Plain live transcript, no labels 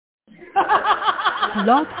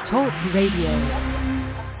Blog Talk Radio.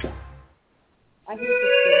 I hear this.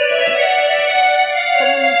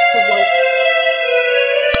 Someone needs to work.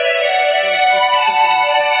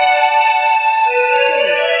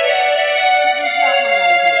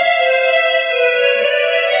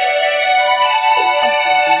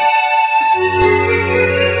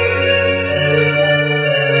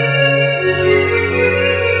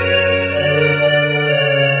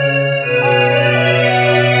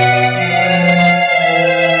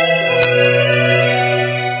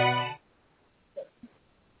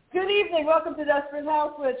 Welcome to Desperate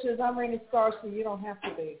House Witches. I'm Rainy Star, so you don't have to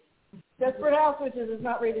be. Desperate House Witches is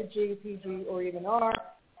not rated G, PG, or even R.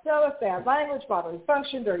 So if bad language, bodily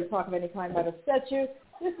function, dirty talk of any kind might upset you,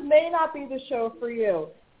 this may not be the show for you.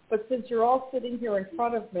 But since you're all sitting here in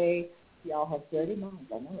front of me, y'all have dirty minds.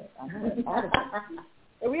 I know it.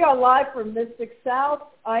 And we are live from Mystic South.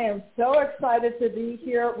 I am so excited to be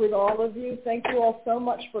here with all of you. Thank you all so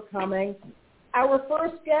much for coming. Our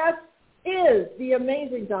first guest is the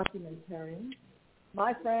amazing documentarian,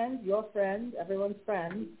 my friend, your friend, everyone's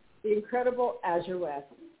friend, the incredible Azure West.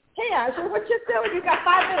 Hey, Azure, what you doing? You got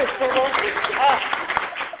 5 minutes for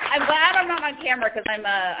I'm glad I'm not on camera because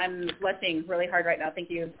I'm blushing really hard right now.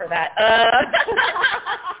 Thank you for that.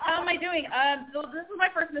 How am I doing? So this is my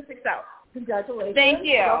first Mystic South. Congratulations. Thank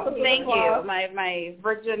you. Thank you. My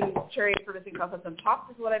virgin cherry producing coffee on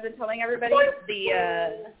top is what I've been telling everybody.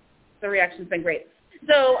 The reaction's been great.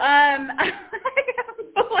 So I'm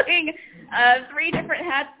pulling 3 different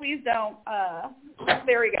hats. Please don't.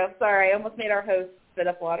 There we go. Sorry, I almost made our host spit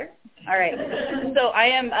up water. All right. So I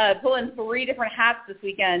am pulling 3 different hats this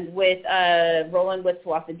weekend with rolling with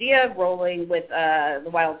Swasadea, rolling with the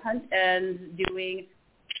Wild Hunt, and doing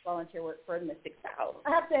volunteer work for Mystic South. I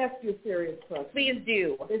have to ask you a serious question. Please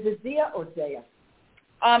do. Is it Dia or Dea?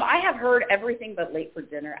 I have heard everything but late for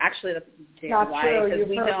dinner. Actually, that's damn why, because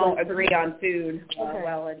we don't agree on food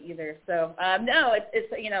well at either. So, no,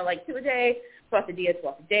 it's like 2 a day, Swasadea,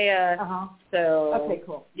 Swasadea. So, okay,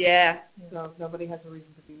 cool. Yeah. So nobody has a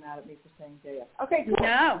reason to be mad at me for saying Dea. Okay, cool.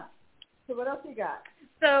 No. So what else you got?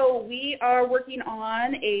 So we are working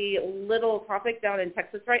on a little topic down in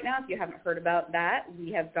Texas right now. If you haven't heard about that,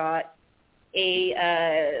 we have got a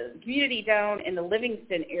community down in the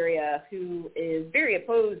Livingston area who is very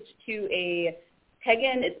opposed to a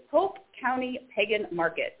pagan, it's Polk County Pagan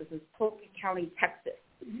Market. This is Polk County, Texas.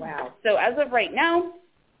 Wow. So as of right now,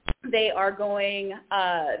 they are going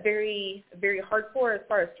very, very hardcore as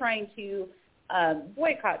far as trying to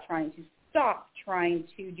boycott, trying to stop, trying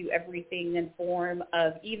to do everything in form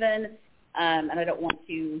of even, and I don't want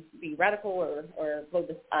to be radical or blow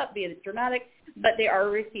this up, be dramatic, but they are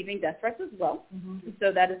receiving death threats as well.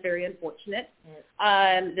 So that is very unfortunate.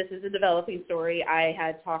 This is a developing story. I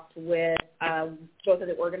had talked with both of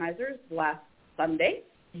the organizers last Sunday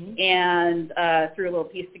and threw a little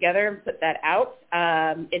piece together and put that out.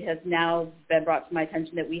 It has now been brought to my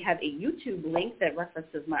attention that we have a YouTube link that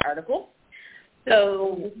references my article.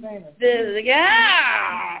 So,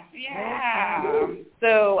 yeah.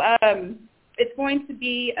 So it's going to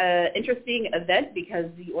be an interesting event because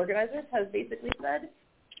the organizers have basically said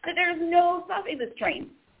that there's no stopping this train,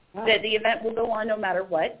 that the event will go on no matter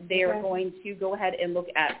what. They are going to go ahead and look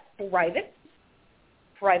at private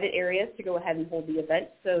areas to go ahead and hold the event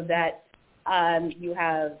so that you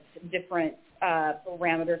have different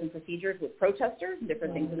parameters and procedures with protesters and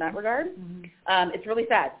different things in that regard. It's really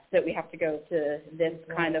sad that we have to go to this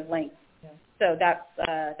kind of length. So that's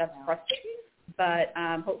frustrating, but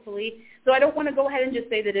hopefully, so I don't want to go ahead and just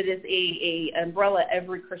say that it is a umbrella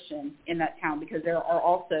every Christian in that town, because there are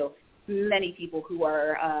also many people who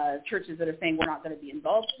are churches that are saying we're not going to be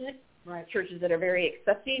involved in it, churches that are very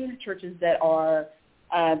accepting, churches that are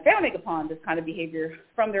frowning upon this kind of behavior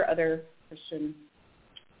from their other Christian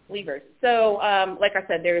believers. So, like I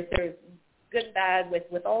said, there's good and bad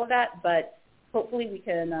with all of that, but hopefully we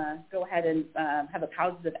can go ahead and have a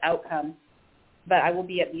positive outcome. But I will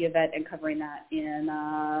be at the event and covering that in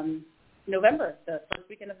November, the first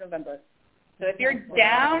weekend of November. So if you're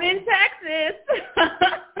down in Texas,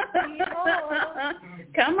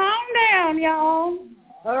 come on down, y'all.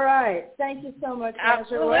 All right. Thank you so much.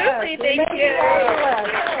 Absolutely. Thank you.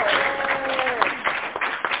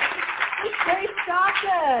 Hey,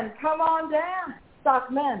 Stockton, come on down.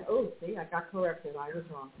 Stockman. Oh, see, I got corrected. I was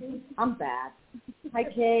wrong. I'm bad. Hi,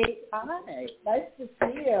 Kate. Hi. Nice to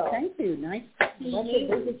see you. Thank you. Nice to see you. Went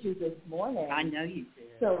to visit you this morning. I know you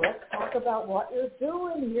did. So let's talk about what you're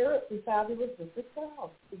doing here at the fabulous Mystic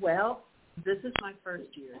South. Well, this is my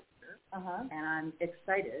first year here, and I'm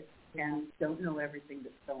excited and don't know everything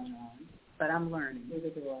that's going on, but I'm learning. Neither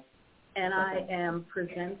do I. And I am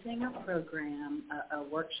presenting a program, a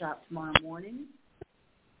workshop tomorrow morning.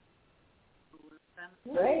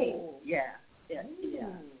 Great. Yeah.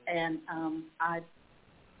 And I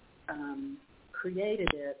created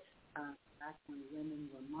it back when women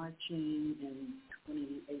were marching in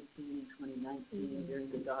 2018 and 2019 during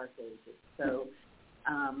the dark ages. So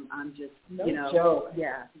I'm just, joke.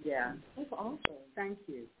 Yeah. That's awesome. Thank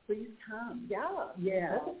you. Please come. Yeah.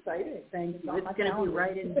 Yeah. That's exciting. Thank you. It's going to be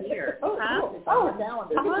right in here. Oh, Huh?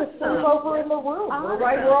 you can just move over in the room.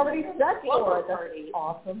 We're already set for it. That's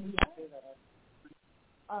awesome.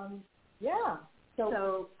 Yeah.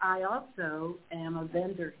 So I also am a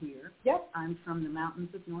vendor here. Yep. I'm from the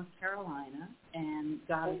mountains of North Carolina and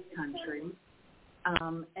Goddess Country.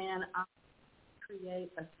 And I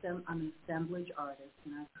create, I'm an assemblage artist,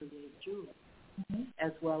 and I create jewelry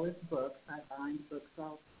as well as books. I bind books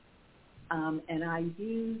also. And I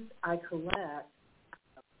collect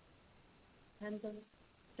pendants,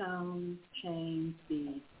 stones, chains,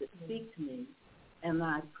 beads that speak to me, and then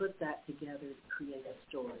I put that together to create a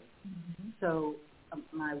story. So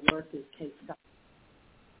my work is case study,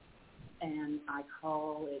 and I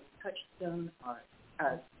call it touchstone art,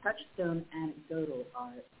 touchstone anecdotal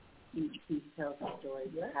art. Each piece tells a story.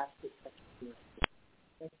 You have to touch it.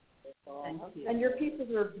 Thank you. And your pieces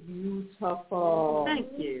are beautiful. Thank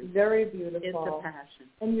you. Very beautiful. It's a passion.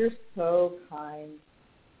 And you're so kind.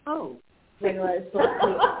 Oh. Anyway, it's so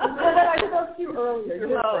sweet. I spoke to you earlier.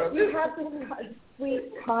 You have this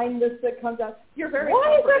sweet kindness that comes out. You're very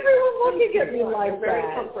Why is comforting. everyone looking at me like Very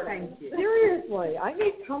that? comforting. Thank you. Seriously, I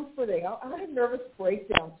need comforting. I had a nervous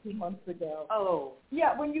breakdown 2 months ago. Oh.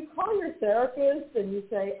 Yeah, when you call your therapist and you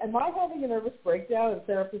say, am I having a nervous breakdown? And the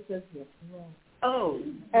therapist says, yes. Oh.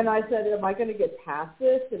 And I said, am I going to get past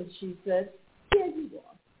this? And she said, yeah, you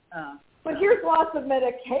will. But here's lots of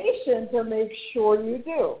medication to make sure you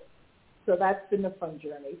do. So that's been a fun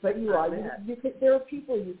journey. But you are. You can, there are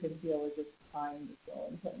people you can feel are just kind and so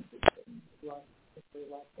intense.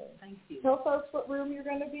 Thank you. Tell folks what room you're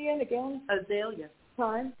going to be in again. Azalea.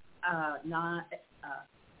 Time?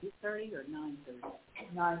 8:30 or 9:30?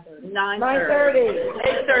 9:30.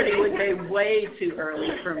 9:30. 8:30 would be way too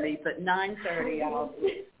early for me, but 9:30 I'll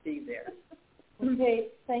be there. Okay,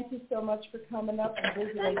 thank you so much for coming up and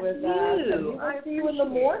visiting Thank with us. you. I'll see you in the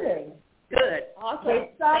morning. Good. Awesome.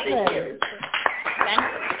 Great stuff. Thank you.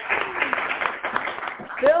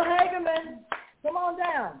 Bill Hageman, come on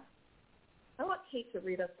down. I want Kate to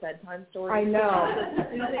read us bedtime stories. I know.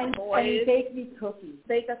 And And bake me cookies.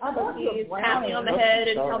 bake us cookies, pat me on the head,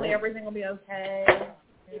 and tell me everything will be okay.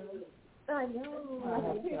 I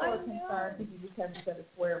know. People are concerned because you tend to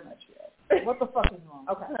swear much yet. What the fuck is wrong?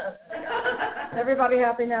 Okay. Everybody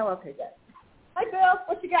happy now? Okay, good. Hi, Bill.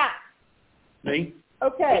 What you got? Me?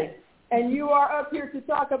 Okay. And you are up here to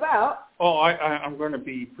talk about? Oh, I'm going to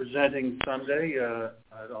be presenting Sunday at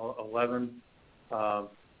 11,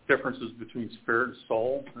 differences between spirit and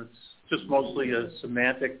soul. It's just mostly a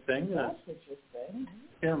semantic thing. That's interesting.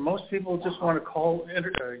 Yeah, most people just want to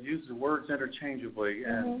use the words interchangeably,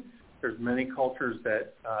 and there's many cultures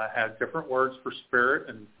that have different words for spirit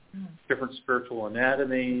and different spiritual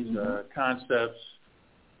anatomies, concepts,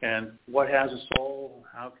 and what has a soul,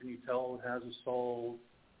 how can you tell it has a soul,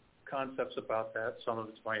 concepts about that. Some of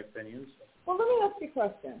it's my opinions. Well, let me ask you a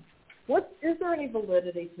question. Is there any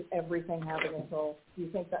validity to everything having a soul? Do you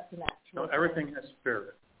think that's an actual No, everything has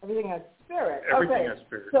spirit. Everything has spirit. Everything okay. has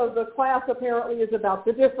spirit. So the class apparently is about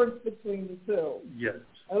the difference between the two. Yes.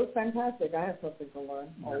 Oh, fantastic. I have something to learn.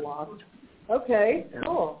 A lot. Okay,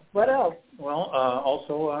 cool. What else? Well,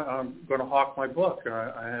 also, I'm going to hawk my book.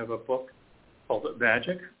 I have a book called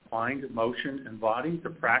Magic, Mind, Emotion, and Body, the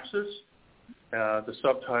Praxis. The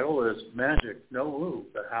subtitle is Magic, No Woo,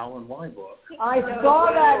 the How and Why book. I saw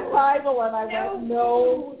that title and I went,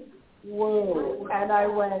 no woo. And I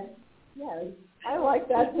went, yes, I like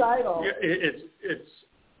that title. Yeah, it's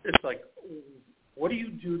like, what do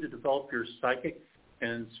you do to develop your psychic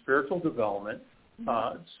and spiritual development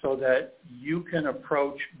so that you can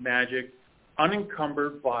approach magic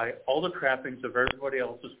unencumbered by all the trappings of everybody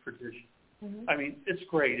else's tradition? I mean, it's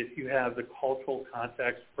great if you have the cultural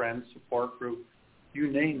context, friends, support group, you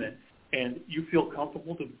name it, and you feel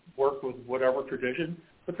comfortable to work with whatever tradition.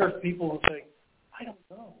 But there's people who say, I don't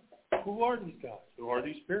know. Who are these guys? Who are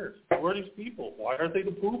these spirits? Who are these people? Why are they the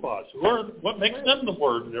poobahs? What makes them the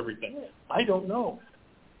word and everything? I don't know.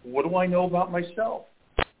 What do I know about myself?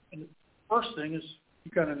 And the first thing is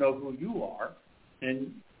you got to know who you are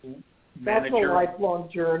and That's a lifelong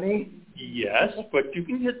journey. Yes, but you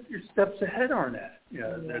can get your steps ahead on that.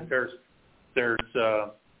 There's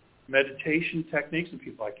meditation techniques, and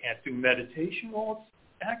people, I can't do meditation. Well,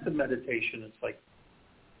 active meditation. It's like,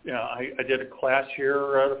 I did a class here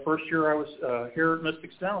the first year I was here at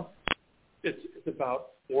Mystic South. It's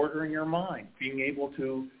about ordering your mind, being able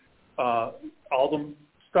to, all the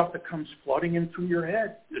stuff that comes flooding in through your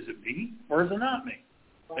head. Is it me or is it not me?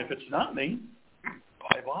 Right. If it's not me,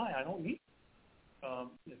 bye-bye, I don't need it.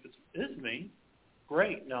 If it is me,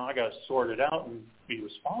 great. Now I got to sort it out and be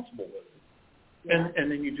responsible with it. Yeah. And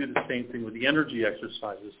then you do the same thing with the energy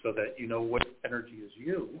exercises so that you know what energy is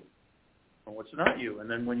you and what's not you. And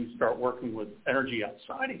then when you start working with energy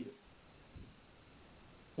outside of you,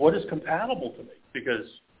 what is compatible to me? Because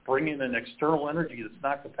bringing in external energy that's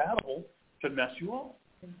not compatible could mess you up.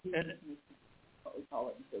 And what we call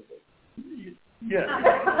it in physics. Yeah. I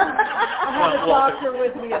have a doctor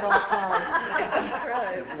with me at all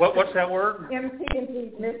times. What's that word? MP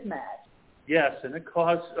mismatch. Yes, and it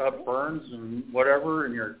causes burns and whatever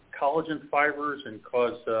in your collagen fibers and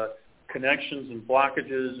cause connections and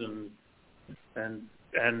blockages and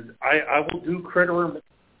I will do critter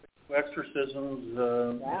exorcisms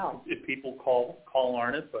if people call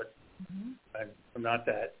on it, but I'm not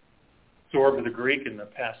that absorbed with the Greek. In the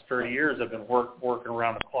past 30 years, I've been working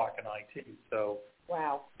around the clock in IT. So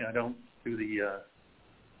I don't do the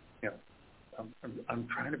I'm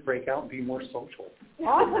trying to break out and be more social.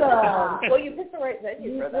 Awesome. Well, you picked the right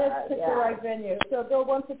venue for that. You picked the right venue. So, Bill,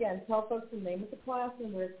 once again, tell folks the name of the class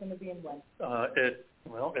and where it's going to be and when.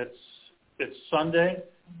 It's Sunday.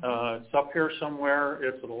 It's up here somewhere.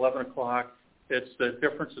 It's at 11 o'clock. It's the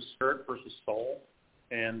difference of spirit versus soul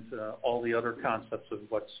and all the other concepts of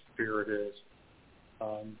what spirit is.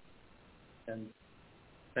 And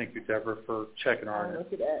thank you, Deborah, for checking our...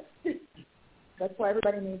 Look at that. That's why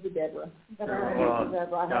everybody needs a Deborah. I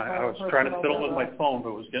was trying to fiddle with my phone, but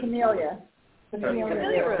it was getting... Camellia.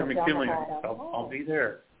 I'll be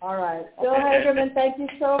there. All right. Bill Hagerman, thank you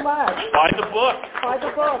so much. Buy the book. Buy the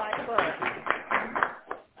book.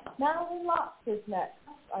 Natalie Lotz is next,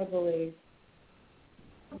 I believe.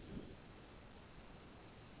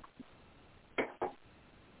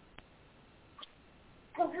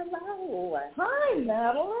 Oh, hello. Hi,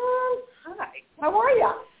 Madeline. Hi. How are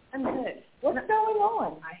you? I'm good. What's going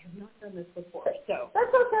on? I have not done this before, so.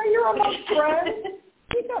 That's okay. You're amongst friends.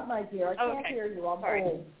 Speak up, my dear. I can't hear you. I'm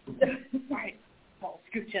old. All right. Well,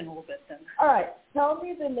 scooch in a little bit then. All right. Tell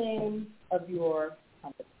me the name of your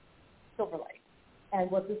company. Silverlight.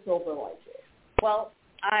 And what the Silverlight is. Well,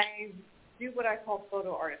 I do what I call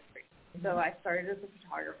photo artistry. Mm-hmm. So I started as a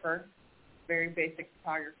photographer, very basic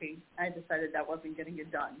photography. I decided that wasn't going to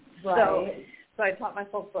get done. Right. So I taught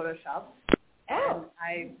myself Photoshop. Oh. And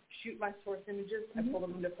I shoot my source images, I pull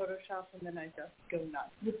them into Photoshop, and then I just go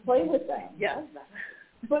nuts. You play with them. Yes.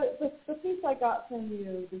 But the piece I got from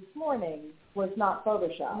you this morning was not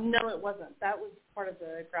Photoshop. No, it wasn't. That was part of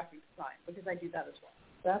the graphic design, because I do that as well.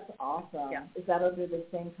 That's awesome. Yeah. Is that under the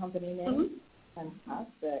same company name? Mm-hmm.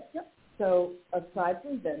 Fantastic. Yep. So aside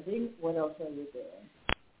from vending, what else are you doing?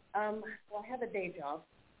 Well, I have a day job,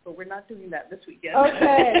 but we're not doing that this weekend.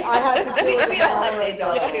 Okay, I had to do it. We don't have day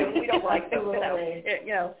jobs too. We don't like them. Absolutely.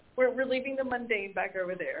 We're leaving the mundane back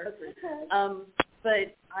over there. Okay.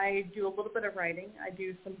 But I do a little bit of writing. I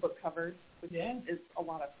do some book covers, which is a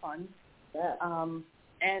lot of fun. Yeah.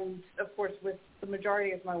 And of course, with the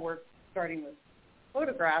majority of my work starting with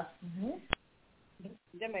photographs, the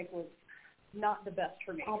pandemic was not the best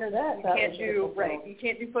for me. You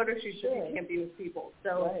can't do photo shoots if you can't be with people.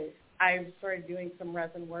 So I've started doing some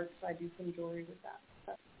resin work, so I do some jewelry with that.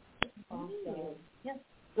 Awesome. Yeah.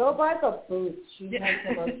 Go by the booth. She has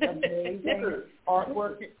the most amazing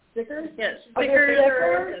artwork. Stickers? Yes, stickers.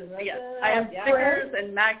 Yes, I have stickers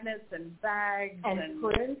and magnets and bags and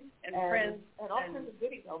prints and prints and all kinds of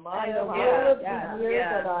goodies. I know.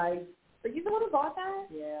 But you the one who bought that?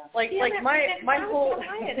 Yeah. Like my whole.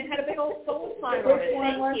 It had a big old soul sign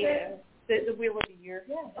on it. Thank you. The Wheel of the Year.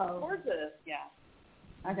 Yeah. Gorgeous. Yeah.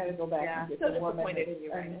 I got to go back and get the one that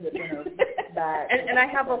and I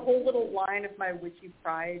have a whole little line of my Witchy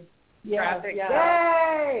Pride graphics.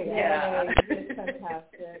 Yay! Yeah. It's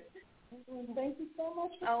fantastic. Thank you so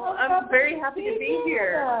much for coming. I'm very happy to be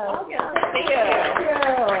here. Thank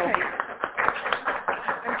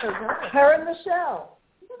you. Her and Michelle.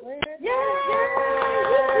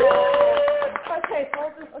 Okay,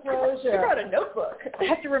 full disclosure. She wrote a notebook. I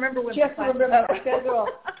have to remember when. She has to remember the schedule.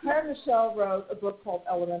 Her and Michelle wrote a book called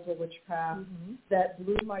Elemental Witchcraft that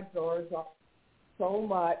blew my doors off so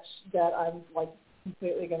much that I'm like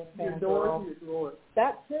completely going to fangirl. Your drawers.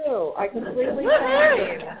 That too. I completely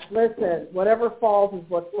fangirl. Listen, whatever falls is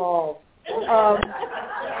what falls.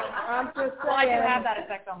 I'm just saying. Well, I can have that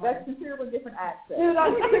effect on That's considerably different accent. Dude,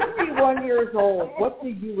 I'm 61 years old. What do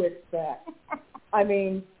you expect? I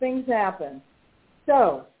mean, things happen.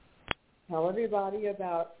 So, tell everybody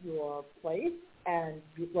about your place and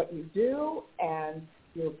what you do and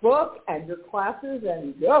your book and your classes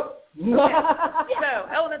and go. So,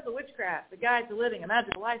 Elemental Witchcraft, The Guide to Living a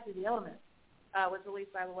Magical Life Through the Elements, was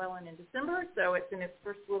released by Llewellyn in December, so it's in its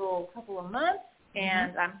first little couple of months,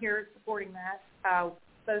 and I'm here supporting that,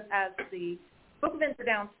 both as the book vendor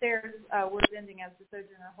downstairs. We're vending as the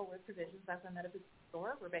Sojourner Whole Earth Provisions. That's a metaphysical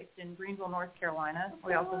store. We're based in Greenville, North Carolina.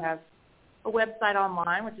 We also have a website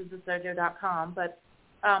online, which is thesojo.com, but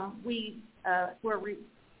we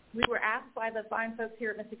were asked by the fine folks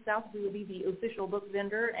here at Mystic South if we would be the official book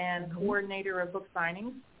vendor and coordinator of book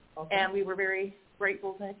signings, and we were very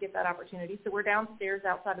grateful to get that opportunity. So we're downstairs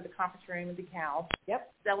outside of the conference room in DeKalb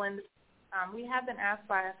selling. We have been asked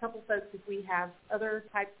by a couple folks if we have other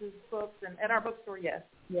types of books, and at our bookstore, yes.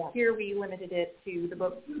 Yeah. Here we limited it to the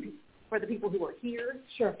books for the people who are here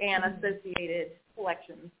and associated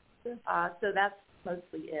collections. So that's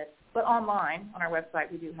mostly it. But online, on our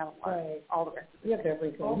website, we do have all the rest of it. You have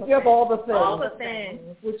everything. You have all the things. All the things.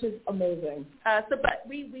 Which is amazing. But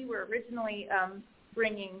we were originally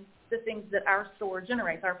bringing the things that our store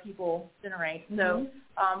generates, our people generate. So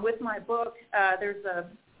with my book, there's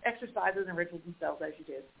exercises and rituals themselves, as you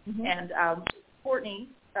did. And Courtney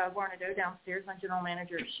Varnado downstairs, my general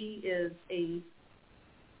manager, she is a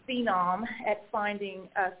phenom at finding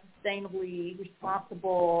sustainably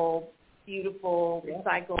responsible, beautiful,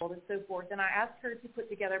 recycled, and so forth. And I asked her to put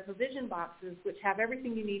together provision boxes which have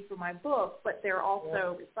everything you need for my book, but they're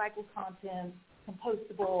also recycled content,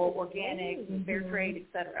 compostable, organic, fair trade,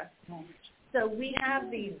 etc. So we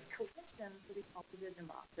have these collections that we call provision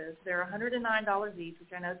boxes. They're $109 each, which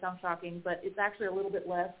I know sounds shocking, but it's actually a little bit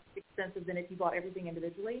less expensive than if you bought everything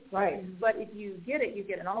individually. Right. But if you get it, you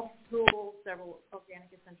get an altar tool, several organic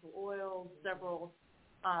essential oils, several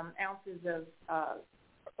ounces of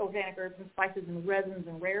organic herbs and spices and resins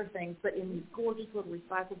and rare things, but in these gorgeous little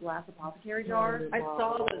recycled glass apothecary jars. I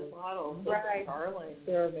saw those bottles. Right.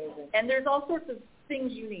 They're amazing. And there's all sorts of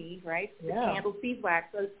things you need, right? The candles,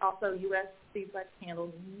 beeswax, also U.S. beeswax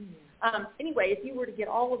candles. Anyway, if you were to get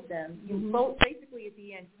all of them, you both basically at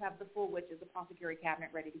the end you have the full witch's apothecary cabinet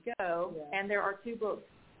ready to go, and there are 2 books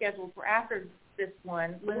scheduled for after this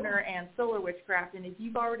one, Lunar and Solar Witchcraft, and if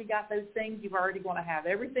you've already got those things, you've already going to have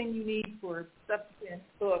everything you need for subsequent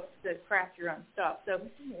books to craft your own stuff. So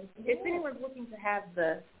if anyone's looking to have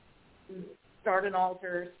start an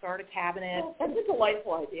altar, start a cabinet. That's a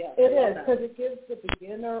delightful idea. It is, because it gives the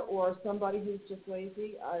beginner or somebody who's just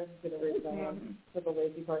lazy, I'm going to raise my hand for the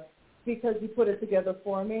lazy part, because you put it together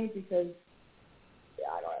for me, because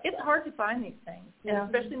I don't have it's that. hard to find these things, and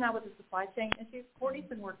especially now with the supply chain issues. Courtney's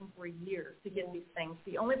been working for a year to get these things.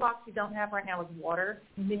 The only box we don't have right now is water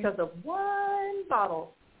because of one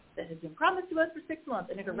bottle that has been promised to us for 6 months,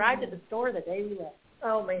 and it arrived at the store the day we left.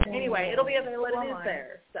 Oh, man. Anyway, it'll be available But it is online.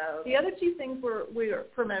 there. So The other 2 things we are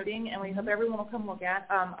promoting, and we hope everyone will come look at,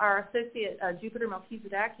 our associate, Jupiter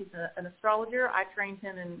Melchizedek, he's an astrologer. I trained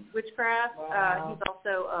him in witchcraft. He's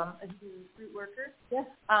also a Hindu fruit worker. Yes.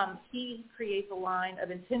 He creates a line of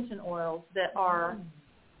intention oils that are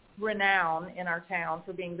renowned in our town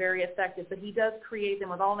for being very effective, but he does create them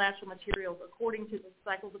with all natural materials according to the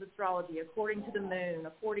cycles of astrology, according to the moon,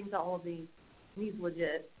 according to all of these. He's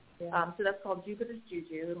legit. So that's called Jupiter's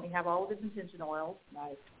Juju, and we have all of his intention oils.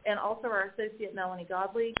 Nice. And also our associate, Melanie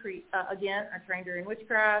Godley, again, I trained her in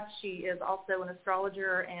witchcraft. She is also an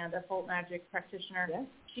astrologer and occult magic practitioner. Yes.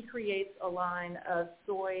 She creates a line of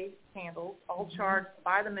soy candles, all charged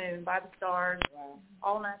by the moon, by the stars,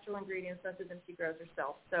 all natural ingredients, most of them she grows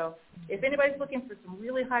herself. So if anybody's looking for some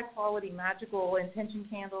really high-quality magical intention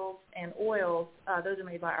candles and oils, those are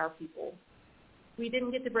made by our people. We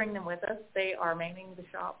didn't get to bring them with us. They are manning the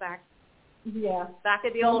shop back at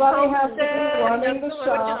the old Somebody has to homestead, be running the which is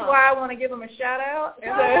shop. why I want to give them a shout out.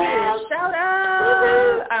 Shout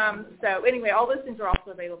out! So anyway, all those things are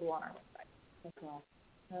also available on our website. That's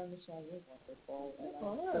awesome. Michelle, you're wonderful. And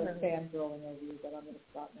I'm so fangirling over you, but I'm going to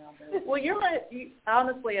stop now. Well,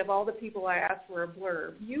 honestly, of all the people I asked for a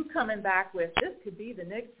blurb, you coming back with, this could be the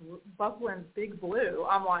next Buckland's Big Blue.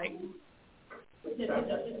 I'm like,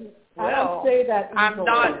 I don't say that I'm easily.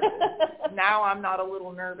 I'm not a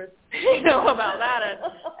little nervous, about that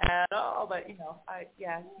at all. But, you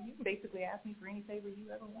can basically ask me for any favor you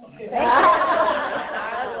ever want.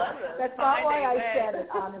 I love it. That's not why I said it,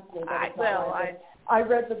 honestly. I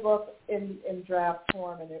read the book in draft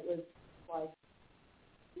form, and it was like,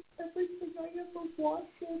 everything I ever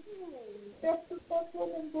wanted after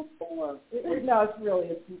Buckland and before.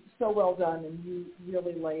 It's so well done, and you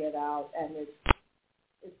really lay it out, and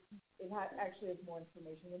It actually has more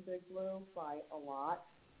information than Big Blue by a lot.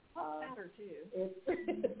 Fatter too. It's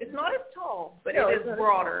It's not as tall, but No, it it's is not as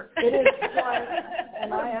broader. It is quite,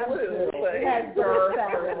 and I am Blue, too. but It has girth.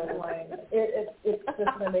 It's just an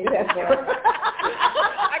amazing girth.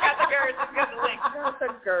 I got the girth. I got the link.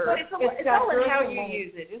 But it's got all in girth how and you length.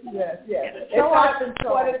 use it, isn't it? Yes, yes. Yeah. It's not in What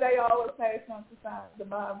trouble. did they always say? It's not the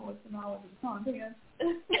Bible, it's the knowledge of the content.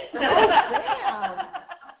 Damn.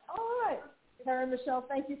 All right. Karen Michelle,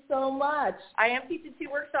 thank you so much. I am teaching 2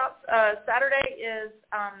 workshops. Saturday is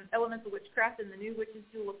Elemental Witchcraft and the New Witch's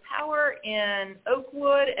Jewel of Power in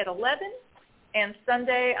Oakwood at 11. And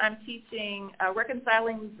Sunday I'm teaching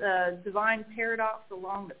Reconciling the Divine Paradox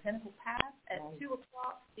Along the Pinnacle Path at 2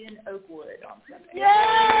 o'clock in Oakwood on Sunday. Yay!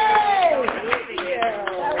 Yeah.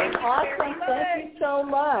 That was awesome. Thank you so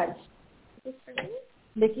much.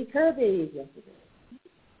 Nikki Kirby. Yes, it is.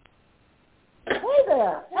 Hey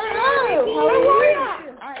there. Hello. How are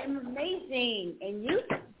you? I'm amazing. And you?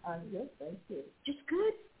 I'm good, thank you. Just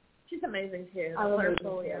good? She's amazing too. I'm amazing.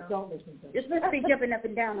 Wonderful, yeah. Don't listen to me. You're supposed to be jumping up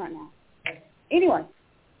and down right now. Anyway.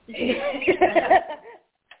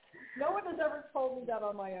 No one has ever told me that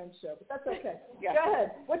on my own show, but that's okay. Yeah. Go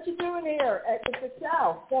ahead. What you doing here at the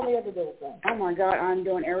Excel? Tell me every little thing. Oh, my God, I'm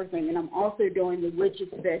doing everything. And I'm also doing the Witches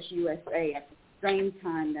Fest USA at the same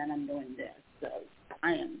time that I'm doing this. So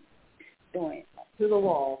I am doing it. To the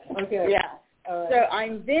wall. Okay. Yeah. All right. So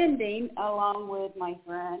I'm vending along with my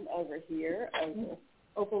friend over here.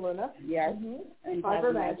 Opaluna. Yes. Mm-hmm. And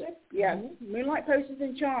Fiber Magic. Yes. Mm-hmm. Moonlight Potions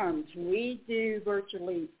and Charms. We do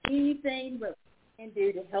virtually anything that we can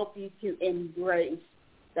do to help you to embrace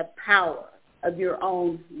the power of your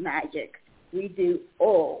own magic. We do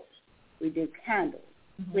oils. We do candles.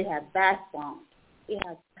 Mm-hmm. We have bath bombs. We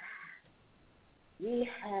have baths. We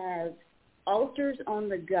have altars on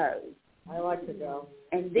the go. I like to go.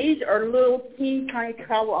 And these are little teeny tiny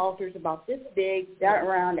travel altars about this big, that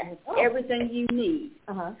round, that has everything you need.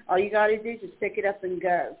 Uh-huh. All you got to do is just pick it up and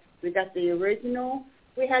go. We got the original.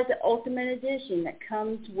 We have the Ultimate Edition that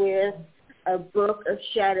comes with a book of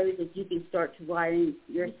shadows that you can start to write in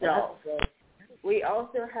yourself. We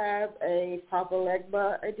also have a Papa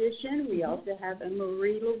Legba edition. We also have a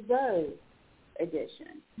Marie Laveau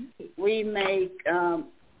edition. We make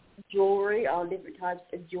jewelry, all different types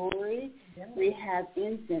of jewelry. Yeah. We have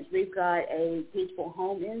incense. We've got a Peaceful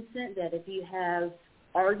Home incense that if you have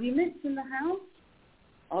arguments in the house,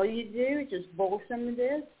 all you do is just boil some of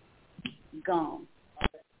this, gone.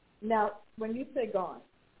 Now, when you say gone,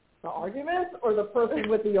 the arguments or the person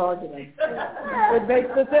with the argument? It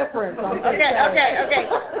makes a difference. Okay.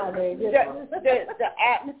 I mean, the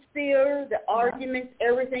atmosphere, the arguments,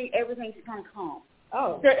 everything's kind of calm.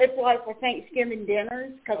 Oh. So it's like for Thanksgiving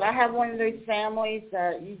dinners, because I have one of those families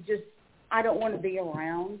that I don't want to be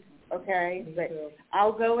around, okay? Me but too.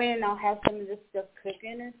 I'll go in and I'll have some of this stuff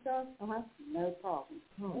cooking and stuff. Uh-huh. No problem.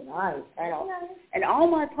 Oh, nice. At all. And all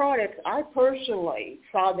my products, I personally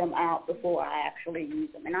try them out before I actually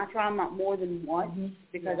use them. And I try them out more than once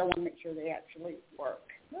because I want to make sure they actually work.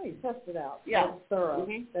 No, you test it out. Yeah. That's thorough.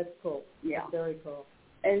 Mm-hmm. That's cool. Yeah. That's very cool.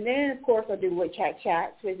 And then, of course, I do Witch Hat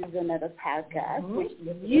Chats, which is another podcast, which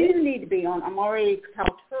you need to be on. I'm already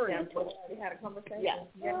talked her into it. We had a conversation.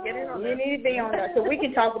 Yeah. Get in on You need to be on that so we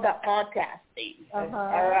can talk about podcasting. Uh-huh.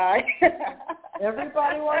 All right.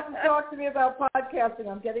 Everybody wants to talk to me about podcasting.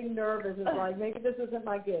 I'm getting nervous. It's like, maybe this isn't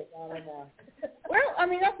my gig. I don't know. Well, I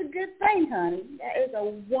mean, that's a good thing, honey. That is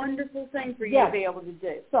a wonderful thing for you to be able to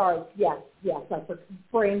do. Sorry. Yes. I put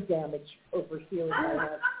brain damage over here in my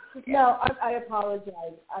head. No, I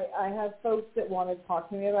apologize. I have folks that want to talk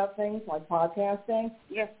to me about things like podcasting.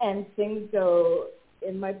 Yes. And things go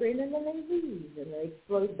in my brain and then they leave and they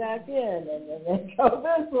explode back in and then they go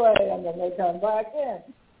this way and then they come back in.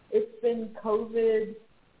 It's been COVID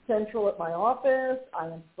central at my office. I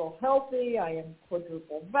am still healthy. I am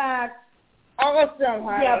quadruple vaxxed. Awesome,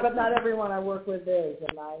 honey. Yeah, but not everyone I work with is,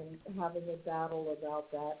 and I'm having a battle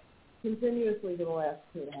about that continuously for the last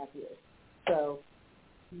 2.5 years. So,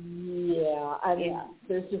 yeah, I mean,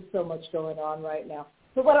 there's just so much going on right now.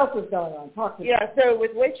 So what else is going on? Talk to me. Yeah, so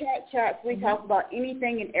with Witch Hat Chats, we talk about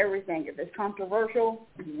anything and everything. If it's controversial,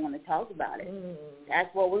 we want to talk about it.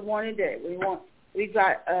 That's what we want to do. We've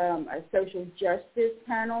got a social justice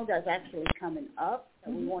panel that's actually coming up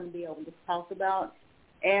that we want to be able to talk about.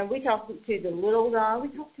 And we talk to the little guy. We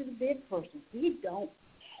talk to the big person. We don't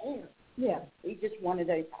care. Yeah. We just one of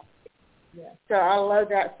those. Yeah. So I love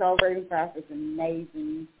that. Celebrating Fast is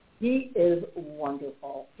amazing. He is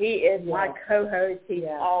wonderful. He is my co-host. He's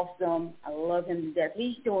awesome. I love him to death.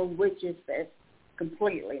 He's doing Witches Fest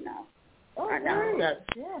completely now. Oh, right now. great.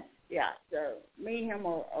 So, yeah. So me and him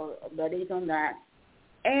are buddies on that.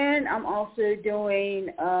 And I'm also doing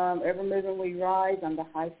Ever Moving We Rise. I'm the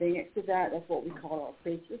high phoenix of that. That's what we call our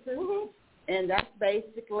priestesses. Mm-hmm. And that's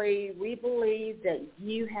basically, we believe that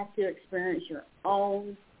you have to experience your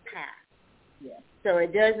own path. Yeah. So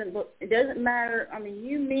it doesn't matter. I mean,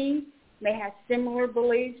 you, me, may have similar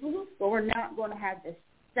beliefs, but we're not going to have the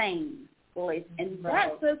same beliefs. And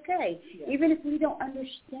that's okay. Yeah. Even if we don't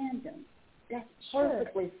understand them, that's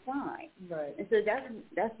perfectly fine. Right. And so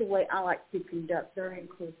that's the way I like to conduct. Very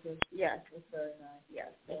inclusive. Yes. It's very nice. Yes.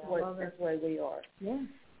 That's Yeah, the way we are. Yeah.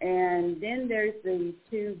 And then there's the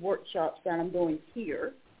 2 workshops that I'm doing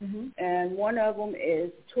here. Mm-hmm. And one of them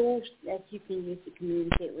is tools that you can use to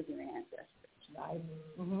communicate with your ancestors. Nice.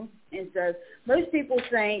 Mm-hmm. And so most people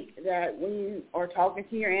think that when you are talking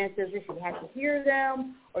to your ancestors, you have to hear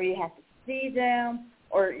them or you have to see them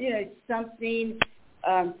or, something,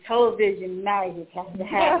 television magic has to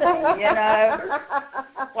happen,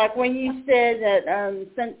 Like when you said that,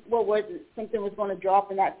 something was going to drop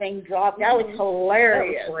and that thing dropped, that was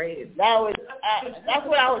hilarious. That was great. That's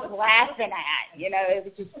what I was laughing at, It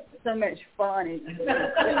was just so much fun and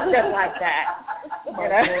stuff like that,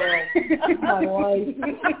 My life.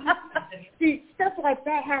 See, stuff like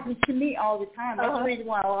that happens to me all the time. That's the reason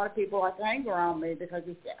why a lot of people like to hang around me because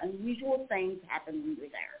it's unusual things happen when you're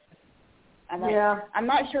there. I'm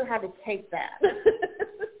not sure how to take that.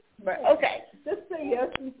 But, okay. Just say yes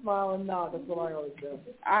and smile and nod. That's what I always do.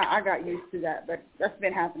 I got used to that, but that's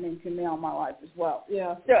been happening to me all my life as well.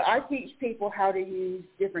 Yeah. So I teach people how to use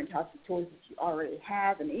different types of tools that you already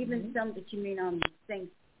have and even some that you may not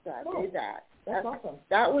think that do that. That's awesome.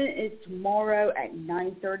 That one is tomorrow at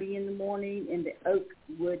 9:30 in the morning in the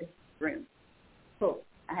Oakwood room. Cool.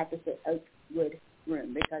 I have to say Oakwood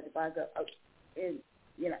room because if I go Oak, it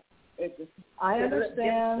just. I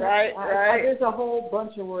understand. Right. There's a whole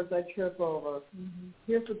bunch of words I trip over. Mm-hmm.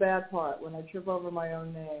 Here's the bad part: when I trip over my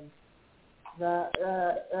own name.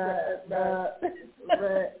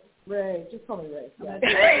 Ray. Just call me Ray. Yeah.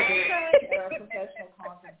 There are professional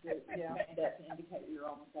conferences that indicate you're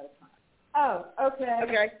almost out of time. Oh, okay.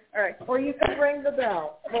 Okay, all right. Or you can ring the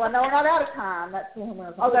bell. Well, no, we're not out of time. That's when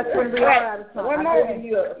we're. Oh, that's when we are out of time. I'm giving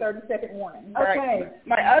you a 30-second warning. Okay.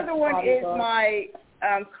 My other one is my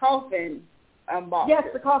coffin boxes. Yes,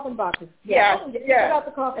 the coffin boxes. Yeah. What about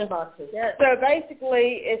the coffin boxes? Yeah. So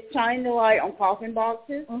basically, it's shining the light on coffin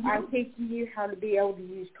boxes. Mm-hmm. I'm teaching you how to be able to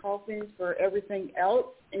use coffins for everything else,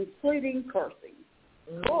 including cursing.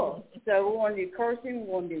 Cool. So we're going to do cursing,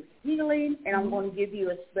 we're going to do healing, and I'm going to give you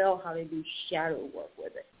a spell how to do shadow work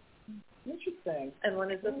with it. Interesting. And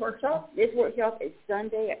when is this workshop? This workshop is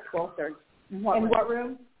Sunday at 12:30. In what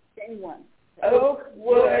room? Anyone.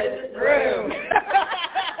 Oakwood room.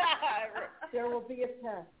 There will be a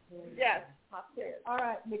test. Yes. All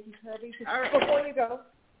right, Nikki Kirby. All right. Before you go,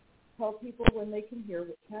 tell people when they can hear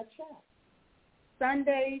Witch Chat.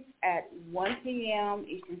 Sundays at 1 p.m.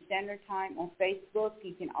 Eastern Standard Time on Facebook.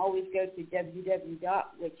 You can always go to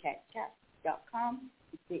www.witchchatchat.com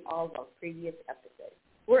to see all of our previous episodes.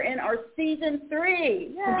 We're in our season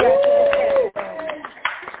 3. Yay!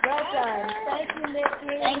 Well done. Thank you,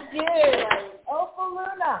 Nikki. Thank you.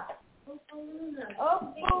 Opaluna. Oh,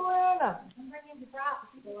 Opaluna. I'm bringing the props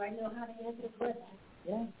so I know how to answer questions.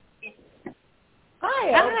 Yeah. Hi,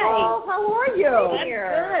 Opal. How are you?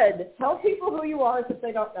 Good. Tell people who you are if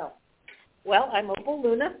they don't know. Well, I'm Opal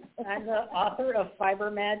Luna. I'm the author of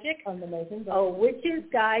Fiber Magic, Amazing. a witch's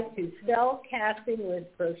guide to spell casting with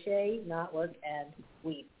crochet, knotwork, and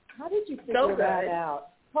weave. How did you figure that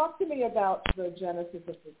out? Talk to me about the genesis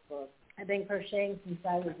of this book. I've been crocheting since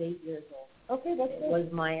I was 8 years old. Okay, that's It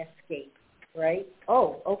was my escape, right?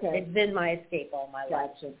 Oh, okay. It's been my escape all my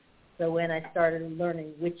life. Gotcha. So when I started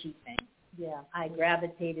learning witchy things, Yeah. I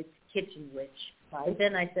gravitated to Kitchen Witch. Right. But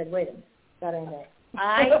then I said, wait a minute. That ain't it.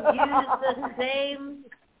 I use the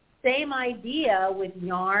same idea with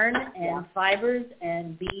yarn and fibers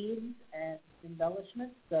and beads and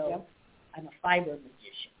embellishments. So I'm a fiber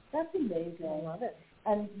magician. That's amazing. I love it.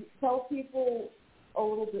 And tell people a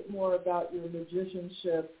little bit more about your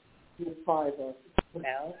magicianship with fiber.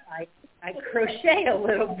 Well, I crochet a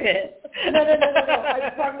little bit. No.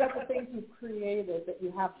 I'm talking about the things you've created that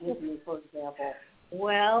you have with you, for example.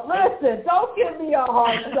 Well, listen, don't give me a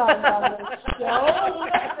hard time on this show.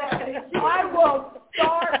 I will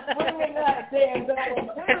start ringing that damn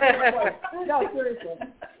bell. No, seriously.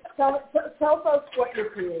 Tell folks what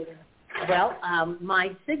you're creating. Well,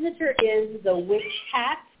 my signature is the witch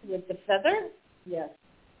hat with the feather. Yes.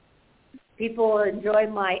 People enjoy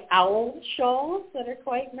my owl shawls that are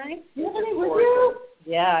quite nice. Do you have any with you?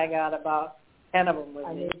 Yeah, I got about 10 of them with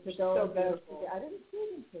I me. need to go. So I didn't see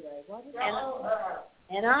them today. Why did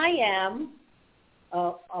and I am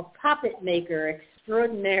a puppet maker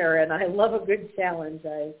extraordinaire, and I love a good challenge.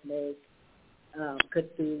 I make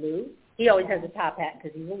Cthulhu. He always has a top hat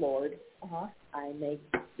because he's a lord. I make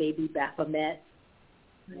baby Baphomet.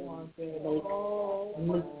 I make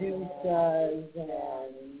Medusas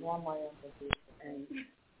and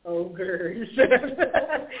ogres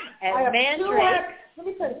and mandrakes. Let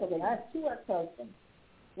me tell you something. I have 2 ex-husbands.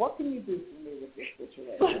 What can you do for me with this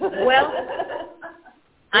situation? Well,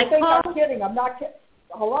 I'm kidding. I'm not kidding.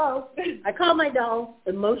 Hello? I call my doll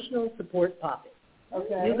emotional support puppet.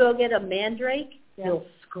 Okay. You go get a mandrake, he'll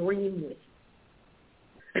scream with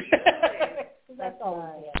you. That's all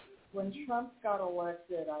right. When Trump got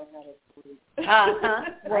elected, I had a group.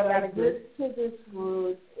 What I did to this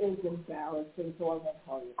group is embarrassing, so I won't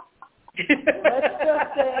tell you. Let's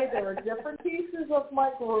just say there are different pieces of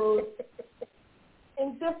my group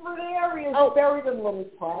in different areas buried in little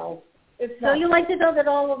piles. So you like to know that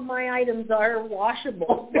all of my items are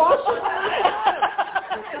washable.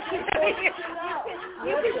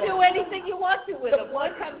 You can do anything you want to with them.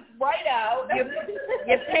 One comes right out.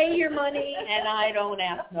 You pay your money, and I don't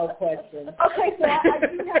ask no questions. Okay, so I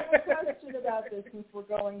do have a question about this since we're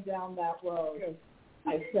going down that road.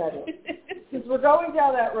 I said it. Since we're going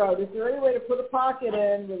down that road, is there any way to put a pocket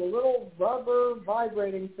in with a little rubber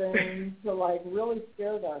vibrating thing to, like, really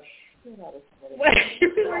scare the shit out of somebody?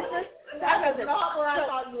 That is not where I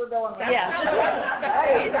thought you were going. Yeah.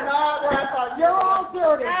 That is not where I thought. You're all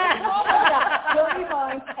dirty. Dirty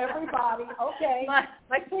minds, everybody. Okay.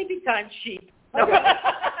 My sleepy time sheet. Okay.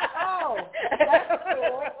 Oh, that's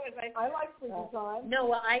cool. I like sleepy time.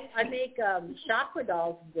 No, I make chakra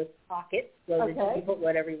dolls with pockets so that you can put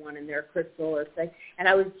whatever you want in there, crystal or thing. And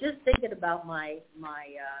I was just thinking about my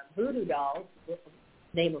voodoo dolls,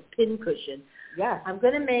 name of Pincushion. Yeah. I'm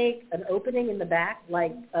going to make an opening in the back,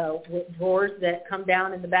 like with drawers that come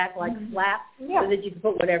down in the back like flaps, so that you can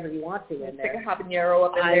put whatever you want to in there. Stick a habanero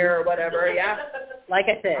up in there or whatever, yeah. Like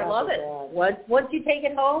I said. I love it. Once you take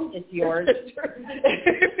it home, it's yours.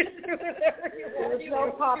 There's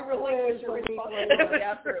no pop quiz for people.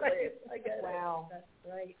 Absolutely. I get it. Wow. That's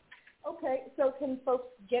right. Okay, so can folks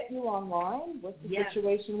get you online? What's the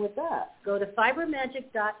situation with that? Go to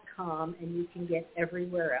fibermagic.com and you can get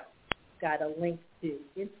everywhere else. Got a link to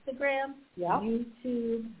Instagram,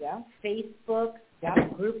 YouTube, Facebook. Got a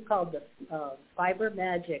group called the Fiber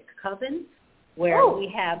Magic Coven, where we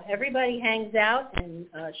have everybody hangs out and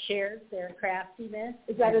shares their craftiness.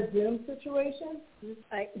 Is that a Zoom situation?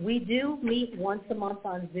 We do meet once a month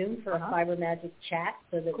on Zoom for a Fiber Magic chat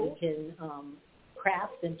so that we can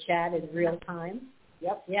craft and chat in real time.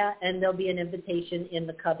 Yep. Yeah, and there'll be an invitation in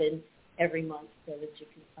the coven every month so that you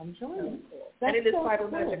can come join us. And it is Fiber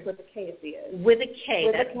Magic with a K at the end. With a K.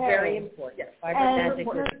 With a That's K. very important. Yes. Fiber Magic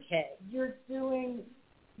with a K. You're doing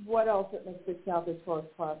what else at Mystic South as far as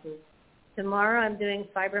classes? Tomorrow I'm doing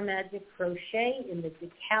Fiber Magic Crochet in the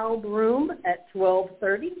DeKalb room at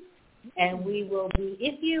 12:30. And we will be,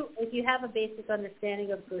 if you have a basic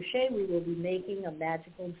understanding of crochet, we will be making a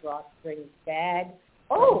magical drawstring bag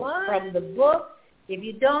from the book. If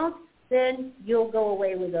you don't, then you'll go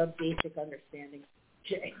away with a basic understanding of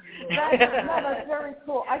crochet. That's very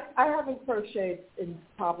cool. I haven't crocheted in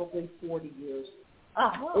probably 40 years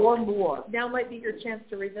or more. Now might be your chance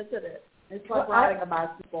to revisit it. It's like riding a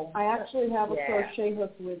bicycle. I actually have a crochet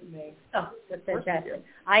hook with me. Oh, that's fantastic.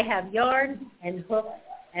 I have yarn and hooks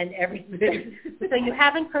and everything. So you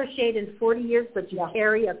haven't crocheted in 40 years, but you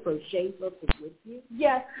carry a crochet hook with you?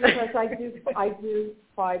 Yes, because I do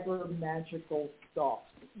fiber magical stuff.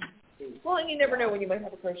 Well, and you never know when you might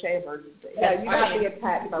have a crochet emergency. Yeah, you might be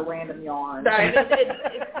attacked by random yarn. Right.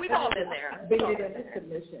 We've all been there. Beat it into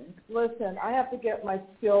submission. Listen, I have to get my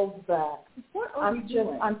skills back. What are you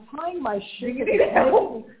doing? I'm tying my shoes. You need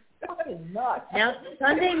help. Fucking nuts. Now,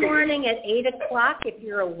 Sunday morning at 8 o'clock, if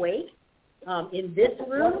you're awake, in this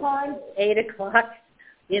room, 8 o'clock,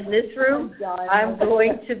 in this room, I'm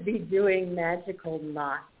going to be doing magical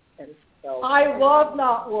knots and so. I love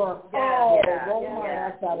knot work. Roll my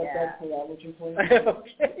ass out of bed for that, would you please?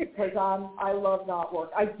 Because I love knot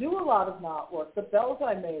work. I do a lot of knot work. The bells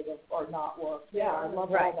I made are knot work. Yeah, I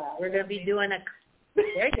love all that. We're going to be doing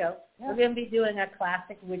there you go. We're going to be doing a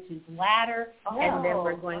classic witch's ladder, and then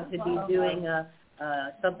we're going to be doing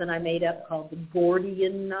something I made up called the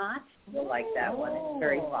Gordian knot. You'll like that one. It's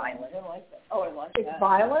very violent. I like that. Oh, I like that. It's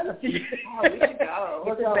violent? Oh, we should go.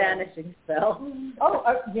 It's a vanishing spell. Oh,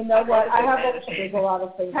 you know what? There's a lot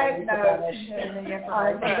of things I need to vanish.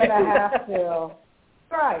 I'm going to have to. All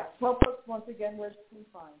right. Tell folks once again where can we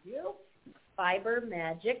find you?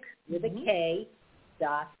 Fibermagic with a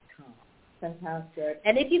K.com. fantastic.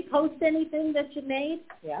 And if you post anything that you made,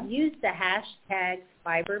 Yeah. use the hashtag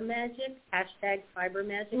 #FiberMagic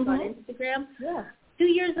Mm-hmm. on Instagram. Yeah. 2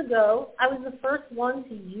 years ago, I was the first one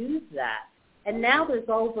to use that. And now there's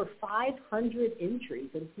over 500 entries,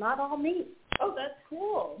 and it's not all me. Oh, that's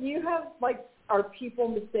cool. Do you have, like, are people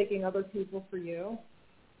mistaking other people for you?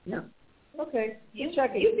 No. Okay, You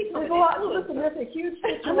checking. you become There's an a lot, influencer. listen, there's a huge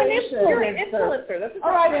situation. I'm an influencer. You're an influencer. That's a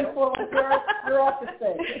All right, title. influencer, you're off the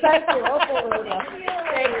stage. Thank you. Okay, Luna.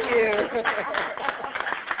 Thank you.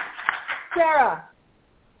 Sarah.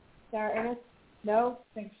 Sarah Ennis? No?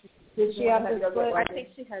 Did she have to split? I think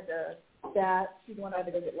she had to. That She'd want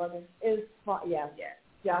to go get luggage. is fine, yeah. Yeah.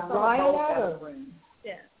 Yeah, I Ryan saw both Adams.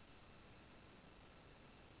 Yeah.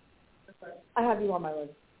 I have you on my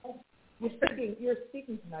list. You're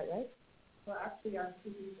speaking tonight, right? Well, actually, I'm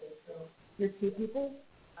two people, so You're two people?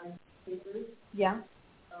 I'm speakers. Yeah.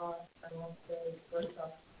 I won't say first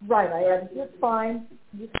off. Right, it's fine.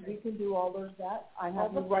 You can do all of that. I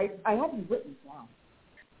have you written down.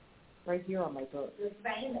 Right here on my book. You're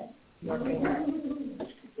famous. You're famous.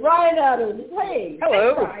 Ryan Adams, hey.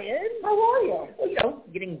 Hello. Hey, Ryan. How are you? Well, you know,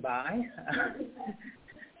 getting by.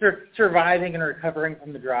 Surviving and recovering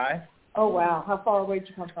from the drive. Oh, wow. How far away did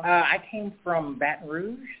you come from? I came from Baton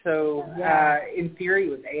Rouge, so in theory it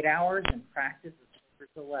was 8 hours, and practice is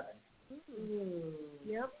 4 to 11.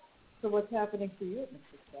 Yep. So what's happening for you at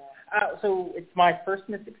Mystic South? So it's my first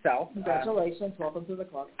Mystic South. Congratulations. Welcome to the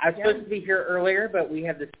club. I was supposed to be here earlier, but we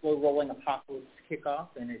had this slow-rolling apocalypse kickoff,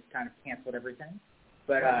 and it kind of canceled everything.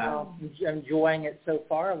 But Wow. I'm enjoying it so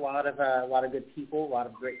far. A lot of good people, a lot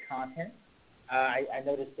of great content. I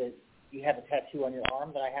noticed that you have a tattoo on your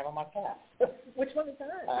arm that I have on my calf. Which one is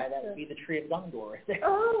that? That would be the Tree of Gondor right there.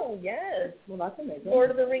 Oh, yes. Well, that's amazing. Lord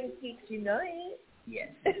of the Rings Geeks Unite. Yes.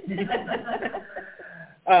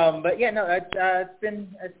 But yeah, no, it's been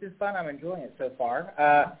fun. I'm enjoying it so far.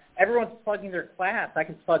 Everyone's plugging their class. I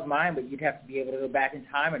can plug mine, but you'd have to be able to go back in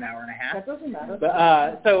time an hour and a half. That doesn't matter.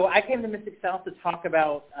 But so I came to Mystic South to talk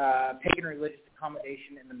about pagan religious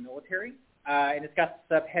accommodation in the military, and it's got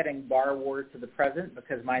the subheading "Bar Wars to the Present"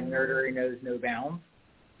 because my nerdery knows no bounds.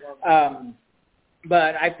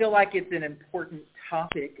 But I feel like it's an important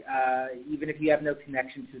topic, even if you have no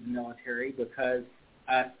connection to the military, because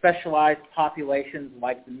specialized populations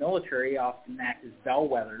like the military often act as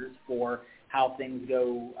bellwethers for how things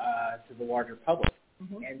go to the larger public.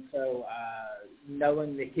 Mm-hmm. And so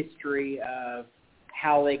knowing the history of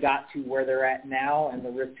how they got to where they're at now and the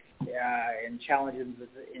risks and challenges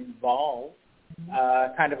involved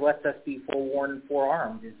kind of lets us be forewarned and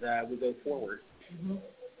forearmed as we go forward. Mm-hmm.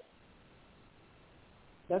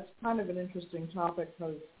 That's kind of an interesting topic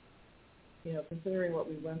because, you know, considering what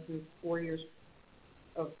we went through 4 years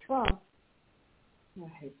of Trump, I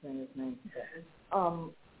hate saying his name,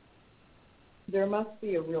 there must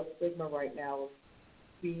be a real stigma right now of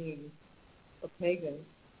being a pagan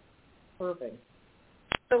serving.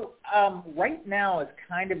 So right now is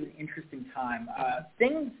kind of an interesting time.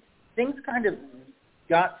 Things kind of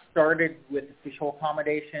got started with official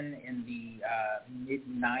accommodation in the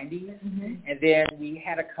mid-'90s, and then we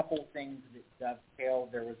had a couple of things that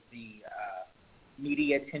dovetailed. There was the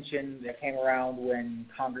media attention that came around when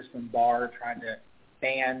Congressman Barr tried to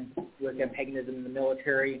ban Wiccan paganism in the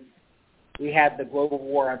military. We had the global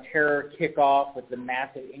war on terror kick off with the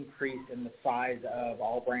massive increase in the size of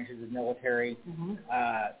all branches of military,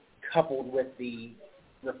 coupled with the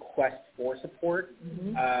request for support.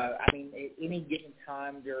 I mean, at any given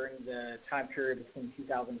time during the time period between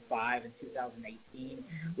 2005 and 2018,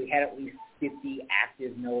 we had at least 50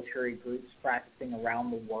 active military groups practicing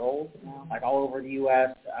around the world, like all over the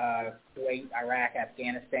U.S., Kuwait, Iraq,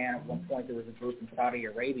 Afghanistan. At one point, there was a group in Saudi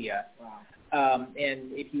Arabia.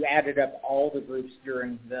 And if you added up all the groups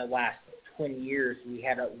during the last 20 years, we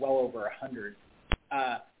had well over 100.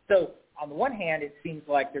 So on the one hand, it seems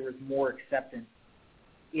like there was more acceptance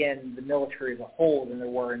in the military as a whole than there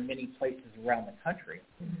were in many places around the country.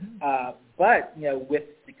 But, you know, with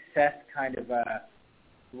success kind of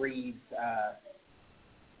breeds,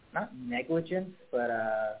 not negligence,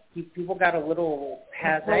 but people got a little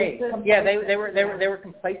passe. Yeah, they were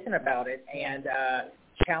complacent about it, and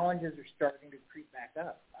challenges are starting to creep back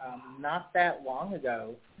up. Not that long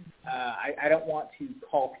ago, I don't want to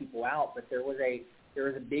call people out, but there was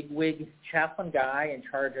a bigwig chaplain guy in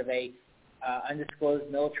charge of a undisclosed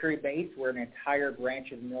military base where an entire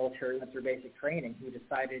branch of the military went through basic training, who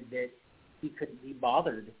decided that he couldn't be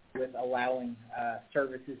bothered with allowing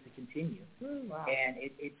services to continue. Wow. And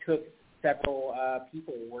it took several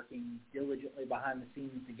people working diligently behind the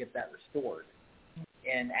scenes to get that restored.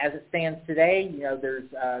 And as it stands today, you know, there's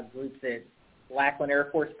groups that Lackland Air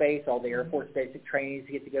Force Base, all the Air Force basic trainings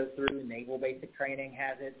you get to go through. Naval basic training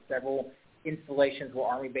has it. Several installations where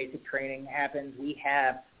Army basic training happens. We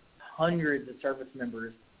have hundreds of service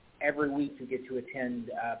members every week who get to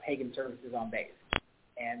attend pagan services on base.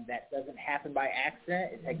 And that doesn't happen by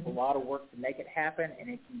accident. It takes a lot of work to make it happen, and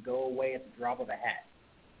it can go away at the drop of a hat.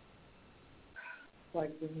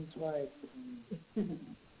 Like women's rights.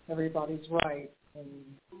 Everybody's right. And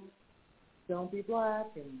don't be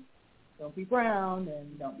black, and don't be brown,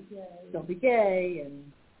 and don't be gay,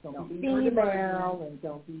 and don't be female, and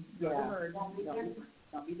don't be,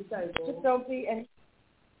 Don't be disabled. Just don't be any.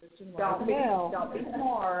 Don't be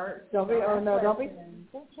smart. Don't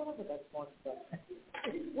shut up with that smart stuff.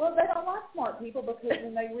 Well, they don't like smart people because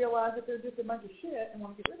then they realize that they're just a bunch of shit and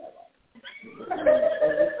want to get rid of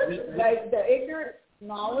them. The ignorant,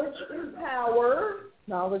 knowledge is power.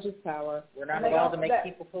 Knowledge is power. We're not allowed to make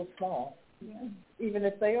people feel small. Yeah. Even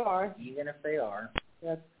if they are. Even if they are.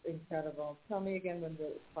 That's incredible. Tell me again when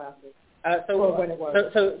the class is. So when it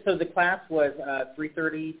was. So the class was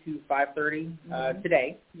 3:30 to 5:30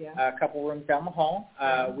 today. Yeah. A couple rooms down the hall.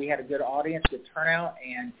 We had a good audience, good turnout,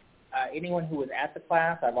 and anyone who was at the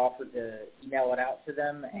class, I've offered to email it out to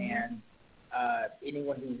them, and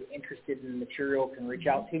anyone who's interested in the material can reach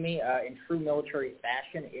out to me. In true military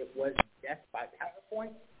fashion, it was death by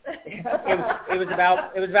PowerPoint. it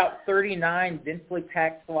was about 39 densely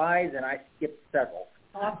packed slides, and I skipped several.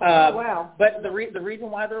 Wow. But the reason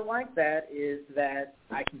why they're like that is that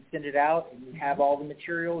I can send it out, and you have all the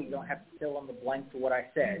material. You don't have to fill in the blanks of what I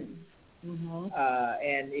said. Mm-hmm.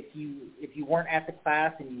 And if you weren't at the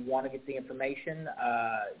class and you want to get the information,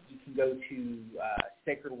 you can go to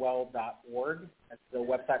sacredwell.org. That's the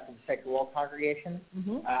website for the Sacred Well Congregation.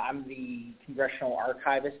 Mm-hmm. I'm the congressional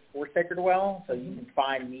archivist for Sacred Well, so you can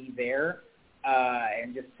find me there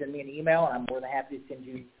and just send me an email, and I'm more than happy to send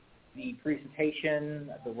you the presentation,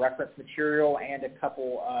 the reference material, and a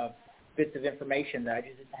couple of bits of information that I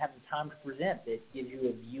just didn't have the time to present that gives you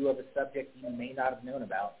a view of a subject you may not have known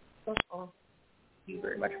about. That's awesome. Thank you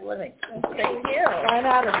very much for listening. Thank you. Ryan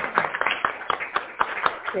Adams.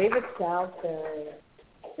 David Salisbury.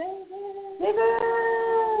 David!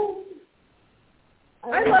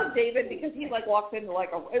 I love David because he walks into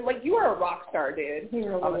like you are a rock star, dude. He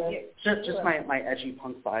really is. Just my edgy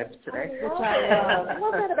punk vibes today. Which I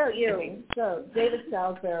love that about you. So, David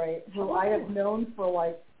Salisbury, who I have known for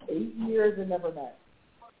like 8 years and never met.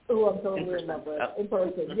 Who I'm totally in love with. In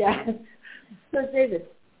person, yeah. So, David,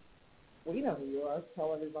 we know who you are.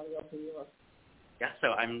 Tell everybody else who you are. Yeah,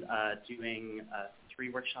 so I'm doing 3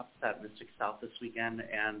 workshops at Mystic South this weekend,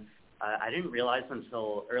 and I didn't realize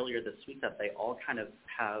until earlier this week that they all kind of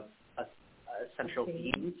have a central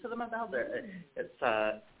theme to them about it. It's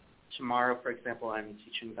tomorrow, for example, I'm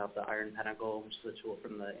teaching about the Iron Pentacle, which is a tool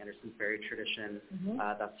from the Anderson Ferry tradition. Mm-hmm.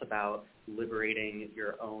 That's about liberating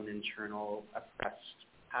your own internal oppressed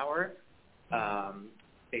power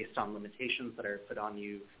based on limitations that are put on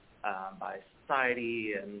you by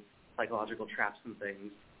society and psychological traps and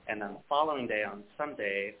things. And then the following day, on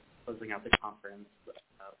Sunday, closing out the conference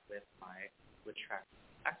with my witchcraft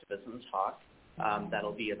activism talk,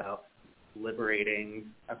 that'll be about liberating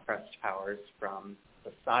oppressed powers from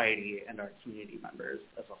society and our community members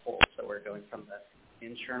as a whole. So we're going from the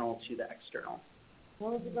internal to the external.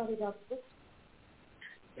 Tell everybody about this.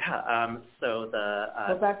 Yeah, so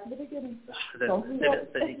Go back to the beginning.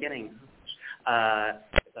 The beginning.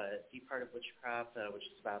 The deep part of witchcraft, which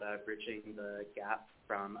is about bridging the gap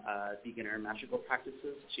from beginner magical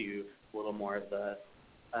practices to a little more of the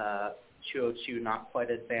 202, not quite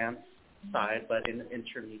advanced side, but in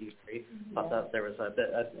intermediary. Thought that there was a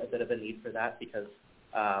bit of a need for that because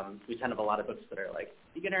we tend to have a lot of books that are like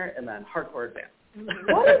beginner and then hardcore advanced.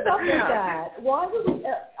 What is up with that? Why do we,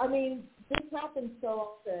 I mean, this happens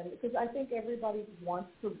so often because I think everybody wants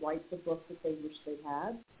to write the book that they wish they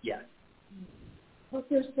had. Yes. But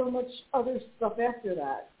there's so much other stuff after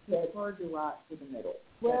that. It's hard to write to the middle.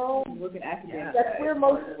 Well, you look at academics. that's where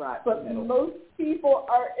most people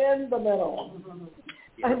are in the middle.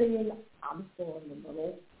 Yeah. I mean, I'm still in the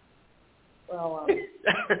middle. Well,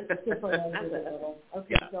 different ends of the middle.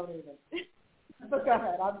 Okay, Yeah. don't even. But go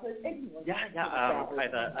ahead. I'm just ignorant. Yeah. I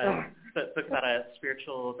have a book about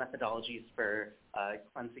spiritual methodologies for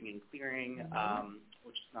cleansing and clearing,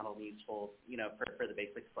 which is not only useful, for the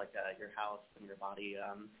basics like your house and your body,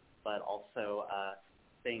 but also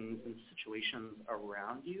things and situations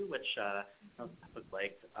around you, which I looked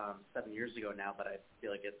like 7 years ago now, but I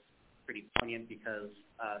feel like it's pretty poignant because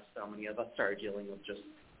so many of us are dealing with just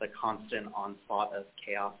the constant onslaught of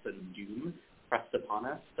chaos and doom pressed upon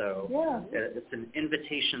us. So it's an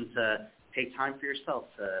invitation to take time for yourself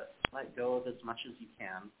to let go of as much as you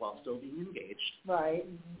can while still being engaged. Right,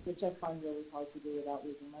 which I find really hard to do without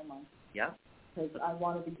losing my mind. Yeah. Because I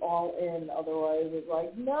want to be all in, otherwise it's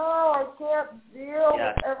like, no, I can't deal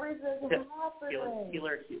with everything happening.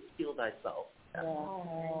 Heal thyself. Yeah.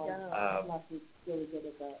 Oh, I'm not really good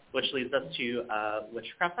at that. Which leads us to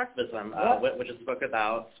Witchcraft Activism, which is a book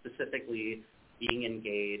about specifically being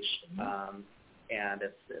engaged, and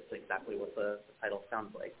it's exactly what the title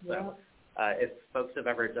sounds like. So if folks have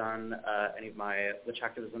ever done any of my witch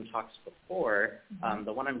activism talks before,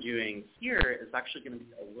 the one I'm doing here is actually going to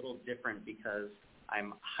be a little different because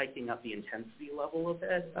I'm hiking up the intensity level a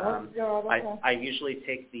bit. I usually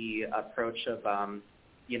take the approach of,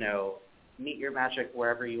 meet your magic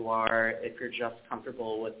wherever you are. If you're just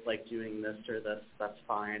comfortable with like doing this or this, that's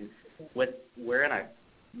fine. We're in a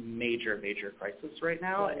major crisis right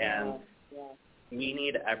now, and we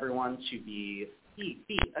need everyone to be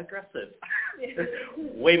aggressive.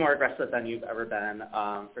 Way more aggressive than you've ever been.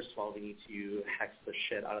 First of all, we need to hex the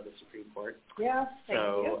shit out of the Supreme Court. Yeah.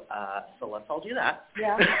 So let's all do that.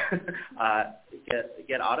 Yeah.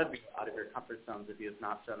 Get out of your comfort zones if you have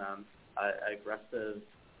not done aggressive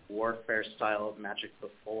warfare style of magic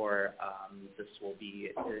before. This will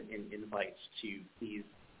be an invite to please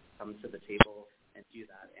come to the table and do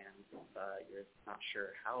that. And if you're not sure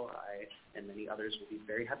how, I and many others will be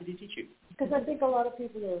very happy to teach you. Because I think a lot of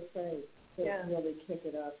people are afraid to really kick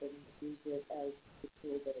it up and use it as the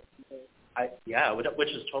tool that it can be. Which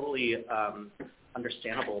is totally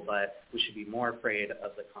understandable, but we should be more afraid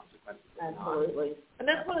of the consequences. Absolutely. And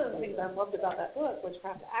that's one of the things I loved about that book,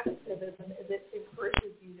 Witchcraft Activism, is it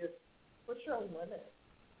encourages you to push your own limits,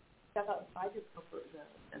 step outside your comfort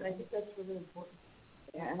zone, and I think that's really important.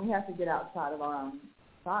 Yeah, and we have to get outside of our own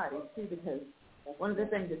society, too, because one of the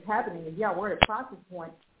things that's happening is, we're at a crisis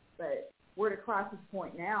point, but we're at a crisis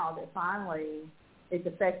point now that finally it's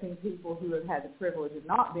affecting people who have had the privilege of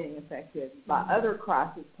not being affected by other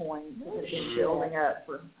crisis points that have been building up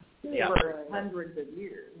for hundreds of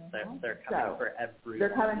years. They're coming for everyone.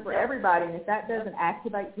 They're coming for everybody, and if that doesn't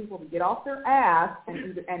activate people to get off their ass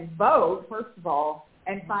and vote, first of all,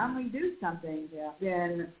 and finally do something,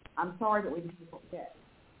 then I'm sorry that we just forget.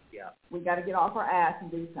 Yeah. We got to get off our ass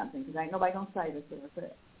and do something because ain't nobody gonna save us if we're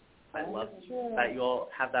sick. I love that you'll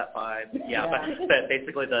have that vibe. But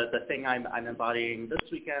basically the thing I'm embodying this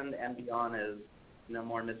weekend and beyond is no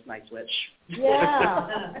more Miss Nice Witch.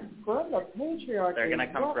 Yeah. From the patriarchy. They're going to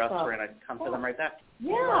come for us. We're going to come for them right back.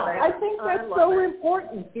 Yeah, I think that's so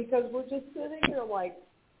important because we're just sitting here like,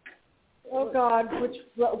 oh God,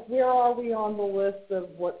 where are we on the list of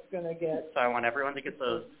what's going to get? So I want everyone to get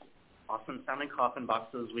those awesome sounding coffin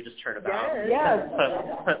boxes we just heard about. Yes.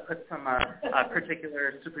 Put some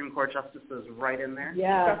particular Supreme Court justices right in there.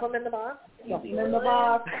 Yeah. Stuff them in the box. Stuff them in the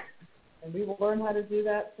box. And we will learn how to do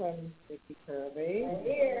that from Vicki Kirby,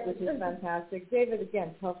 which is fantastic. David,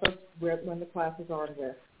 again, tell us when the classes are and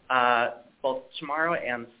where. Both tomorrow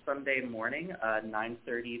and Sunday morning,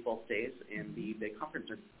 9:30 both days in the big conference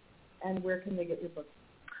room. And where can they get your books?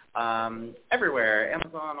 Everywhere,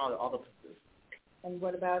 Amazon, all the places. And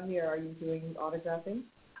what about here? Are you doing autographing?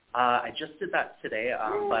 I just did that today,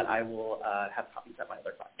 but I will have copies at my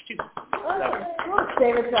other class too.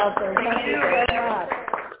 David Kelton, thank you very much.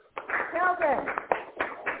 Kelton,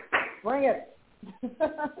 bring it.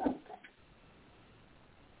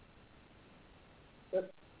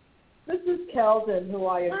 This is Kelton, who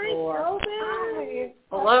I adore. Hi, Kelton. Hi.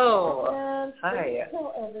 Hello. And Hi.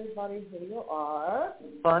 tell everybody who you are.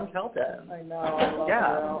 Fun Kelton. I know. I love you.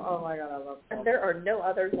 Oh my God, I love Kelton. And there are no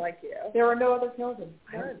others like you. There are no other Keltons.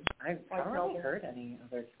 I haven't really heard any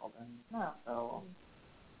other Kelton. No. So,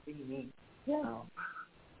 pretty unique. Yeah.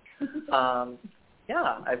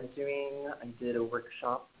 I did a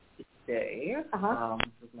workshop today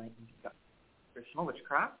with my traditional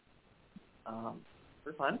witchcraft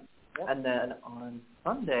for fun. Yep. And then on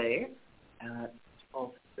Sunday at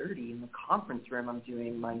 12:30 in the conference room, I'm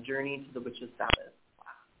doing my Journey to the Witch's Sabbath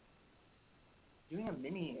class. Doing a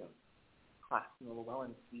mini class in the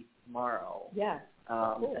Llewellyn Suite tomorrow. Yeah.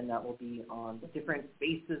 Cool. And that will be on the different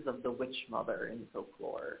faces of the witch mother in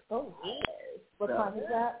folklore. Oh, yes. What time is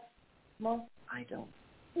that? Tomorrow? I don't.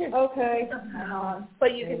 Okay.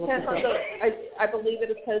 But you can check on I believe it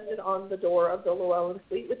is posted on the door of the Llewellyn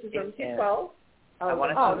Suite, which is room 212. I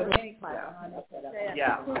want the mini class.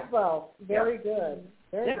 Yeah. 212. Very good.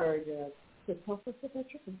 Very good. So tell us about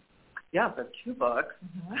your book. Yeah, so 2 books.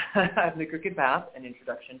 I have The Crooked Path, An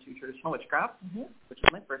Introduction to Traditional Witchcraft, which is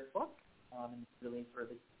my first book. And it's really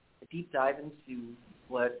sort of a deep dive into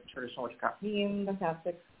what traditional witchcraft means.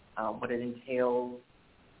 Fantastic. What it entails,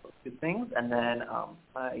 good things. And then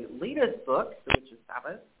my latest book, The Witch's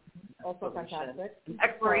Sabbath, Also fantastic. An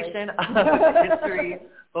exploration of history,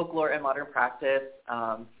 folklore, and modern practice.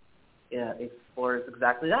 It explores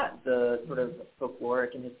exactly that, the sort of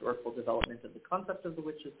folkloric and historical development of the concept of the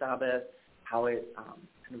Witch's Sabbath, how it kind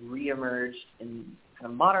of reemerged in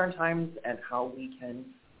kind of modern times, and how we can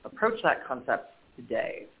approach that concept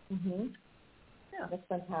today. Mm-hmm. Yeah, that's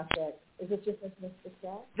fantastic. Is it just Miss Mystic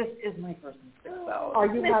Gal? This is my first Mystic Gal. Are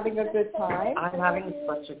you having a good time? I'm having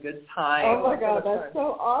such a good time. Oh my God, that's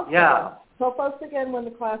so awesome. Yeah. Tell folks again when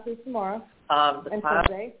the class is tomorrow. The class,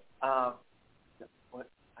 Sunday.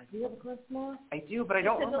 Do you have a class tomorrow? I do, but I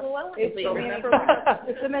don't remember.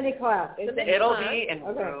 It's a mini class. It'll be in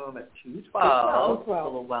room 212, the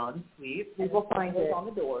Llewellyn Suite. We will find it on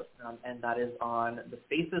the door. And that is on the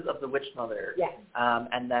Faces of the Witch Mother. Yes.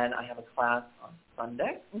 And then I have a class on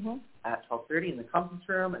Sunday at 12:30 in the conference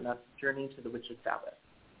room, and that's Journey to the Witch's Sabbath.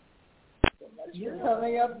 You're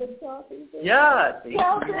coming up and talking. Yeah.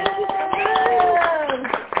 Welcome.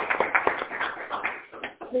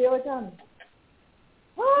 Leo John.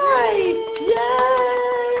 Hi!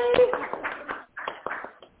 Yay!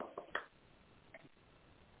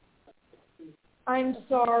 I'm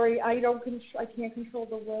sorry. I can't control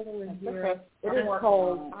the weather in here. Okay. It is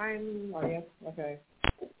cold. Are you? Okay.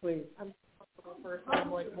 Please. I'm first.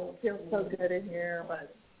 I'm like, well, it feels so good in here,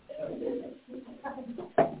 but.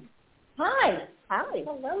 Hi.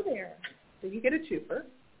 Hello there. So you get a twofer.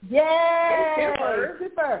 Yay!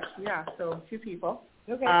 Super. Yeah. So 2 people.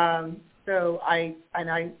 Okay. So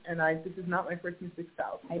this is not my first Mystic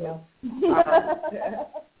South. I know.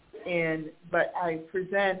 But I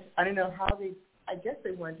present. I don't know how they. I guess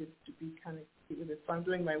they wanted to be kind of cute with it. So I'm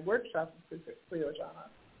doing my workshop as Cleo Jana,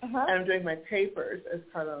 and I'm doing my papers as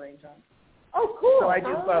Carla Lane Johnson. Oh, cool. So I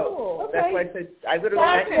do both. Okay. That's why I said I literally.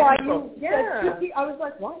 That's why you. Yeah. I was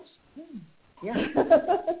like, what? Yeah.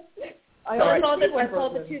 I saw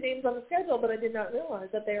the 2 names on the schedule, but I did not realize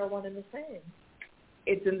that they are one and the same.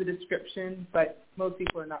 It's in the description, but most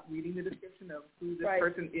people are not reading the description of who this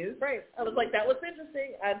person is. Right. I was like, that looks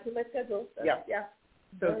interesting. Add to my schedule. So, yeah.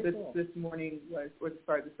 So Very cool. this morning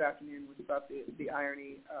this afternoon was about the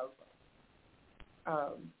irony of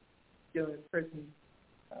dealing with prison,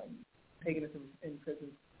 paganism in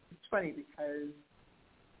prison. It's funny because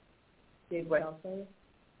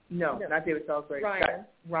No, not David Salisbury. Ryan.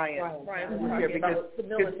 Ryan. Ryan was talking about the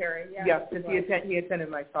military. Because he attended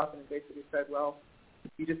my talk and basically said, well,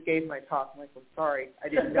 you just gave my talk. I'm like, well, sorry, I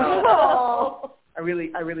didn't know. I really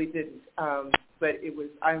didn't. But it was.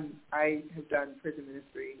 I have done prison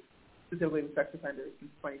ministry, specifically with sex offenders,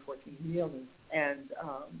 since 2014,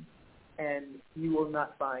 and you will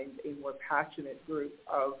not find a more passionate group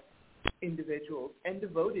of individuals and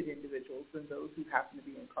devoted individuals than those who happen to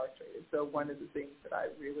be incarcerated. So one of the things that I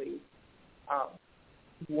really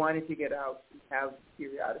wanted to get out and have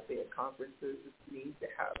periodically at conferences is the need to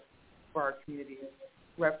have for our community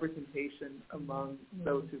representation among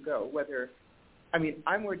those who go.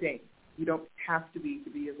 I'm ordained. You don't have to be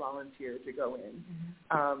a volunteer to go in.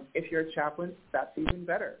 If you're a chaplain, that's even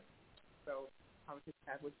better. So conversation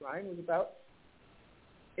I had with Ryan was about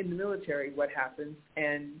in the military what happens,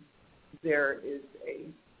 and there is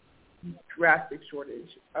a drastic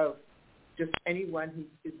shortage of just anyone who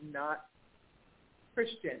is not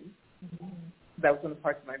Christian. That was one of the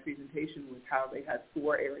parts of my presentation was how they had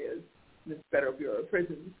 4 areas in the Federal Bureau of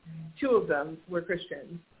Prisons. 2 of them were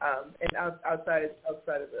Christian, and outside of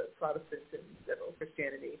the Protestant and Federal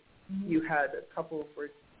Christianity, you had a couple for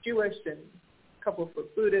Jewish and a couple for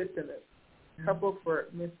Buddhist and a couple for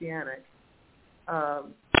Messianic.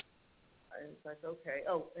 It's like, okay.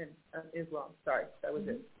 Oh, and Islam. Sorry, that was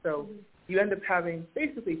it. So you end up having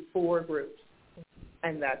basically 4 groups,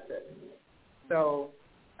 and that's it. So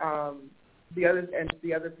the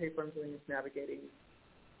other paper I'm doing is navigating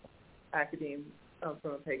academe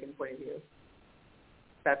from a pagan point of view.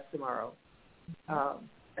 That's tomorrow.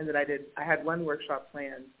 And then I had one workshop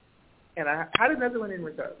planned, and I had another one in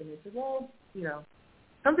reserve. And they said, well,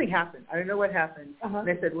 something happened. I don't know what happened. And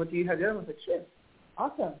they said, well, do you have the other one? I said, sure.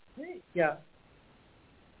 Awesome. Great. Yeah.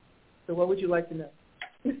 So what would you like to know?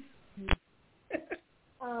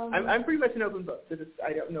 I'm pretty much an open book. So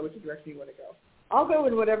I don't know which direction you want to go. I'll go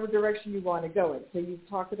in whatever direction you want to go in. So you've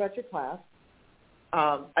talked about your class.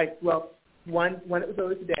 One it was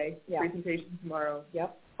over today. Yeah. Presentation tomorrow.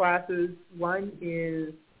 Yep. Classes. One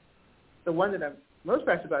is the one that I'm most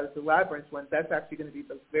passionate about is the Labyrinth one. That's actually going to be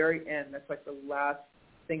the very end. That's like the last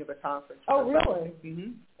thing of the conference. Oh, really?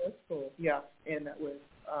 Mm-hmm. That's cool. Yeah, and I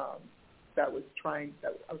was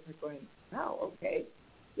like going, wow, okay,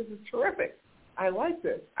 this is terrific. I like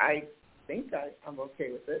this. I think I'm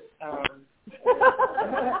okay with it.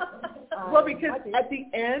 Well, because at the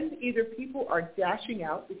end, either people are dashing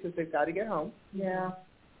out because they've got to get home. Yeah.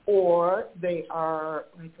 Or they are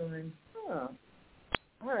like going, all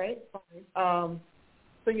right, fine.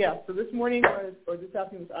 So this morning or this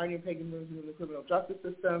afternoon was Ironing Pagan Rooms in the criminal justice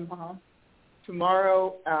system.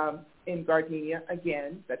 Tomorrow in Gardenia,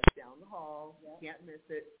 again, that's down the hall. You can't miss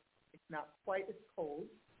it. It's not quite as cold,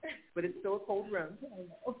 but it's still a cold room.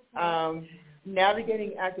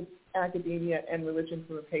 Navigating academia and religion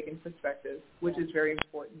from a pagan perspective, which is very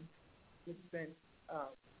important. It's been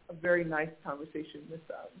a very nice conversation with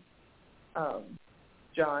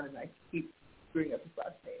John, and I keep screwing up his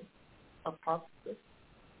last name. Apostle.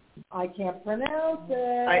 I can't pronounce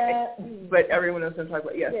it. But everyone knows what I'm talking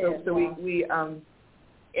about. Yeah. So Yeah. we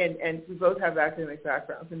and we both have academic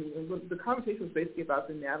backgrounds, and the conversation was basically about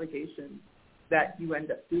the navigation that you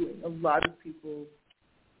end up doing. A lot of people,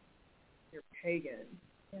 you're pagan,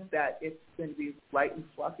 that it's going to be light and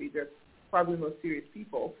fluffy. They're probably the most serious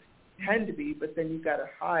people, tend to be, but then you've got to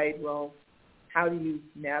hide, well, how do you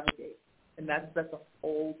navigate? And that's a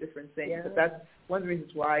whole different thing. Yeah. But that's one of the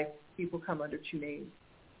reasons why people come under two names.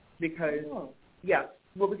 Because,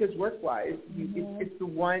 because work-wise, it's the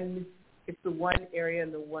one area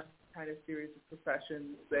and the one kind of series of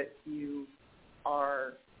professions that you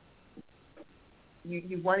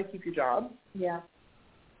want to keep your job. Yeah.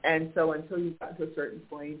 And so until you've gotten to a certain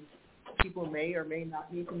point, people may or may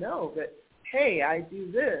not need to know that, hey, I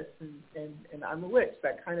do this and I'm a witch.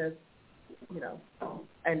 That kind of,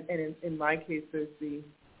 and in my case, there's the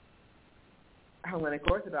Hellenic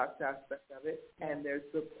Orthodox aspect of it, and there's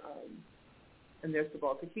the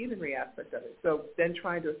Baltic heathenry aspect of it. So then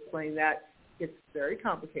trying to explain that, it's very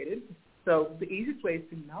complicated. So the easiest way is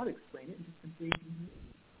to not explain it and just simply,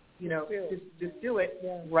 just do it.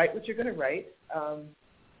 Yeah. Write what you're going to write.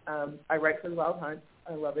 I write for the Wild Hunt.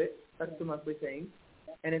 I love it. That's the monthly thing,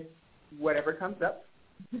 and it's whatever comes up.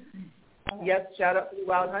 Yes, shout out to the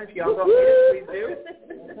Wild Hunt. If y'all don't read it,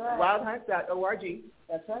 please do. Wildhunt.org.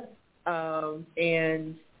 That's right.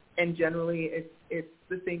 And generally it's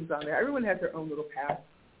the things on there. Everyone has their own little path,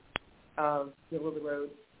 middle of the road.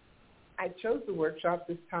 I chose the workshop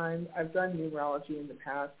this time. I've done numerology in the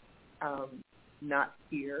past, not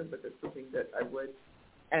here, but that's something that I would.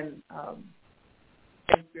 And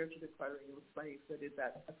spiritual decluttering, it was funny because I did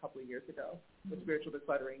that a couple of years ago, with spiritual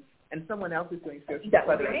decluttering. And someone else is doing spiritual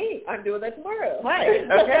decluttering. Great. I'm doing that tomorrow. Hi.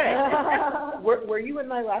 Okay. Were you in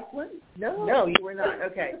my last one? No. No, you were not.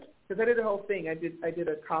 Okay. Because I did the whole thing. I did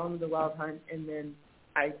a column of the Wild Hunt, and then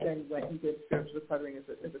I went and did spiritual decluttering as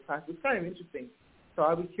a class. It was kind of interesting. So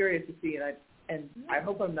I'll be curious to see, and I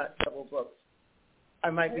hope I'm not double booked. I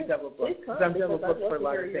might be double booked because I'm double booked for a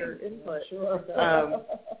lot of things. Input. Sure.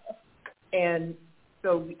 And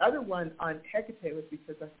so the other one on Hecate was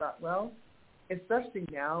because I thought, well, especially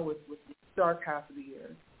now with the dark half of the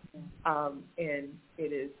year, and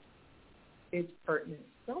it's pertinent.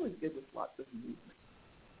 It's always good with lots of movement.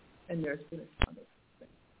 And there's been a ton of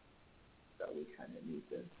things, so we kind of need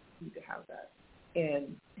to have that.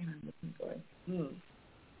 And I'm looking, going,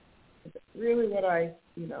 is it really what I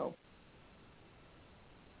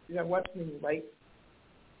want something light,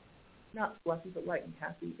 not fluffy, but light and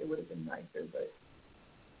happy? It would have been nicer, but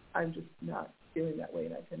I'm just not feeling that way,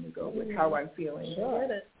 and I tend to go with how I'm feeling. Sure.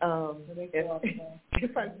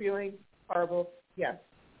 If I'm feeling horrible, yes,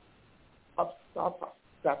 I'll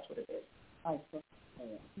that's what it is. I see.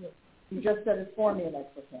 You just said it's for me, and I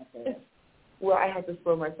still can't say it. Well, I have to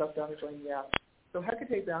slow myself down and going, yeah. So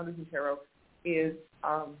Hecate, Boundaries, and Tarot is,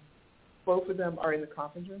 both of them are in the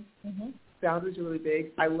conference room. Mm-hmm. Boundaries are really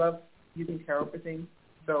big. I love using tarot for things,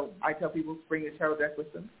 so I tell people to bring a tarot deck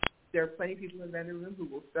with them. There are plenty of people in the vendor room who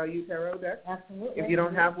will sell you tarot decks. Absolutely. If you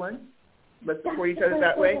don't have one, let's support each other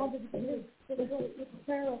that way.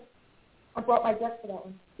 I brought my deck for that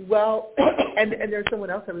one. Well, and there's someone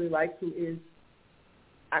else I really like who is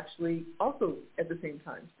actually also at the same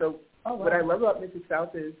time. So what I love about Mrs.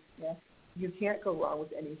 South is you can't go wrong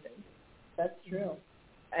with anything. That's true.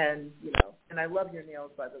 And, and I love your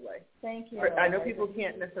nails, by the way. Thank you. I know people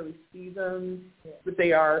can't necessarily see them, but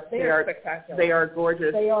they are spectacular. They are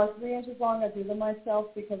gorgeous. They are 3 inches long. I do them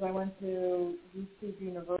myself because I went to UC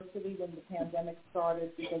University when the pandemic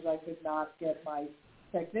started because I could not get my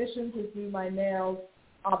technician to do my nails,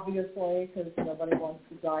 obviously, because nobody wants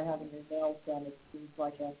to die having their nails done. It seems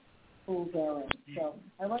like a fool's errand. So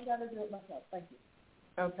I went down to do it myself. Thank you.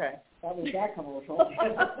 Okay. That was that commercial.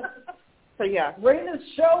 So yeah, Raina's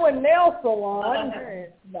Show and Nail Salon.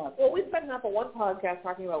 No. Well, we spent half of one podcast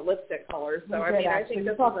talking about lipstick colors, so I think we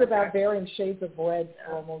this talked was about varying shades of red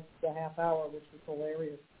for almost a half hour, which was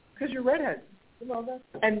hilarious. because you're redheads. Well, that's,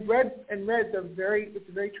 And reds are it's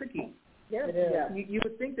very tricky. yeah, it is. Yeah. You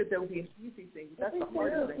would think that there would be an easy thing, but that's the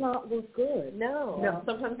hard does thing. not look good. No.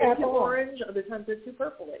 Sometimes they're At too all. orange, other times they're too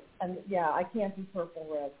purpley. And yeah, I can't do purple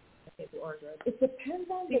red. I can't do orange red. It depends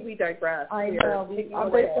on See, we digress. I We know. are- I'm we're-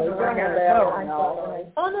 basically we're going gonna to have know. that. I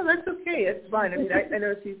know. Oh no, that's okay. It's fine. I mean, I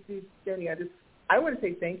know she's Jenny. I want to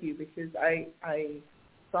say thank you because I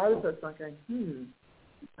saw this and I was going,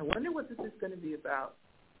 I wonder what this is going to be about.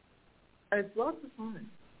 And it's lots of fun.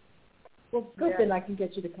 Well, good. Yeah. Then I can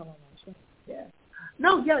get you to come on my show. Yeah.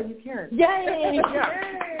 No, yeah, you can. Yay!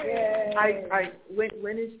 Yeah.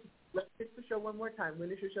 When is, let's hit the show one more time.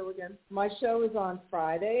 When is your show again? My show is on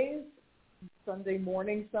Fridays, Sunday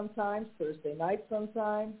morning sometimes, Thursday night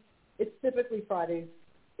sometimes. It's typically Fridays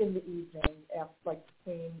in the evening, after, like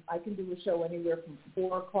between, I can do a show anywhere from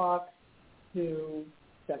 4 o'clock to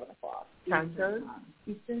 7 o'clock. Time zone?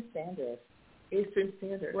 Eastern Standard. Eastern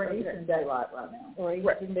Standard. We're in Okay. Eastern Daylight right now. Or Right.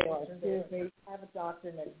 Eastern Daylight. Excuse me. I have a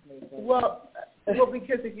doctor next to me. but- Well,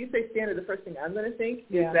 because if you say standard, the first thing I'm going to think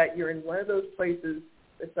Yeah. is that you're in one of those places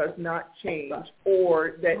that does not change,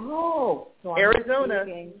 or that so I'm Arizona,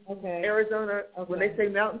 thinking, okay. Arizona, when they say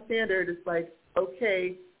Mountain Standard, it's like,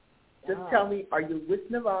 okay, just tell me, are you with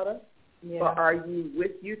Nevada or are you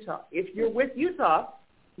with Utah? If you're with Utah,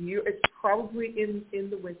 it's probably in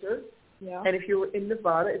the winter, Yeah. and if you're in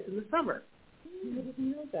Nevada, it's in the summer. I didn't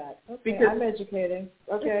know that. Okay, Because I'm educating.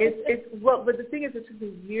 Okay. Well, but the thing is, it took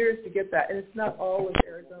me years to get that, and it's not all of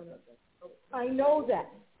Arizona. I know that.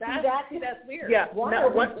 That's weird. Yeah. Why not are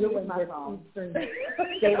we one- doing this Eastern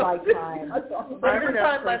Daylight Time? Every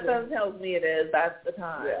time my son tells me it is, that's the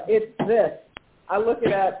time. Yeah. It's this. I look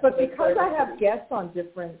at it. But because I have guests on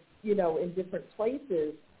different, in different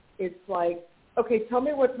places, it's like, okay, tell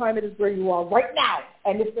me what time it is where you are right now.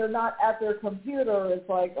 And if they're not at their computer, it's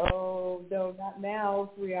like, oh, no, not now,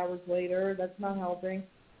 3 hours later. That's not helping.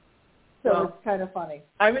 So Well, it's kind of funny.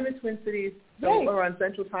 I'm in the Twin Cities, so Yay. we're on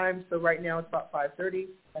Central Time, so right now it's about 5:30,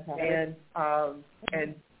 Okay.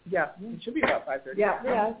 and yeah, it should be about 5:30. Yeah.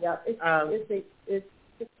 It's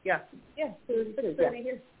Yeah. yeah. So it's 6:30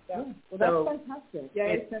 here. Yeah. Well, So- that's fantastic. Yeah,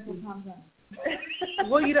 It's- it's Central Time Zone.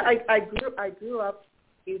 Well, I grew up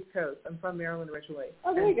East Coast. I'm from Maryland originally.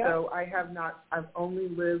 Oh, there you go. So I've only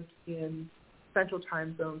lived in Central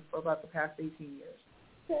Time Zone for about the past 18 years.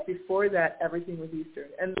 Okay. Before that, everything was Eastern.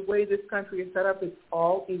 And the way this country is set up, it's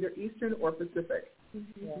all either Eastern or Pacific.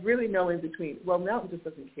 Yeah. Really no in between. Well, Mountain just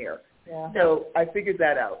doesn't care. Yeah. So I figured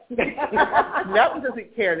that out. Mountain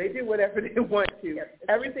doesn't care. They do whatever they want to.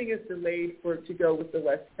 Everything is delayed to go with the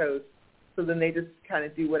West Coast. So then they just kind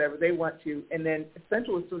of do whatever they want to. And then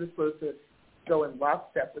Central is sort of supposed to go in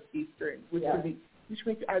lockstep with Eastern, which which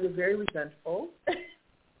makes it either very resentful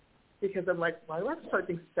because I'm like, why do I have to start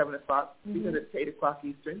things at 7 o'clock because it's 8 o'clock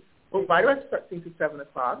Eastern? Or why do I have to start things at 7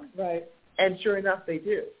 o'clock? Right. And sure enough, they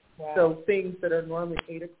do. Wow. So things that are normally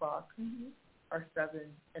 8 o'clock are 7,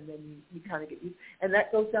 and then you kind of get used. And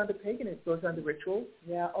that goes down to pagan. It goes down to rituals.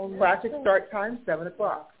 Yeah. Oh, Classic start time, 7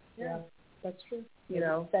 o'clock. Yeah. That's true. You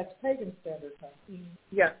know? That's pagan standard time.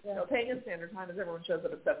 Yeah. So pagan standard time is everyone shows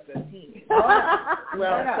up at 7:15.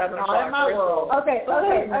 Well, 7 not o'clock. in my world. Okay.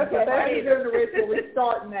 That's during the ritual. We're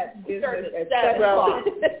starting at business at 7 Well, o'clock.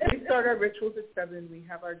 we start our rituals at 7. We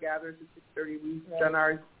have our gathers at 6:30. We've done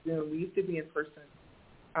our Zoom. We used to be in person.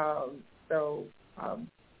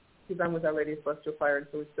 Because I'm with Our Lady of Celestial Fire, and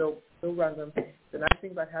so we still run them. The nice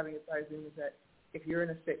thing about having it by Zoom is that if you're in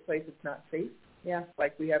a sick place, it's not safe. Yeah.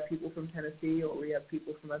 Like we have people from Tennessee or we have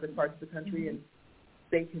people from other parts of the country, and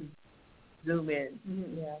they can Zoom in.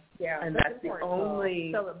 Yeah. Yeah. And that's the important.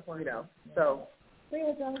 only, So important. so.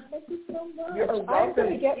 Leah, John, thank you so much. You're I'm welcome. going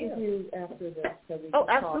to get with you after this so we can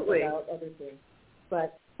absolutely. talk about other things.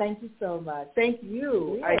 But thank you so much. Thank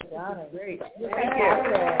you. Yeah, This is great. Thank you.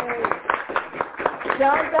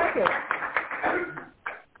 John Beckett.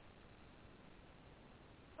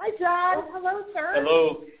 Hi, John. Oh, hello, sir.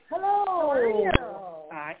 Hello. Hello. How are you?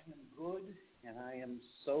 I am good, and I am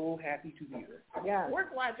so happy to be here. Yeah. We're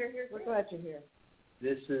glad you're here. We're glad you're here.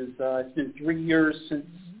 This is, it's been 3 years since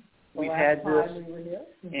we've The had last this, time we were here.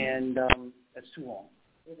 and that's too long.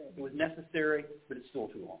 It was necessary, but it's still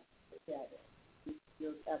too long. Yeah,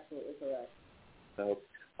 you're absolutely correct. So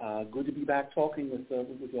good to be back talking with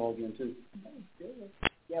you all again, too.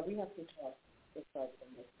 Yeah, we have to talk from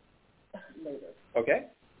this later. Okay.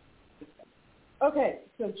 Okay,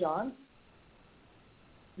 so John,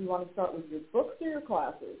 you want to start with your books or your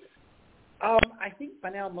classes? I think by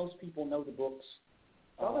now most people know the books.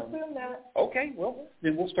 Don't assume that. Okay, well,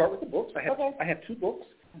 then we'll start with the books. I have 2 books.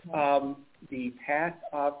 The Path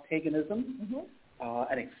of Paganism,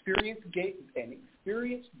 an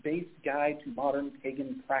experience-based guide to modern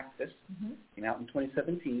pagan practice. Came out in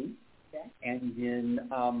 2017. Okay. And then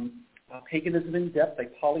Paganism in Depth, a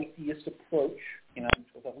Polytheist Approach, came out in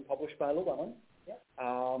 2011, published by Llewellyn. Yep.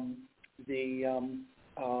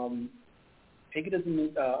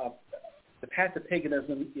 Paganism, The Path to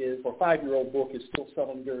Paganism is, for a 5-year-old book, is still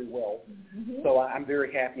selling very well. So I'm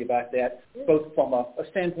very happy about that, both from a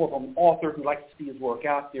standpoint of an author who likes to see his work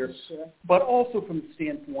out there, but also from the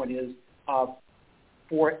standpoint is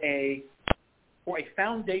for a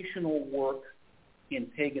foundational work in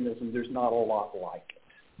paganism, there's not a lot like it.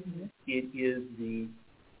 It is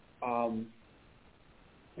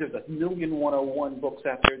there's 1,000,101 books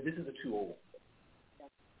out there. This is a 201.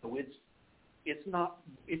 So it's not.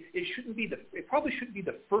 It shouldn't be it probably shouldn't be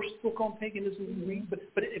the first book on paganism you read, but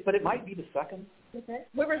it might be the second. Okay.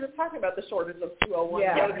 We were just talking about the shortage of 201.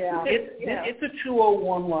 It's a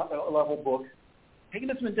 201 level book.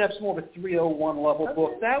 Paganism in Depth is more of a 301 level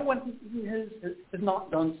book. That one has not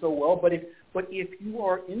done so well. But if you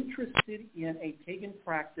are interested in a pagan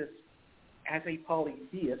practice as a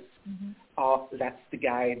polytheist, that's the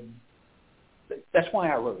guide. That's why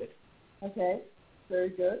I wrote it. Okay. Very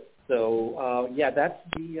good. So that's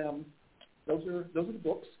those are the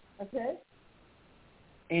books. Okay.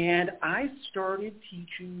 And I started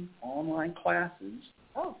teaching online classes.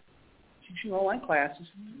 Teaching online classes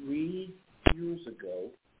 3 years ago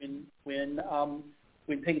when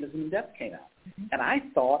Paganism in Depth came out, and I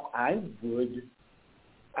thought I would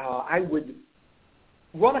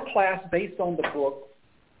run a class based on the book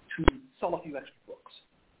to sell a few extra books.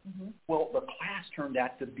 Well, the class turned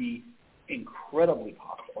out to be incredibly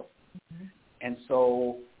popular. And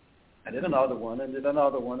so I did another one, and did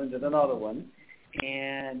another one, and did another one.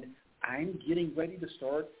 And I'm getting ready to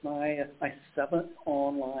start my 7th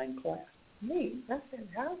online class. Neat. That's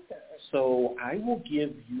fantastic. So I will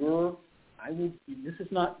give this has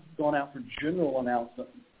not gone out for general announcement.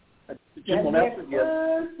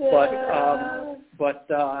 But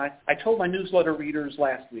I told my newsletter readers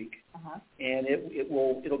last week, and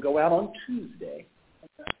it'll go out on Tuesday.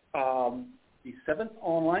 The 7th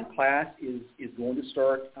online class is going to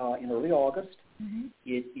start in early August.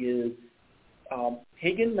 It is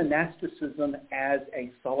pagan monasticism as a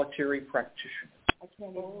solitary practitioner. I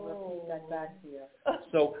can't even repeat that back to you.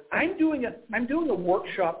 So I'm doing a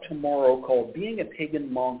workshop tomorrow called Being a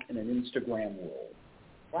Pagan Monk in an Instagram World.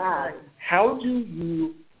 Wow. How do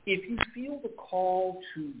you, if you feel the call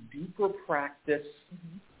to deeper practice,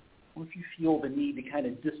 or if you feel the need to kind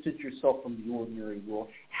of distance yourself from the ordinary world,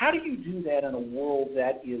 how do you do that in a world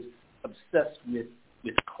that is obsessed with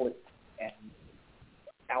clicks and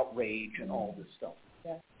outrage and all this stuff?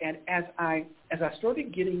 Yeah. And as I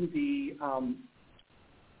started getting the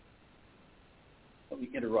let me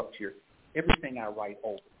interrupt here. Everything I write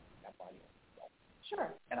over, I'm writing myself.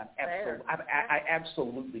 Sure. And I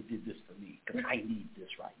absolutely did this for me because I need this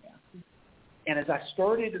right now. And as I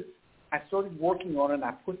started working on it, and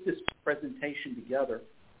I put this presentation together,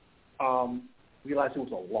 realized it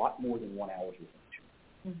was a lot more than 1 hour's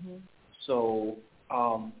worth. So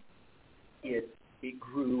it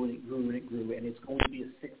grew and it grew and it grew, and it's going to be a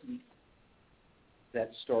 6-week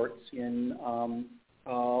that starts in.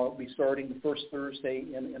 We'll be starting the first Thursday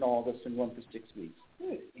in August and run for 6 weeks.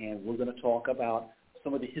 And we're going to talk about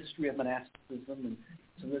some of the history of monasticism and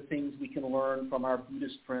some of the things we can learn from our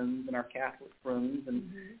Buddhist friends and our Catholic friends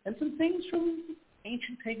and some things from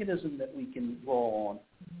ancient paganism that we can draw on.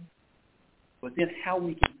 But then how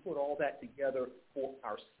we can put all that together for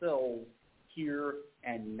ourselves here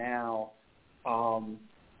and now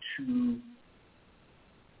to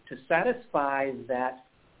satisfy that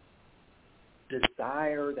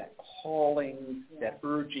desire, that calling, that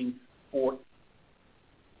urging for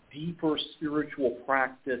deeper spiritual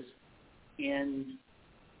practice and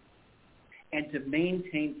to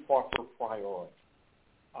maintain proper priority.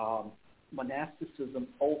 Monasticism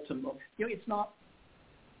ultimately,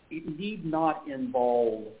 it need not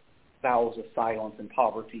involve vows of silence and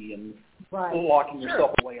poverty and locking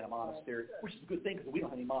yourself away in a monastery, which is a good thing because we don't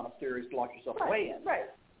have any monasteries to lock yourself away in. Right.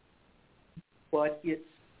 But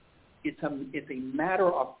it's a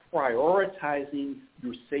matter of prioritizing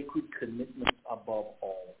your sacred commitments above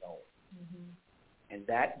all else. And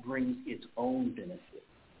that brings its own benefit.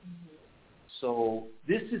 So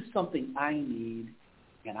this is something I need,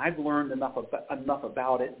 and I've learned enough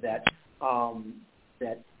about it that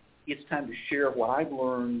it's time to share what I've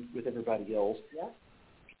learned with everybody else. Yeah.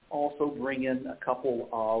 Also bring in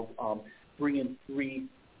bring in 3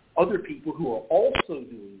 other people who are also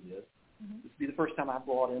doing this, This will be the first time I've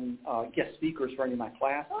brought in guest speakers for any of my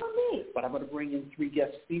classes. Oh, neat. But I'm going to bring in 3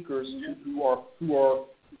 guest speakers who are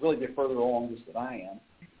really they're further along this than I am,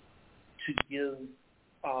 to give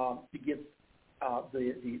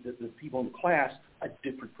the people in the class a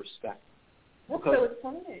different perspective. That's because so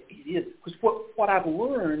exciting. It is, because what I've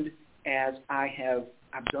learned as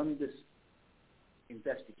I've done this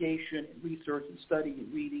investigation and research and study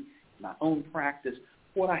and reading in my own practice,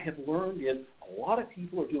 what I have learned is a lot of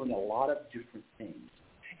people are doing a lot of different things,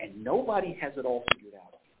 and nobody has it all figured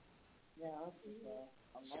out. Yeah.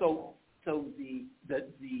 So the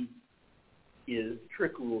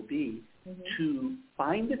trick will be to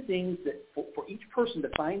find the things that for each person to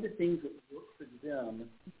find the things that work for them,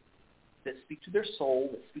 that speak to their soul,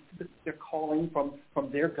 that speak to their calling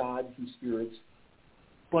from their gods and spirits,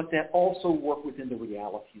 but that also work within the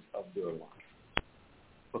realities of their life.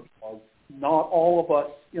 Because not all of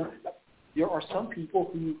us, there are some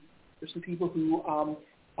people who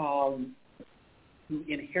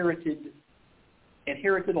inherited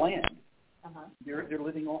land. They're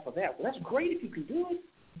living off of that. Well, that's great if you can do it.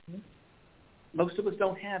 Most of us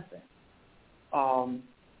don't have that.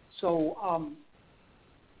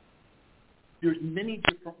 There's many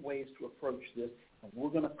different ways to approach this, and we're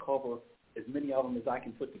going to cover as many of them as I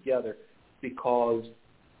can put together, because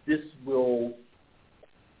it will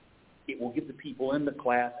give the people in the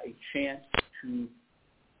class a chance to,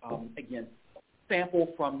 again,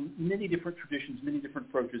 sample from many different traditions, many different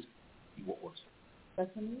approaches, see what works.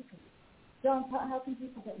 That's amazing. John, how can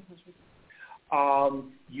people get in touch with you?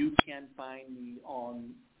 You can find me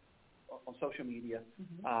on social media.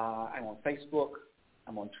 I'm on Facebook.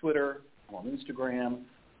 I'm on Twitter. I'm on Instagram.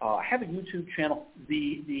 I have a YouTube channel.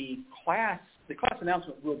 The class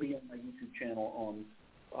announcement will be on my YouTube channel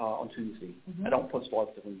on Tuesday. I don't post a lot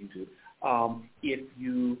of stuff on YouTube. If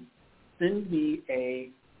you send me a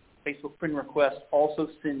Facebook friend request, also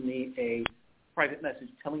send me a private message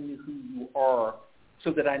telling me who you are, so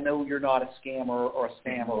that I know you're not a scammer or a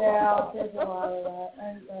spammer. Yeah, there's a lot of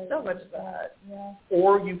that. So much of that. Yeah.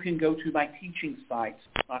 Or you can go to my teaching site,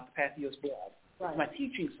 not the Patheos blog. Right. It's my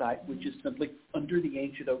teaching site, which is simply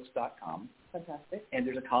undertheancientoaks.com. Fantastic. And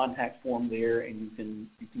there's a contact form there, and you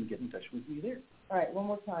can get in touch with me there. All right, one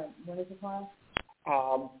more time. When is the class?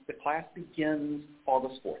 The class begins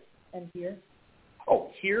August 4th. And here? Oh,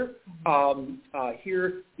 here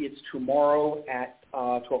it's tomorrow at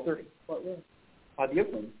 12:30. What room? The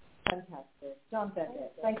Oakland. Fantastic. John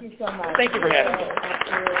Beckett, thank you so much. Thank you for having me.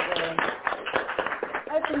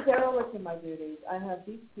 I've been derelict in my duties. I have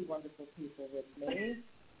these 2 wonderful people with me,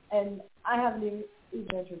 and I haven't even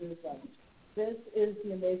introduced them. This is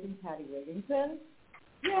the amazing Patty Wigginton.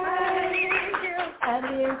 Yay! And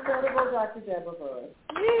the incredible Dr. Deborah Burris.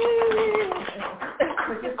 Yay!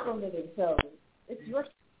 We're just permitting, so it's your...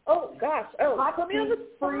 Oh, gosh. Put me on the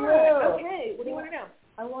for you. Okay, what do you want to know?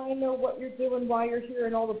 I want to know what you're doing, why you're here,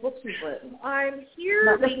 and all the books you've written. I'm here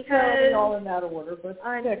Not necessarily because all in that order, but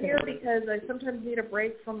I'm here because I sometimes need a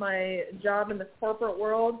break from my job in the corporate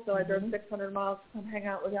world, so I drove 600 miles to come hang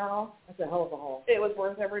out with y'all. That's a hell of a haul. It was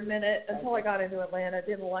worth every minute until I got into Atlanta.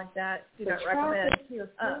 Didn't like that. Do not recommend.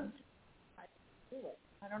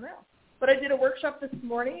 I don't know. But I did a workshop this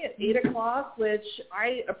morning at 8 o'clock, which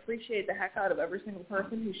I appreciate the heck out of every single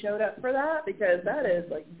person who showed up for that, because that is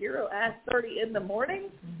like 0:30 in the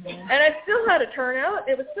morning. And I still had a turnout.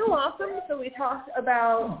 It was still awesome. So we talked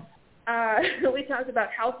about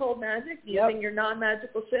household magic, using your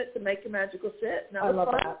non-magical shit to make your magical shit. And that was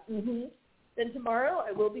fun. That. Then tomorrow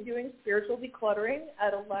I will be doing spiritual decluttering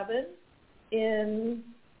at 11 in...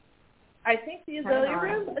 I think the Azalea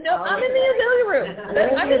room. No, I'm in the Azalea room.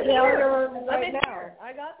 I'm in the Azalea room right now.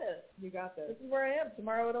 I got this. You got this. This is where I am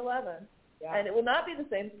tomorrow at 11. Yeah. And it will not be the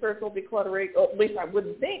same spiritual decluttering, or at least I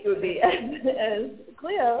wouldn't think it would be, as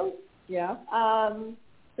Cleo. Yeah.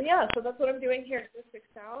 But yeah, so that's what I'm doing here at District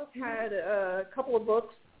South. Had a couple of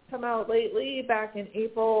books come out lately. Back in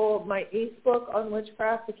April, my 8th book on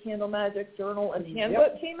witchcraft, the Candle Magic Journal and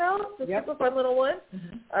Handbook came out. It's a super fun little one.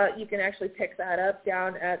 You can actually pick that up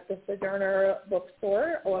down at the Sojourner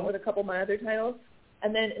bookstore, along with a couple of my other titles.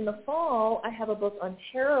 And then in the fall, I have a book on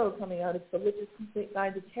tarot coming out. It's The Witch's Complete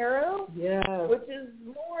Guide to Tarot, which is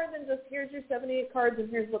more than just here's your 78 cards and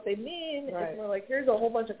here's what they mean. Right. It's more like here's a whole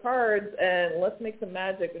bunch of cards and let's make some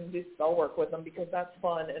magic and do spell work with them, because that's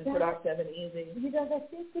fun and productive and easy. You know, that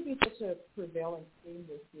seems to be such a prevailing theme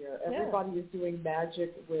this year. Everybody is doing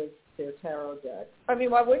magic with their tarot deck. I mean,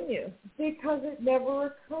 why wouldn't you? Because it never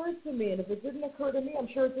occurred to me, and if it didn't occur to me, I'm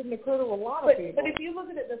sure it didn't occur to a lot of people. But if you look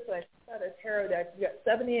at it this way, it's not a tarot deck. You've got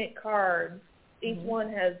 78 cards. Each one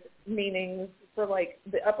has meanings for like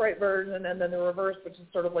the upright version, and then the reverse, which is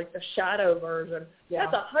sort of like the shadow version. Yeah.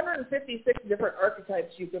 That's 156 different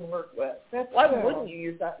archetypes you can work with. That's Why true. wouldn't you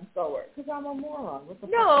use that in SolarWorks? Because I'm a moron. What the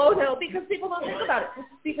No, fuck? because people don't think about it.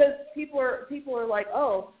 Because people are like,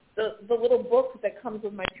 oh, the little book that comes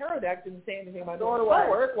with my tarot deck didn't say anything about Throw it away.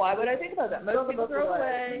 SolarWorks. Why would I think about that? Most people throw it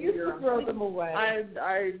away. You used to throw them away. I used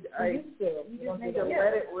to. You just need to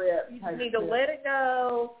let it rip. You just need to let it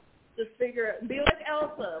go. Just figure it. Be like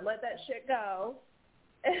Elsa. Let that shit go.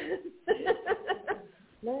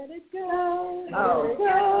 Let it go. Oh. Let it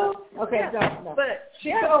go. Okay, Yeah, no. But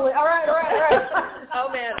She totally. All right. oh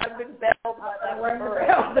man, I've been belled by that.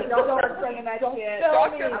 Don't start singing that shit. Don't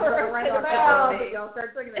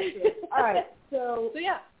start singing that shit. All right. So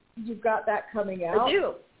yeah, you've got that coming out. I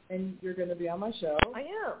do. And you're going to be on my show. I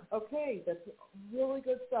am. Okay, that's really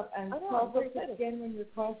good stuff. And I know, tell I'm very us excited. again when your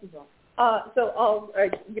classes are. So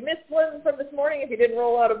you missed one from this morning if you didn't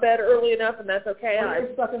roll out of bed early enough, and that's okay. Or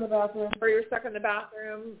you're stuck in the bathroom. Or you're stuck in the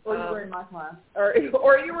bathroom. Or you were in my class. Or you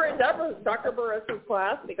were in Dr. Burris'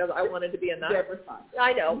 class because I wanted to be in that. Deborah's fine.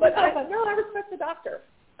 I know, but I respect the doctor.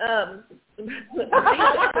 The doctor.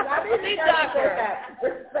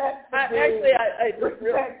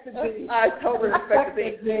 I totally respect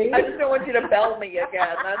the D. I just don't want you to bell me again,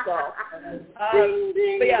 that's all. But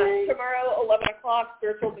yeah, tomorrow, 11 o'clock,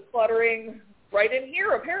 spiritual decluttering, right in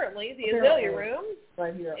here, apparently, the Azalea Room.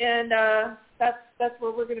 Right here. And that's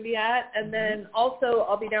where we're going to be at. And then also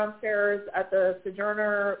I'll be downstairs at the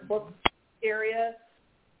Sojourner book area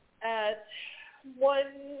at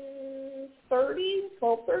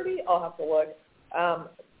 12:30. I'll have to look.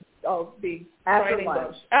 I'll be signing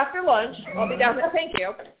books. After lunch, I'll be down there. Thank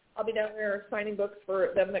you. I'll be down there signing books for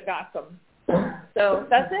them that got them. So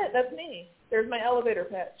that's it. That's me. There's my elevator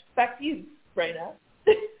pitch. Back to you, Raina.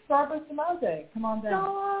 Start with Samante. Come on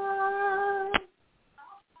down.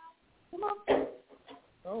 Come on.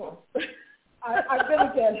 Oh. I'm going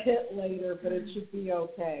to get hit later, but it should be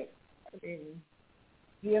okay. I mean,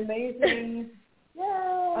 the amazing,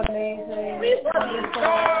 amazing, wonderful,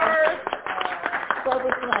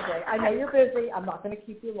 Barbara Samante. I know you're busy. I'm not going to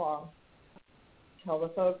keep you long. Tell the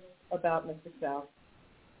folks about Mystic South.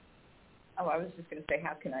 Oh, I was just going to say,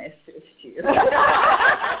 how can I assist you?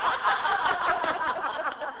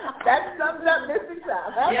 That sums up Mystic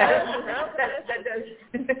South. That does.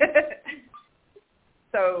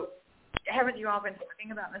 So, haven't you all been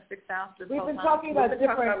talking about Mystic South? We've been talking about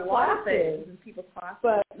different classes, and people's classes.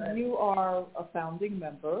 but you are a founding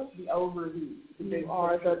member. The overview. You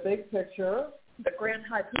are the big picture. The Grand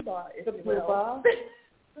High Poobah, if The you will. Poobah.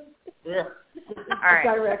 Yeah. All right.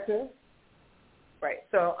 Director. Right.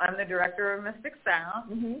 So I'm the director of Mystic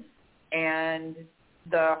Sound, Mm-hmm. and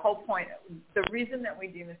the whole point, the reason that we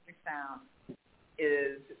do Mystic Sound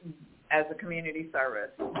is as a community service,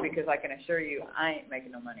 because I can assure you I ain't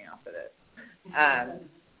making no money off of this.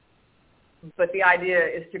 But the idea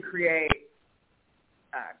is to create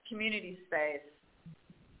a community space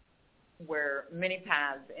where many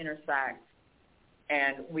paths intersect,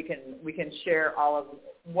 and we can share all of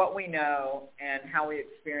what we know and how we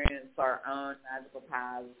experience our own magical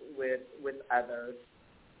paths with others,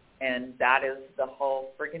 and that is the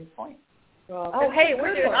whole friggin' point. Well, Oh, hey,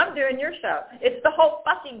 I'm doing your show. It's the whole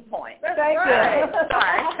fucking point. Thank Right. you.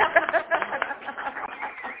 Sorry.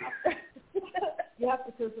 You have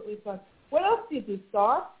to curse at least once. What else do you do,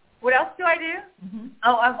 Star? What else do I do? Mm-hmm.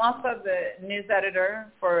 Oh, I'm also the news editor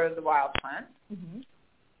for the Wild Hunt. Mm-hmm.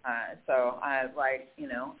 So I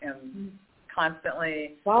am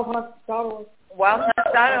constantly WildHunt.org.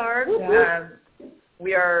 wildhunt.org. Yeah.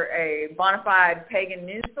 We are a bona fide pagan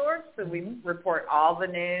news source, so we report all the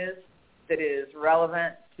news that is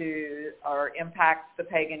relevant to or impacts the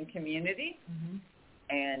pagan community,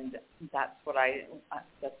 and that's what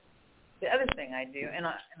that's the other thing I do, and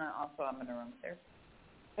I also I'm an aromatherapist.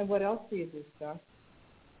 And what else do you do, Star?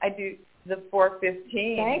 I do the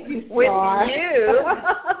 415 Thank you, with Star. you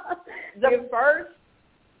the first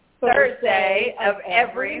Thursday of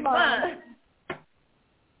every month.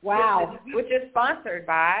 Wow. Which is sponsored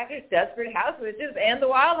by Desperate House Witches and the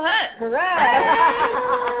Wild Hunt. Correct.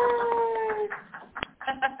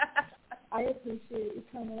 I appreciate you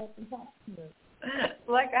coming up and talking to me.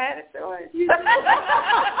 Like I had a choice.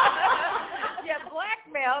 Yeah,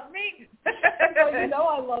 blackmailed me. Well, you know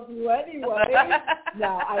I love you anyway.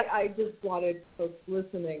 No, I just wanted folks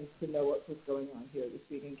listening to know what was going on here this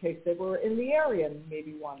week in case they were in the area and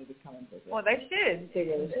maybe wanted to come and visit. Well, they should. They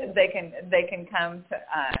really should. They can come to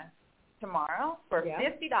tomorrow for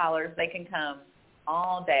 $50. They can come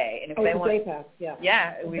all day. And if Oh, they the want, day pass, yeah.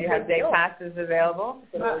 yeah, we have day passes available.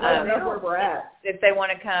 I don't know where we're at. If they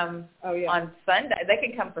want to come yeah. on Sunday, they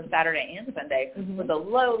can come for Saturday and Sunday with a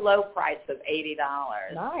low price of $80.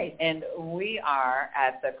 Nice. And we are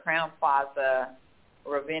at the Crown Plaza,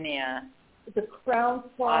 Ravinia. The Crown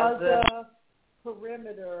Plaza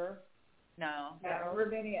perimeter. No.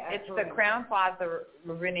 Ravinia. It's the Crown Plaza,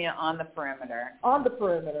 Ravinia on the perimeter. On the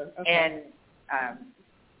perimeter. Okay. And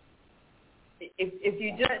if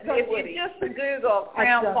you just Google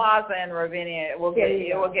Crown Plaza and Ravinia, it will get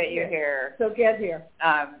you here. So get here.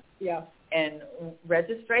 Yeah. And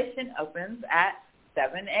registration opens at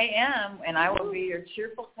 7 a.m. and I will be your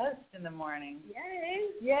cheerful host in the morning. Yay!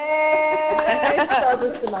 Yay! Thank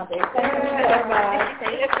you so much. Thank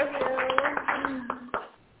you.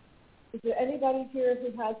 Is there anybody here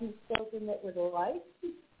who hasn't spoken that would like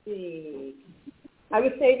to speak? I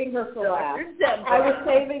was saving her for last. I was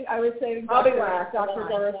saving Dr.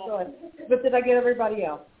 Doris Joy. But did I get everybody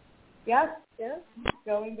else? Yes? Yes?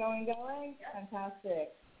 Going.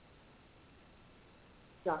 Fantastic.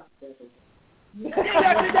 Dr. Deborah.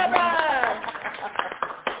 Dr. Deborah!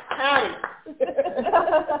 Howdy.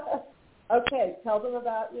 Okay, tell them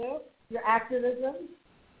about you, your activism,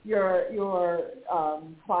 your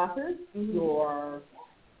classes, your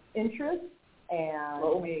interests,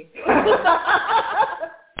 and me.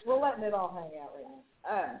 We're letting it all hang out right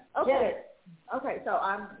now. Okay. Okay, so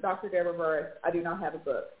I'm Dr. Deborah Burris. I do not have a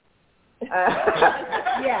book.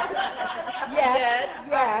 Yes.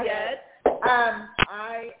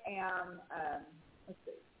 I am, let's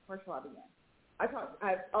see, where shall I begin?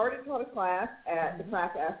 I've already taught a class at the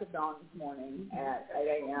Crack Acid Dawn this morning at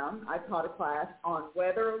 8 a.m. I taught a class on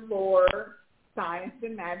weather, lore, science,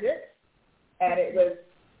 and magic, and it was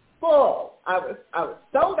full. I was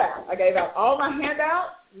sold out. I gave out all my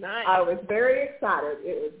handouts. Nice. I was very excited.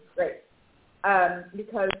 It was great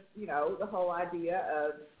because the whole idea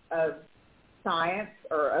of science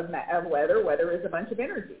or of weather. Weather is a bunch of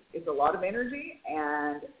energy. It's a lot of energy,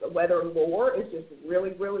 and weather lore is just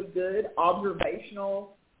really, really good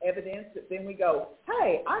observational evidence that then we go,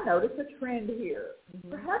 hey, I noticed a trend here.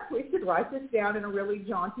 Mm-hmm. Perhaps we should write this down in a really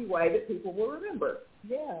jaunty way that people will remember.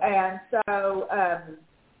 Yeah. And so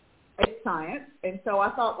it's science, and so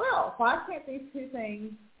I thought, well, why can't these two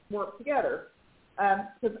things work together?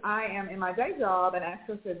 Because I am, in my day job, an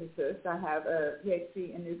astrophysicist. I have a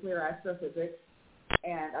PhD in nuclear astrophysics,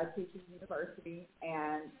 and I teach at university,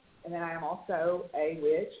 and then I am also a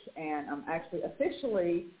witch, and I'm actually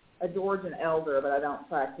officially a Georgian elder, but I don't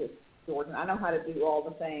practice Georgian. I know how to do all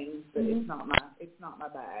the things, but it's not my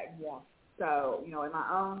bag. Yeah. So, in my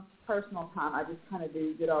own personal time, I just kind of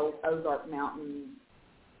do good old Ozark Mountain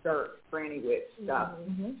dirt granny witch stuff.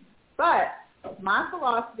 Mm-hmm. But my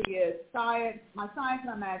philosophy is my science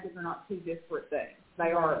and my magic are not two disparate things.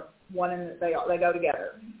 They are one, and they go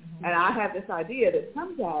together. Mm-hmm. And I have this idea that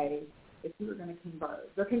someday the two are going to converge.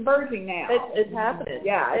 They're converging now. It's happening.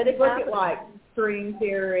 Yeah, if you look at like string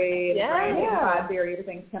theory and brain theory,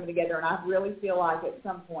 everything's coming together, and I really feel like at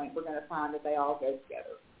some point we're going to find that they all go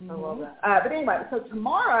together. I love that. But anyway, so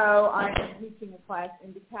tomorrow I'm teaching a class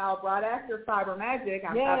in DeKalb right after Fiber Magic.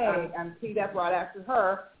 I'm teed up right after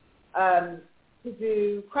her to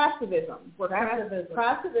do craftivism.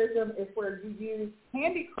 Craftivism is where you use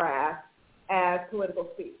handicraft as political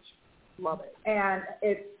speech. Love it. And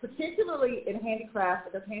it's particularly in handicraft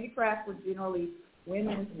because handicraft was generally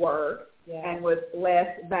women's work and was less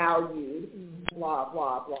valued, blah,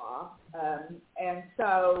 blah, blah. And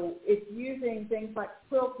so it's using things like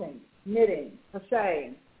quilting, knitting,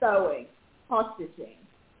 crocheting, sewing, cross stitching,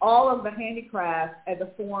 all of the handicraft as a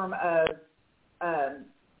form of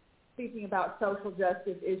speaking about social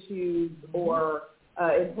justice issues or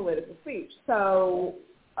in political speech. So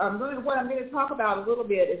what I'm going to talk about a little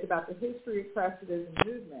bit is about the history of craftivism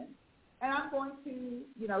movement. And I'm going to,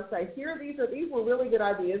 say, these were really good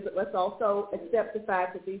ideas, but let's also accept the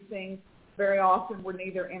fact that these things very often were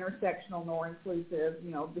neither intersectional nor inclusive.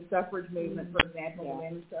 The suffrage movement, for example, the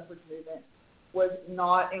women's suffrage movement was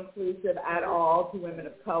not inclusive at all to women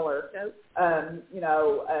of color.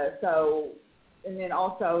 And then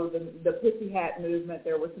also the Pussy Hat movement,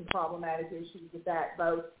 there were some problematic issues with that,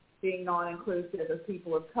 both being non-inclusive of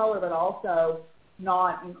people of color, but also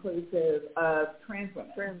non-inclusive of trans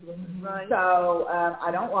women. Right. So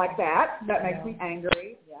I don't like that. That makes me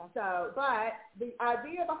angry. Yeah. So, but the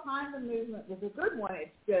idea behind the movement was a good one.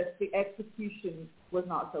 It's just the execution was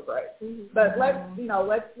not so great. Mm-hmm. But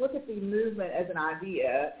let's look at the movement as an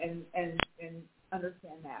idea and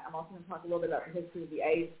understand that. I'm also going to talk a little bit about the history of the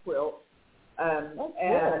AIDS quilt. And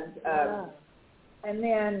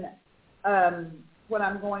then what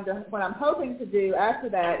I'm hoping to do after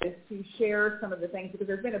that is to share some of the things, because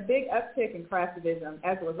there's been a big uptick in craftivism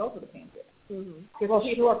as a result of the pandemic. Mm-hmm. Well,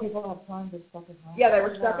 people have time to stuck at home. Yeah, they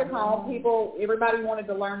were stuck at home. Everybody wanted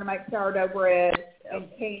to learn to make sourdough bread and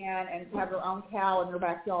can and have their own cow in their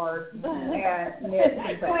backyard and knit and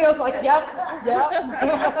things. Cleo's like, yep. And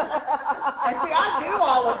see, I do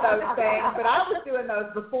all of those things, but I was doing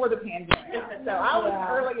those before the pandemic. So I was an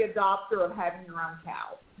early adopter of having your own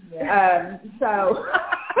cow. Yeah.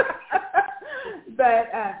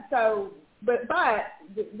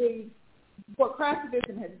 What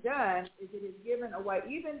craftivism has done is it has given away,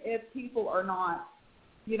 even if people are not,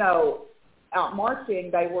 out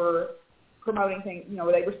marching, they were promoting things,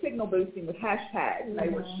 they were signal boosting with hashtags, they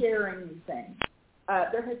were sharing these things.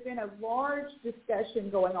 There has been a large discussion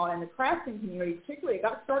going on in the crafting community, particularly it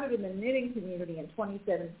got started in the knitting community in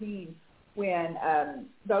 2017 when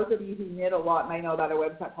those of you who knit a lot may know about a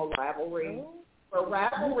website called Ravelry. Where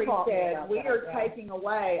Ravelry said, we are taking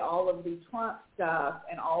away all of the Trump stuff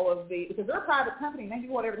and all of because they're a private company and they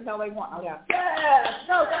do whatever the hell they want. Go.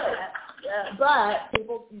 But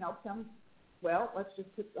people, let's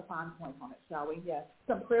just put a fine point on it, shall we? Yes.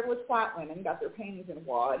 Some privileged white women got their panties in a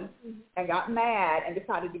wad and got mad and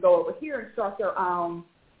decided to go over here and start their own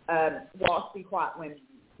waspy white women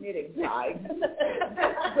knitting site,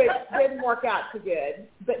 which didn't work out too good.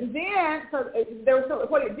 But then,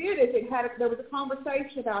 what it did is there was a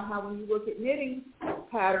conversation about how when you look at knitting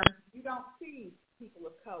patterns, you don't see people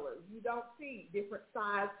of color, you don't see different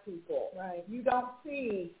size people, right? You don't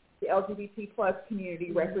see the LGBT plus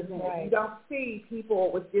community represented, right. You don't see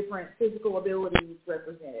people with different physical abilities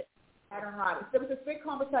represented. Pattern writing. There was this big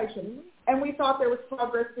conversation, and we thought there was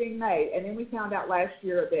progress being made, and then we found out last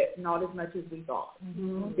year that not as much as we thought,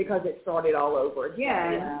 because it started all over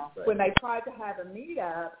again when they tried to have a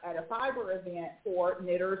meetup at a fiber event for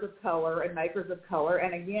knitters of color and makers of color,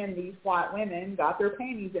 and again, these white women got their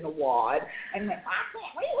panties in a wad, and went,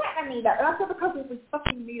 we have a meetup. And I said, because this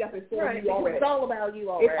fucking meetup is for you already. It's all about you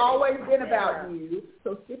already. It's always been about you,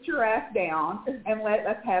 so sit your ass down and let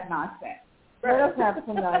us have nice things. Let us have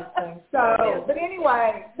some nice things. But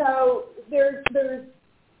anyway, there's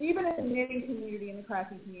even in the knitting community and the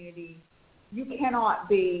crafting community, you cannot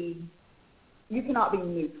be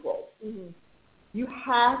neutral. Mm-hmm. You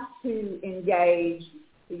have to engage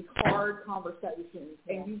these hard conversations,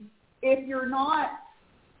 and if you're not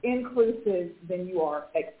inclusive, then you are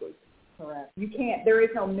exclusive. Correct. You can't. There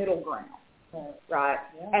is no middle ground. Right.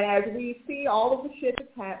 Yeah. And as we see all of the shit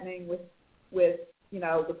that's happening with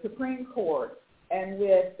the Supreme Court, and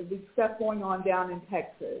with the stuff going on down in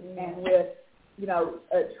Texas, and with,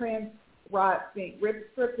 trans rights being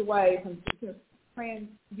stripped away from trans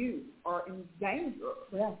youth are in danger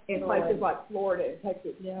in places like Florida and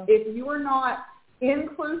Texas. Yeah. If you are not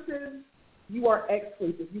inclusive, you are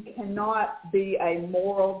exclusive. You cannot be a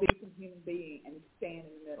moral, decent human being and stand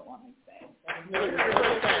in the middle on these things. Anyway,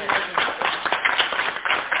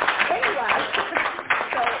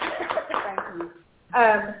 thank you.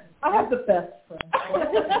 I have the best friend.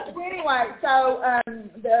 Anyway, so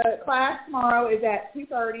the class tomorrow is at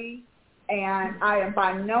 2:30, and I am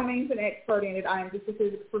by no means an expert in it. I am just a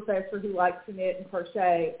physics professor who likes to knit and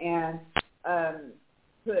crochet and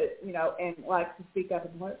and likes to speak up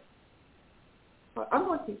and what. I'm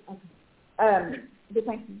going to. But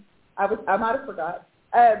thank you. I might have forgot.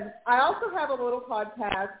 I also have a little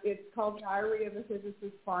podcast. It's called Diary of a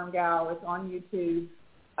Physicist Farm Gal. It's on YouTube.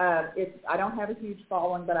 I don't have a huge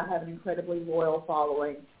following, but I have an incredibly loyal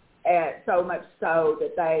following, and so much so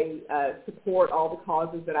that they support all the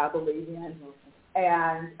causes that I believe in.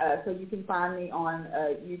 And so you can find me on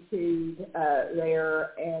YouTube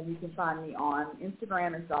there, and you can find me on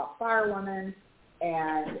Instagram as Doc Firewoman.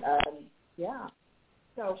 And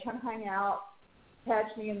so come hang out,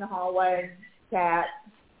 catch me in the hallway, chat.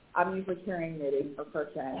 I'm usually carrying knitting or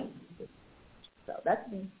crocheting. So that's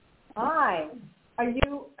me. Hi. Are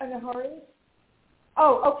you in a hurry?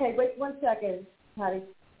 Oh, okay. Wait 1 second, Patty.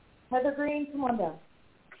 Heather Green, come on down.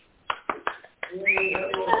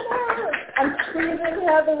 Heather! I'm squeezing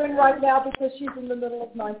Heather in right now because she's in the middle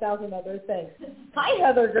of 9,000 other things. Hi,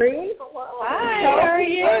 Heather Green. Hello. Hi, how are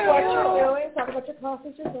you? What you're doing. Talk about your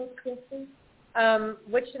classes, your books, yes, please.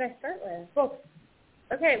 What should I start with? Books.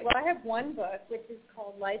 Okay, well, I have one book, which is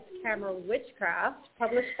called Lights, Camera, Witchcraft,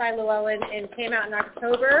 published by Llewellyn, and came out in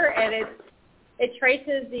October, and it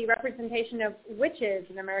traces the representation of witches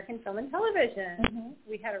in American film and television. Mm-hmm.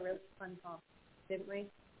 We had a really fun talk, didn't we,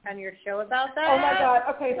 on your show about that? Oh, my God.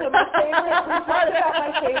 Okay, so we talked about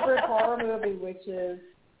my favorite horror movie, which is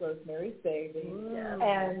Rosemary's Baby.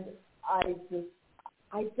 And I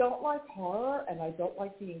don't like horror, and I don't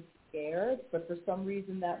like being scared, but for some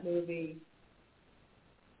reason that movie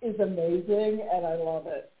is amazing, and I love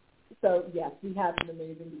it. So, yes, we have an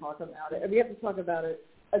amazing talk about it. And we have to talk about it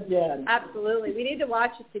again. Absolutely. We need to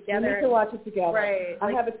watch it together. We need to watch it together. Right.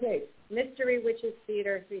 I have a tape. Mystery Witches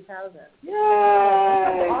Theater 3000. Yay!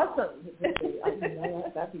 That's awesome.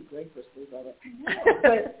 That'd be great for Steve on it.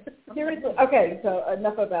 But seriously, okay, so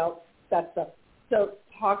enough about that stuff. So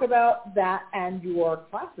talk about that and your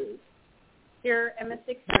classes. Here at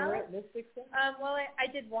Mystic South? Well, I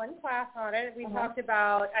did one class on it. We talked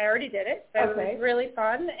about, I already did it, so it was really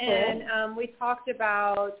fun. And we talked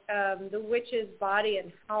about the witch's body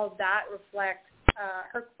and how that reflects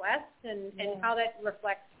her quest and how that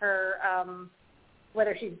reflects her,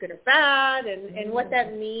 whether she's good or bad, and what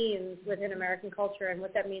that means within American culture and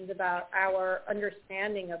what that means about our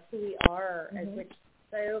understanding of who we are as witches.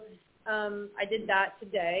 So I did that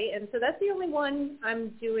today, and so that's the only one I'm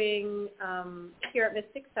doing here at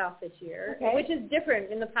Mystic South this year, which is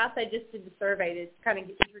different. In the past, I just did the survey to kind of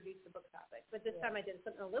introduce the book topic, but this time I did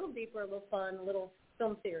something a little deeper, a little fun, a little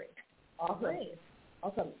film theory. Awesome. Nice.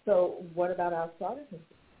 Awesome. So what about outside of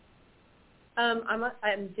Mystic?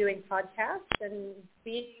 I'm doing podcasts, and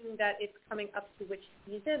being that it's coming up to which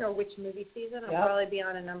season or which movie season, I'll probably be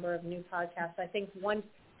on a number of new podcasts. I think one.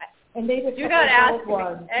 And they do not ask me.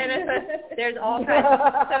 And there's all kinds.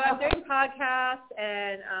 So I'm doing podcasts,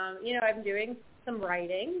 and I'm doing some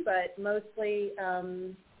writing, but mostly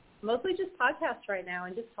just podcasts right now,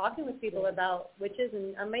 and just talking with people about witches.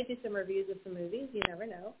 And I might do some reviews of some movies. You never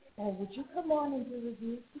know. And would you come on and do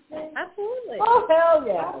reviews today? Absolutely. Oh, hell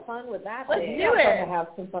yeah! Have fun with that. Let's do it. Have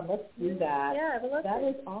some fun. Let's do that. Yeah, I would love that to.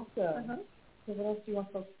 Is awesome. So what else do you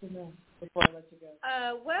want folks to know before I let you go?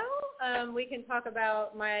 We can talk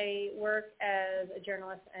about my work as a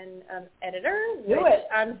journalist and editor, Do which it.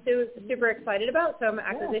 I'm super excited about. So I'm an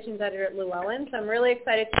acquisitions editor at Llewellyn. So I'm really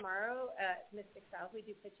excited tomorrow at Mystic South. We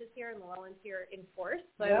do pitches here, and Llewellyn's here in force.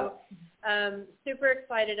 So super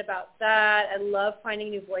excited about that. I love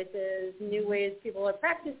finding new voices, new ways people are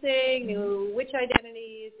practicing, new witch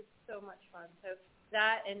identities. It's so much fun. So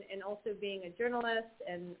that and also being a journalist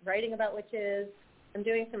and writing about witches. I'm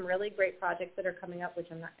doing some really great projects that are coming up, which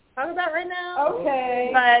I'm not going to talk about right now. Okay.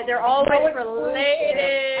 But they're all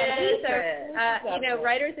related. So,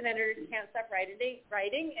 writers and editors can't stop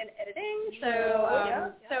writing and editing.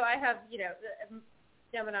 So, so I have,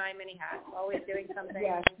 Gemini many hats, always doing something.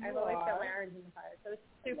 Yes, I've always got my irons in the fire. So it's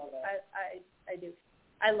super. I do.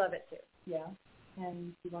 I love it too. Yeah.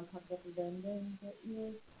 And do you want to talk about the vending that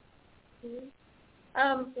you're doing?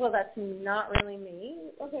 Well, that's not really me.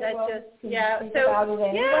 Okay, that's well, just can yeah. you speak about it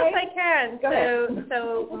anyway? Yes, I can. Go ahead.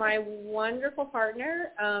 So my wonderful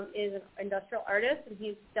partner is an industrial artist, and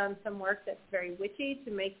he's done some work that's very witchy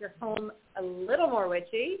to make your home a little more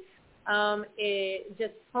witchy.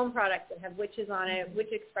 Just home products that have witches on it,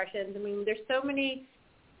 witch expressions. I mean, there's so many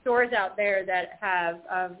stores out there that have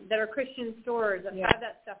that are Christian stores that have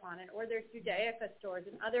that stuff on it, or there's Judaica stores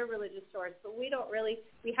and other religious stores, but we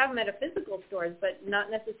have metaphysical stores, but not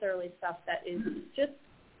necessarily stuff that is just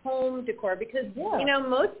home decor, because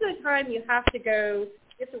most of the time you have to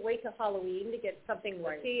wait till Halloween to get something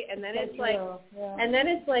witchy, and then it's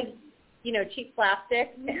like cheap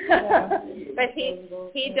plastic. But he's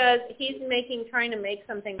trying to make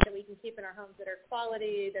something that we can keep in our homes that are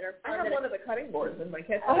quality, that are fun. I have one of the cutting boards in my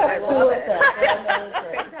kitchen. I love it.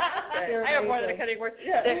 I have one of the cutting boards.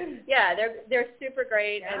 They're super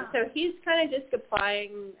great. And so he's kind of just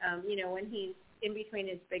applying, when he's in between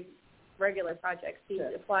his big regular projects, he's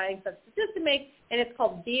applying stuff just to make, and it's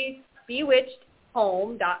called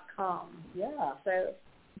bewitchedhome.com. Yeah. So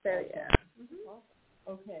yeah.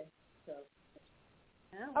 Okay. So.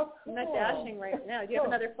 Cool. I'm not dashing right now. Do you have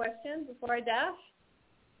another question before I dash?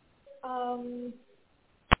 My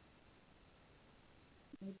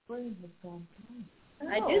brain has gone.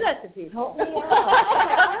 I do that to people. Help me out.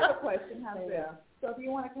 I have a question. How's this? So if you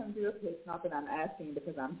want to come do a pitch, not that I'm asking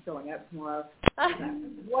because I'm showing up tomorrow,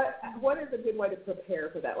 what is a good way to prepare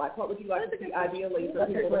for that? Like, what would you like to see ideally for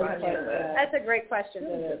people to run into? That's a great question.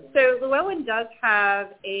 So Llewellyn does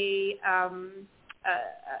have a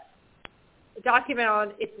document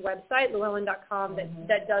on its website, llewellyn.com,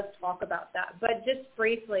 that does talk about that. But just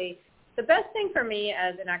briefly, the best thing for me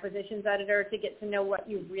as an acquisitions editor to get to know what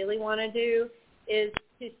you really want to do is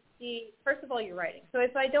to see, first of all, your writing. So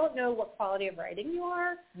if I don't know what quality of writing you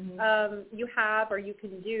are, you have or you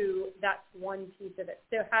can do, that's one piece of it.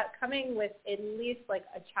 So coming with at least like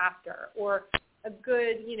a chapter or a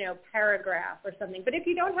good, paragraph or something. But if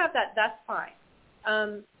you don't have that, that's fine.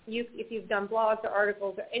 If you've done blogs or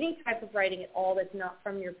articles or any type of writing at all that's not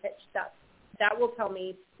from your pitch, that's that will tell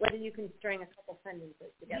me whether you can string a couple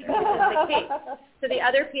sentences together, which is the key. So the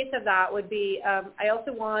other piece of that would be, I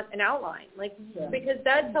also want an outline, because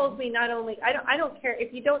that tells me not only, I don't care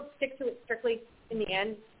if you don't stick to it strictly in the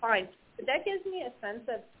end, fine, but that gives me a sense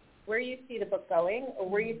of where you see the book going or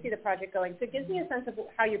where you see the project going. So it gives me a sense of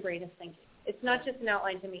how your brain is thinking. It's not just an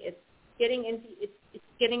outline to me. It's getting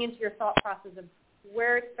into your thought process of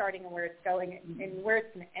where it's starting and where it's going and where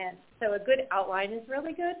it's going to end. So a good outline is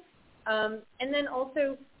really good. And then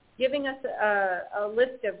also giving us a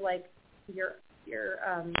list of like your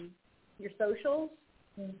socials.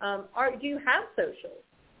 Do you have socials?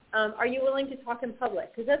 Are you willing to talk in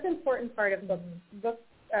public? Because that's an important part of book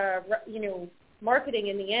marketing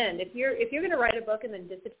in the end. If you're going to write a book and then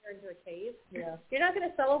disappear into a cave, you're not going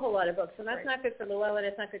to sell a whole lot of books, and that's not good for Llewellyn.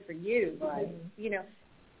 It's not good for you. Right.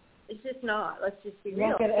 It's just not. Let's just be real. You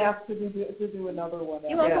won't get asked to do another one.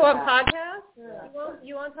 You won't go on podcasts. Yeah.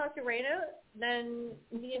 You won't talk to Raina. Then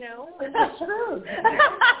It's true.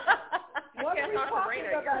 You can't talk to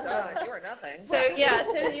Raina. You're nothing. So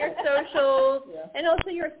your socials and also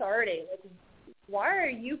your authority. Like, why are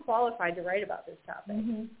you qualified to write about this topic?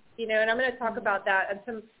 Mm-hmm. And I'm going to talk about that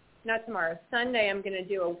not tomorrow. Sunday I'm going to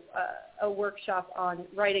do a workshop on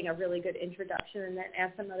writing a really good introduction and then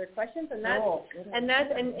ask some other questions. And then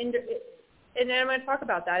I'm going to talk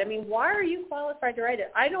about that. I mean, why are you qualified to write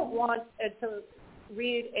it? I don't want to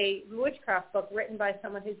read a witchcraft book written by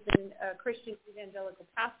someone who's been a Christian evangelical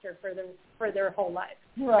pastor for their whole life.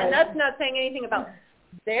 Right. And that's not saying anything about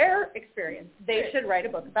their experience. They should write a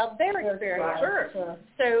book about their experience. Sure.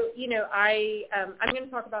 So, I'm going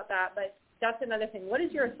to talk about that, but that's another thing. What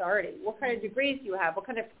is your authority? What kind of degrees do you have? What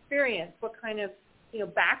kind of experience? What kind of,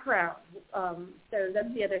 background? So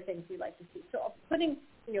that's the other things we like to see. So putting,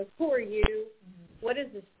 who are you? What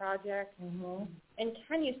is this project? Mm-hmm. And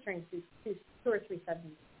can you string two or three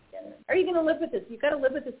sentences together? Are you going to live with this? You've got to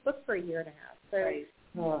live with this book for a year and a half. So,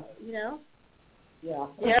 Yeah.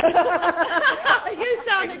 You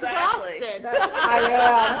sound exhausted. I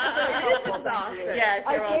am. Exhausted. Yes,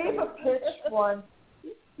 I gave a pitch once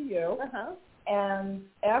to you, and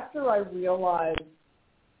after I realized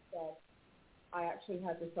that I actually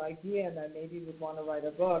had this idea and I maybe would want to write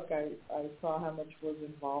a book, I saw how much was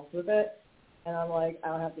involved with it, and I'm like, I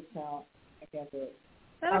don't have the talent. I can't do it.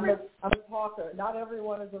 I'm a talker. Not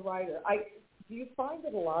everyone is a writer. Do you find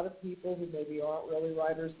that a lot of people who maybe aren't really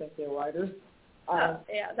writers think they're writers?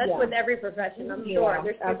 That's with every profession, I'm sure.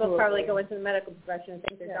 There's people probably go into the medical profession and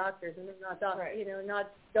think they're doctors, and they're not doctors,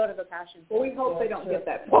 don't have a passion. Well, we hope they don't get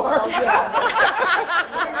that far. We really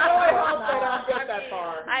hope they don't get that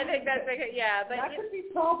far. I think that's but that could be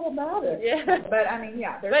problematic. Yeah, but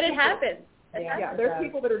but it happens. There's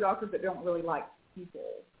people that are doctors that don't really like people.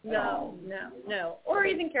 No, or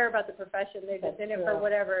even care about the profession. They're just in it for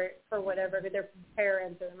whatever, their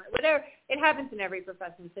parents or whatever. It happens in every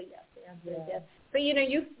profession. So yes, the answer is yes. But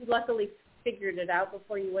you luckily figured it out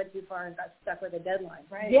before you went too far and got stuck with a deadline,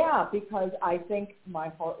 right? Yeah, because I think my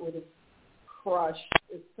heart would have crushed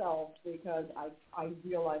itself because I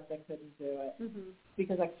realized I couldn't do it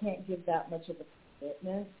because I can't give that much of a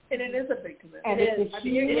commitment. And it is a big commitment. And it's a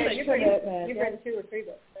huge commitment. You've written 2 or 3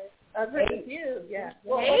 books, right? I've written a few, yeah.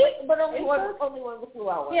 Well, but only one with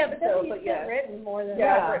Llewellyn. Yeah, but then you've written more than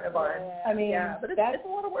I've written a bunch. I mean, but it's a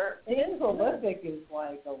lot of work. Being prolific is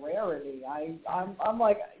like a rarity. I'm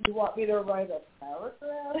like, you want me to write a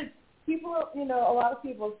paragraph? People, a lot of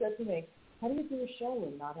people have said to me, how do you do a show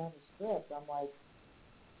and not have a script? I'm like,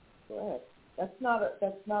 script? That's not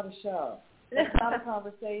a show. That's not a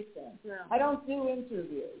conversation. No. I don't do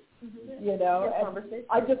interviews.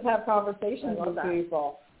 I just have conversations with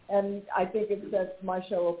people. And I think it sets my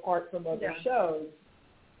show apart from other shows.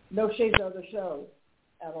 No shade to other shows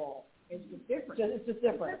at all. It's just different. It's just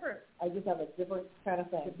different. I just have a different kind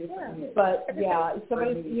of thing. But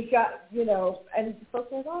you've got, and folks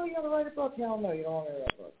say, oh, you got to write a book. Hell no, you don't want to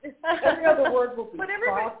write a book. Every other word will be But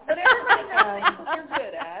everybody knows what they're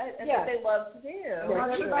good at and what they love to do.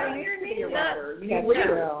 Not everybody needs to be a writer. You need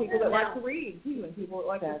people that like to read, too, and people that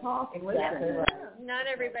like to talk and listen. Not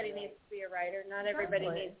everybody needs to be a writer. Not everybody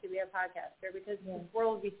needs to be a podcaster because the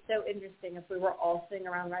world would be so interesting if we were all sitting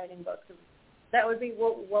around writing books. That would be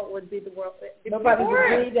what would be the world. Nobody would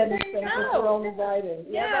read anything because we're only writing.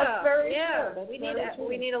 That's very true.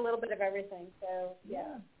 We need a little bit of everything. So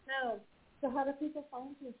So how do people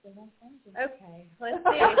find you? Okay, let's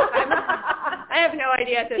see. I have no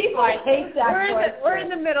idea at this point. Hate that we're in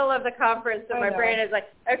the middle of the conference, so my brain is like,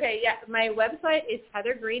 okay, my website is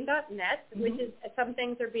heathergreen.net, which is some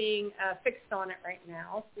things are being fixed on it right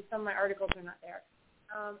now. So some of my articles are not there.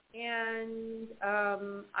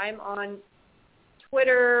 I'm on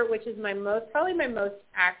Twitter, which is probably my most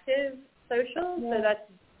active social. Yeah. So that's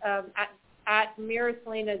at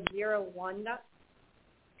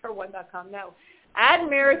miraselena01.com. No, at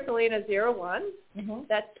miraselena01. Mm-hmm.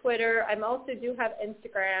 That's Twitter. I also do have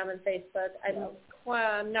Instagram and Facebook.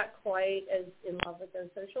 I'm not quite as in love with those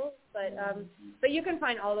socials, but you can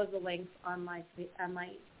find all of the links on my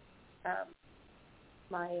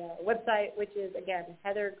website, which is again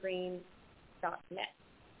heathergreen.net.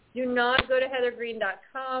 Do not go to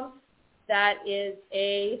heathergreen.com. That is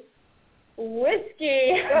a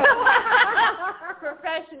whiskey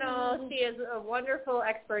professional. She is a wonderful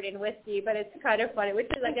expert in whiskey, but it's kind of funny. Which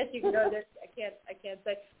is, I guess you can go there. I can't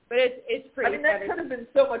say, but it's pretty. I mean, that funny. could have been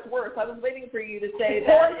so much worse. I was waiting for you to say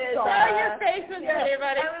that. Your face was pretty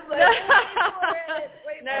funny. I was like,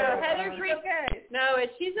 wait no, for it. Heather Green. Okay. No,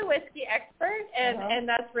 she's a whiskey expert, and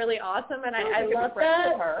that's really awesome, and I We could love be friends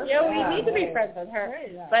that. with her. Yeah, we need to be friends with her.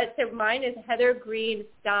 Yeah. But so mine is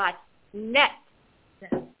heathergreen.net.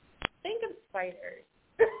 Think of spiders.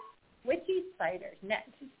 Witchy spiders. Net.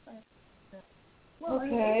 Well,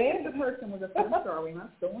 Okay. if the person was a film star, we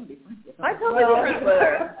must still want to be friends with them. I totally agree with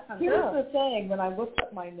her. Here's the thing. When I looked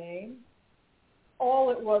up my name, all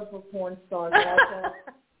it was were porn stars. And I said,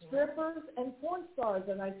 strippers and porn stars.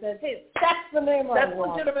 And I said, hey, that's the name I That's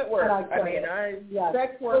want. legitimate work. And I mean, yes.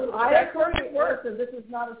 sex work. I Sex work agree is work. with this is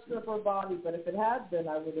not a stripper body, but if it had been,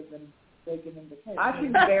 I would have been taken into case. I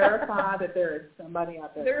can verify that there is somebody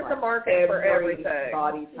out there. There's for a market for every everything.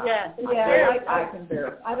 body type. Yeah. I can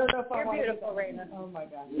verify. I don't know if I You're want to beautiful, Raina. Oh my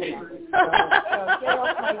God. Get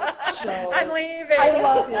off my show. I'm leaving. I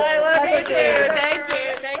love you. I love Have you a too. good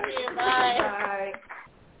Thank you. Bye.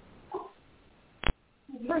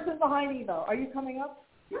 Person behind Evo, are you coming up?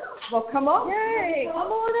 Well, come on. Yay! Come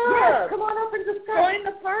Come on on up. up. Come on up and discuss. Join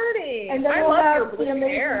the party. And then I we'll love have your the blue amazing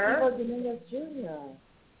hair. Evo Dominguez Jr.,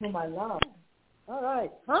 whom I love. All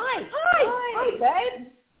right. Hi. Hi, babe.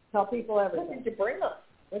 Tell people everything. What did you bring us?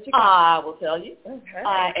 What you got? I will tell you. Okay.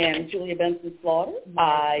 I am Julia Benson Slaughter.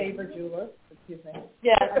 My favorite jeweler. Excuse me.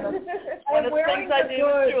 Yes. I'm One of the wearing things I the do is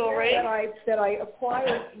goods jewelry. that I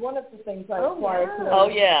acquired. One of the things I acquired today. Oh,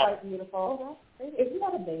 yeah. Quite beautiful. Isn't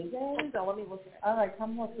that amazing? So let me look at it. All right,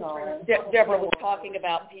 come look on. Deborah was talking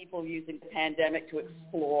about people using the pandemic to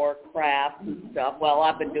explore crafts and stuff. Well,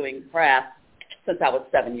 I've been doing crafts since I was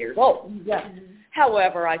 7 years old. Yes.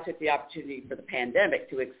 However, I took the opportunity for the pandemic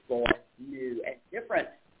to explore new and different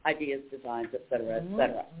ideas, designs, et cetera, et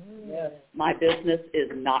cetera. Yes. My business is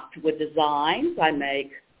Noctua Designs. I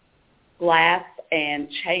make glass and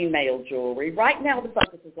chainmail jewelry. Right now the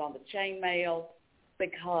focus is on the chainmail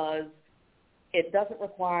because it doesn't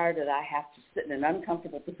require that I have to sit in an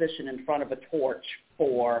uncomfortable position in front of a torch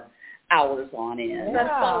for hours on end. That's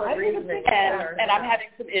solid reasoning. And I'm having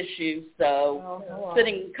some issues, so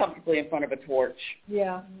sitting comfortably in front of a torch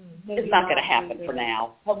Yeah. is not going to happen for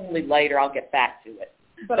now. Hopefully later I'll get back to it.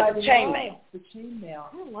 But the I chainmail. love the chainmail.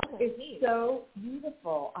 I love it. It's so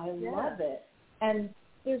beautiful. I love it. And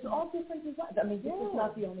there's all different designs. I mean, this is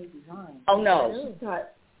not the only design. Oh, no. She's got,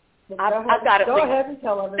 I've got at go least, ahead and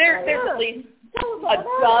tell everybody. there's at least a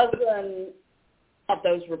dozen of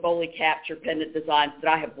those Rivoli capture pendant designs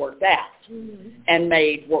that I have worked out and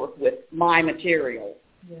made work with my materials.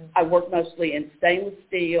 Yeah. I work mostly in stainless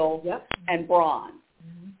steel and bronze.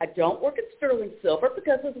 I don't work in sterling silver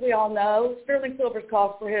because, as we all know, sterling silver is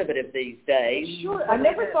cost prohibitive these days. Sure. I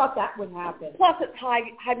never thought that would happen. Plus, it's high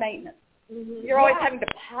maintenance. You're always having to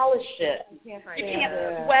polish it. You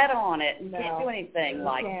can't sweat on it. You can't do anything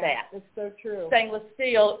like that. It's so true. Stainless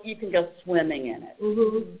steel, you can go swimming in it.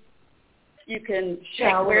 Mm-hmm. You can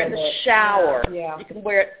Shower wear it in in the it. shower. Yeah. You can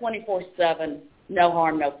wear it 24/7, no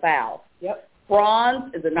harm, no foul. Yep.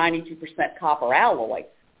 Bronze is a 92% copper alloy.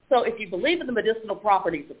 So if you believe in the medicinal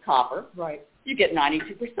properties of copper, right, you get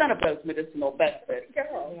 92% of those medicinal benefits Yeah,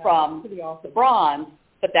 from pretty awesome. the bronze.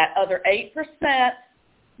 But that other 8%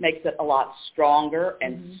 makes it a lot stronger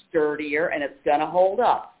and sturdier, and it's going to hold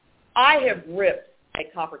up. I have ripped a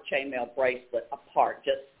copper chainmail bracelet apart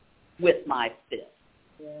just with my fist.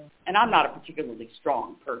 Yeah. And I'm not a particularly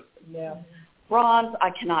strong person. Yeah. Bronze, I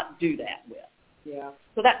cannot do that with. Yeah.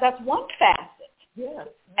 So that's one facet. Yeah.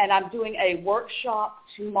 And I'm doing a workshop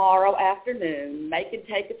tomorrow afternoon, make and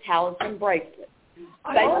take a talisman bracelet.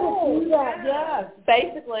 I want to see that, yes.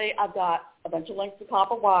 Basically, I've got a bunch of lengths of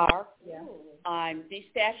copper wire. Yeah. I'm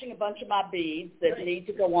destashing a bunch of my beads that need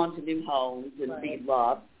to go on to new homes and be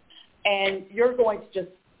loved. And you're going to just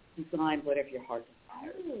design whatever your heart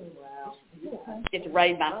desires. Wow. Get to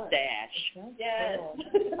raid my stash. Yes.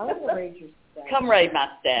 I want to raid your stash. Come raid my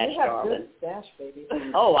stash, You have darling. good stash, baby.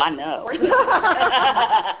 Oh, I know.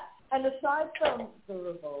 And aside from the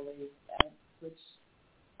Rivoli, which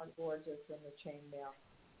are gorgeous in the chainmail.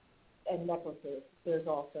 And necklaces. There's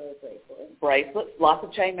also a bracelet. Bracelets, lots of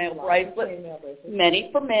chainmail bracelets. Many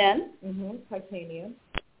for men. Titanium.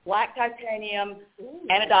 Black titanium,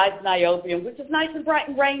 anodized niobium, which is nice and bright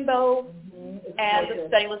and rainbow, and the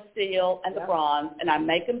stainless steel and the bronze. And I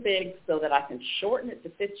make them big so that I can shorten it to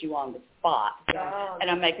fit you on the spot. And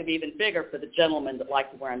I make them even bigger for the gentlemen that like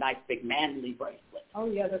to wear a nice big manly bracelet. Oh,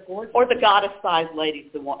 yeah, they're gorgeous. Or the goddess-sized ladies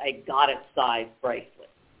that want a goddess-sized bracelet.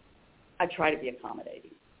 I try to be accommodating.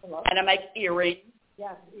 And I make earrings.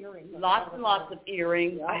 Yes, earrings. Lots and lots of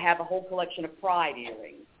earrings. I have a whole collection of pride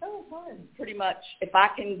earrings. Oh, fun. Pretty much, if I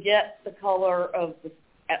can get the color of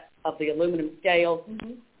the aluminum scales,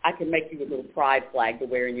 I can make you a little pride flag to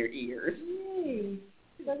wear in your ears.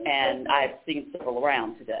 And I've seen several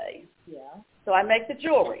around today. Yeah. So I make the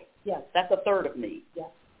jewelry. Yes. That's a third of me. Yes.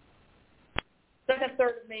 Second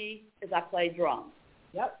third of me is I play drums.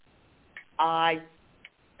 Yep. I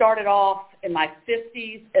started off in my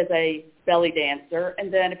 50s as a belly dancer,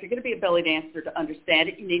 and then if you're going to be a belly dancer to understand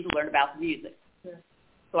it, you need to learn about the music. Sure.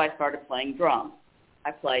 So I started playing drums.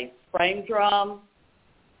 I play frame drum,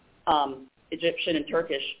 Egyptian and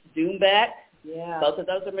Turkish doumbek. Yeah. Both of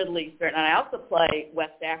those are Middle Eastern. And I also play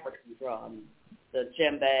West African drums, the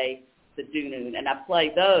djembe, the dunoon, and I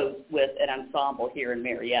play those with an ensemble here in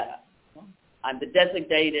Marietta. I'm the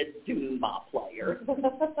designated dunumba player,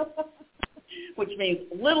 which means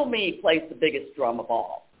little me plays the biggest drum of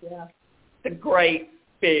all. Yeah. The great,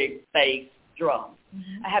 big bass drum.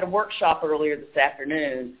 I had a workshop earlier this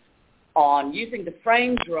afternoon on using the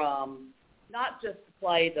frame drum, not just to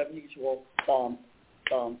play the usual thump,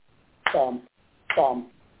 thump, thump, thump,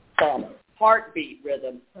 thump, heartbeat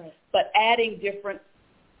rhythm, but adding different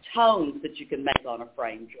tones that you can make on a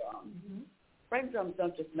frame drum. Frame drums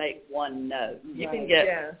don't just make one note. You can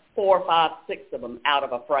get 4, 5, 6 of them out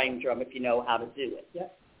of a frame drum if you know how to do it.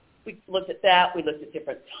 Yep. We looked at that. We looked at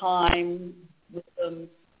different time rhythms,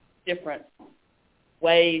 different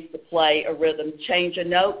ways to play a rhythm. Change a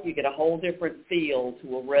note, you get a whole different feel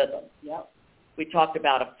to a rhythm. Yep. We talked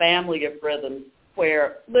about a family of rhythms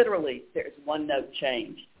where literally there's one note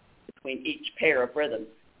change between each pair of rhythms.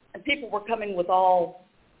 And people were coming with all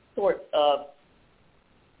sorts of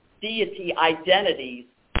deity identities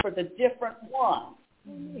for the different ones.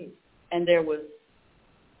 And there was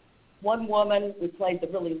one woman who played the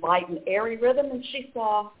really light and airy rhythm, and she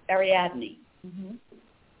saw Ariadne.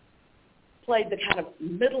 Played the kind of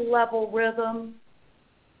middle-level rhythm,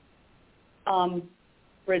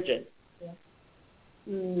 Bridget.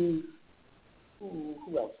 Who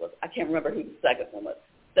else was it? I can't remember who the second one was.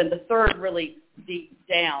 Then the third really deep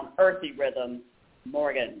down, earthy rhythm,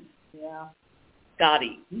 Morgan. Yeah.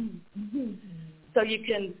 Scotty. So you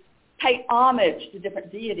can pay homage to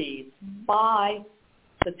different deities by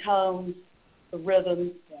the tones, the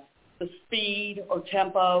rhythms, the speed or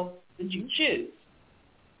tempo that you choose.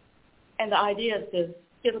 And the idea is to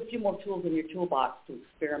get a few more tools in your toolbox to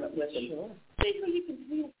experiment with and see who you can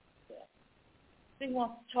deal with. See who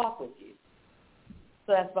wants to talk with you.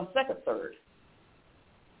 So that's my second third.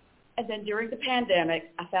 And then during the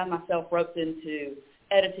pandemic, I found myself roped into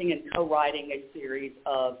editing and co-writing a series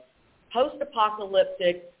of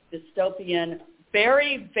post-apocalyptic, dystopian,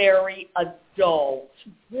 very, very adult.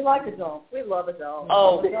 We like adults. We love adults.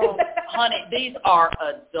 Oh, honey, these are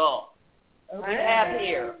adults. We have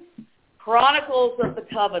here Chronicles of the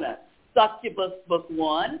Covenant, Succubus Book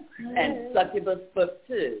 1 and Succubus Book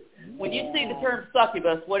 2. When you see the term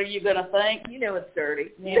succubus, what are you going to think? You know it's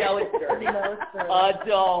dirty. You know it's dirty.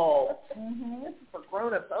 Adult. For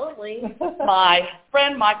grown-ups only. My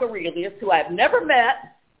friend Mike Aurelius, who I've never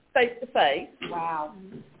met face-to-face. Wow.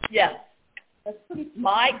 Yes. That's pretty cool.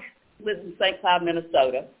 Mike lives in St. Cloud,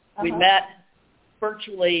 Minnesota. We met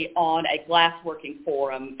virtually on a glassworking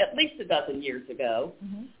forum at least a dozen years ago.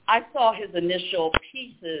 I saw his initial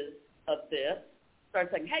pieces of this.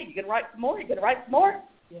 Started saying, hey, you going to write some more? You going to write some more?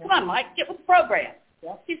 Come on, Mike, get with the program.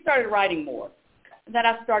 He started writing more. And then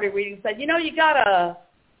I started reading and said, you know, you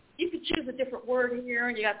could choose a different word here,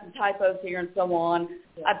 and you got some typos here and so on.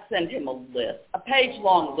 I'd send him a list, a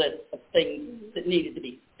page-long list of things that needed to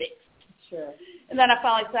be fixed. Sure. And then I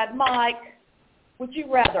finally said, Mike, would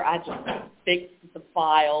you rather I just fix the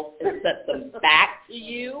files and send them back to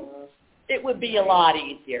you? It would be a lot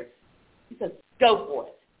easier. He said, go for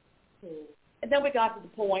it. And then we got to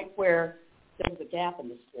the point where there was a gap in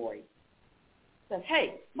the story. I said,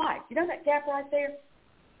 hey, Mike, you know that gap right there?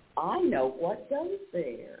 I know what goes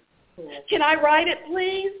there. Can I write it,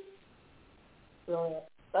 please? Brilliant.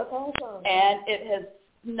 That's awesome. And it has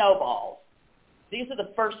snowballed. These are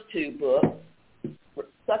the first two books.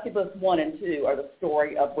 Succubus 1 and 2 are the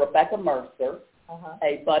story of Rebecca Mercer,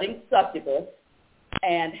 a budding succubus,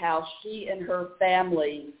 and how she and her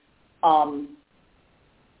family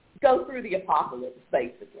go through the apocalypse,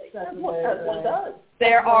 basically. That's what one does.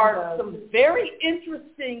 There are some very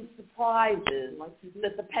interesting surprises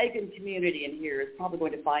that the pagan community in here is probably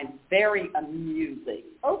going to find very amusing.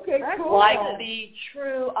 Okay, cool. Like the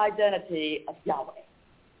true identity of Yahweh.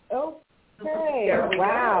 Okay.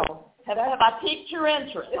 Wow. Have I piqued your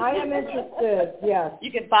interest? I am interested, yes. You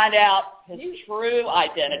can find out his true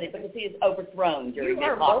identity because he is overthrown during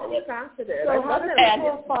the apocalypse. multifaceted. So how does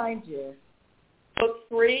people find you? Book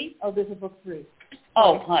 3? Oh, this is book 3.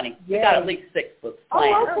 Oh, honey, we got at least 6 books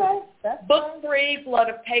planned. Oh, okay. That's Book 3, Blood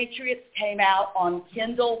of Patriots, came out on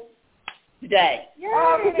Kindle today.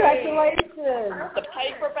 Oh, congratulations. The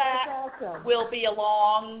paperback will be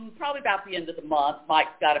along probably about the end of the month.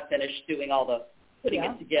 Mike's got to finish doing all the putting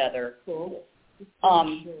it together. Cool.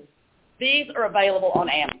 These are available on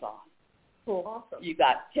Amazon. Cool. Awesome. You've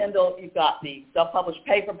got Kindle. You've got the self-published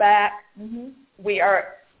paperback. Mm-hmm. We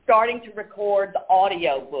are starting to record the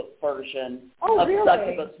audio book version of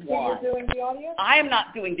Succubus 1. So you're doing the audio? I am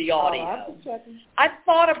not doing the audio. I'm checking. I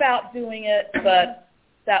thought about doing it, but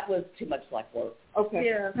that was too much like work. Okay.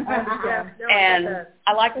 Yeah, I understand. And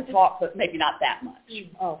I like to talk, but maybe not that much.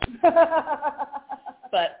 Oh.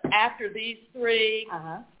 But after these 3,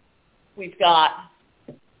 we've got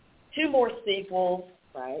 2 more sequels.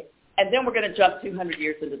 Right. And then we're going to jump 200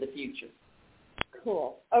 years into the future.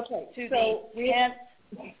 Cool. Okay. To so the 10th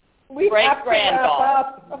we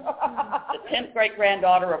great-granddaughter. The 10th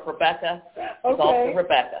great-granddaughter of Rebecca is also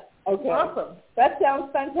Rebecca. Okay. Awesome. That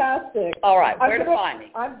sounds fantastic. All right. Where to find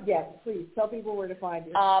me? Yes, please. Tell people where to find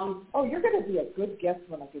you. You're going to be a good guest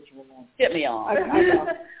when I get you along. Get me on. I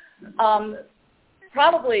know.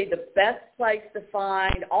 Probably the best place to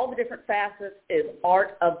find all the different facets is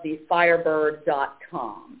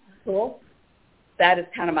artofthefirebird.com. Cool. That is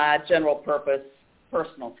kind of my general purpose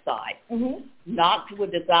personal site. Mm-hmm.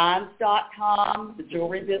 NoctWithDesigns.com, the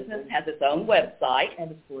jewelry business, has its own website.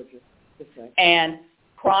 And it's gorgeous. That's right. And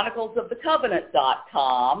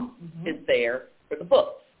ChroniclesOfTheCovenant.com is there for the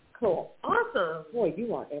books. Cool. Awesome. Boy,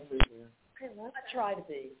 you are everywhere. I try to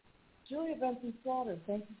be. Julia Benson Slaughter,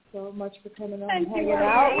 thank you so much for coming on Thank and you hanging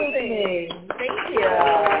out with me. Thank you.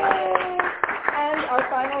 And our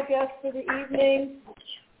final guest for the evening,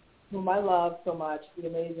 whom I love so much, the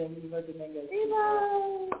amazing Evo Dominguez.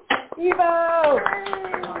 Evo!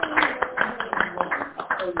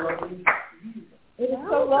 It is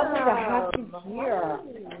so lovely to have you here.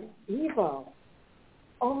 Evo.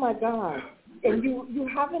 Oh my God. And you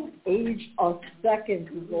haven't aged a second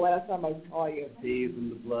since the last time I saw you. Bathed in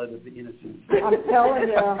the blood of the innocent. I'm telling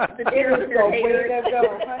you, it is the way to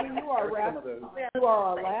go. Honey, you are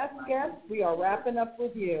our last guest. We are wrapping up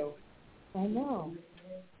with you. I know.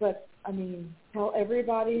 But, I mean, tell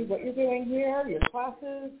everybody what you're doing here, your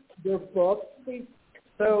classes, your books, please.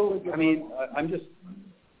 So, I mean, I'm just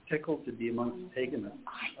tickled to be amongst paganists.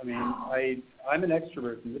 I mean, I'm an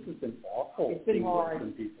extrovert, and this has been awful. It's been hard.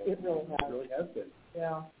 From people. It really has. It really has been.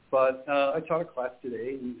 Yeah. But I taught a class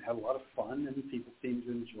today and had a lot of fun, and people seemed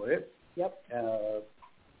to enjoy it. Yep.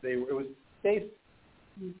 It was based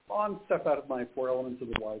on stuff out of my 4 Elements of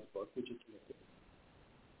the Wise book, which is terrific.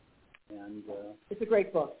 And it's a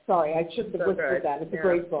great book. Sorry, I shouldn't have whispered that. It's a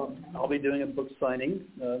great book. I'll be doing a book signing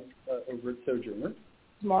over at Sojourner.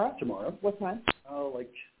 Tomorrow? Tomorrow. What time?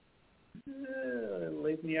 Like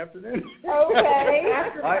late in the afternoon. Okay.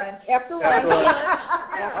 After lunch. After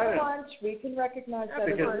lunch. We can recognize that.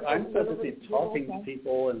 Because I'm supposed to be talking to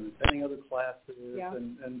people and attending other classes, Yeah.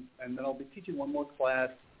 and then I'll be teaching one more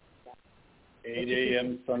class, 8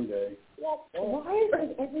 a.m. Sunday. Why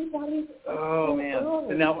is everybody Oh, man. early?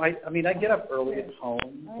 And now, I mean, I get up early at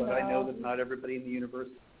home, but I know that not everybody in the universe.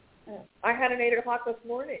 I had an 8 o'clock this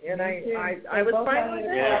morning, and I We was both fine had with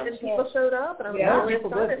it. that, and people showed up, and I was really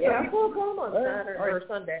excited. So people will come on Saturday or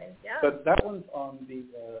Sunday. Yeah. But that one's on the,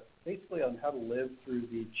 basically on how to live through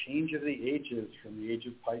the change of the ages, from the age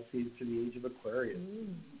of Pisces to the age of Aquarius.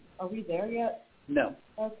 Are we there yet? No.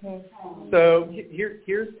 Okay. So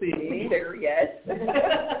here's the... There yet.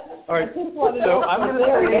 All right. So I'm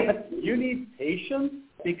going to say you need patience,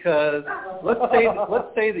 because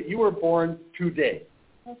let's say that you were born today.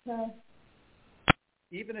 Okay.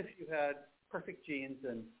 Even if you had perfect genes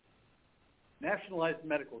and nationalized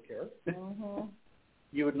medical care,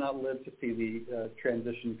 you would not live to see the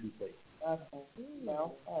transition complete. Okay.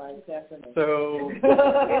 Well, all right, definitely. So it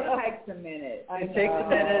takes a minute. It takes a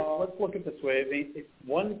minute. Let's look at it this way. It's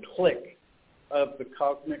one click of the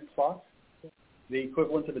cosmic clock, the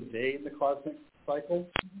equivalent of a day in the cosmic cycle,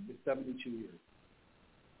 is 72 years.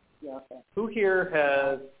 Yeah. Okay. Who here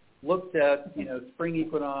has looked at, spring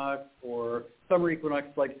equinox or summer equinox,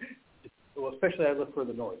 well, especially I live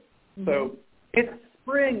further north. Mm-hmm. So it's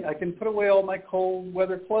spring. I can put away all my cold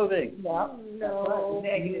weather clothing. No.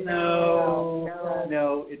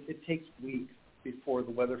 It takes weeks before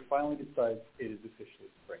the weather finally decides it is officially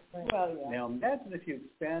spring. Well, yeah. Now imagine if you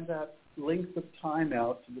expand that length of time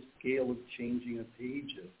out to the scale of changing of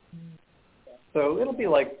ages. Mm-hmm. So it'll be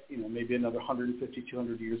maybe another 150,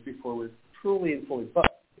 200 years before we're truly and fully.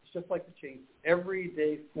 But it's just like the change. Every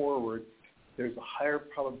day forward, there's a higher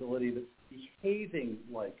probability that it's behaving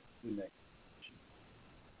like the next.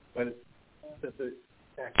 But it's that the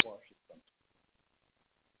backwash is something.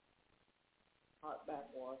 Hot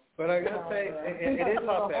backwash. But I'm going to say, it is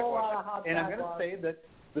hot backwash. And I'm going to say that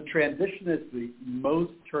the transition is the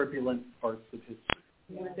most turbulent parts of history.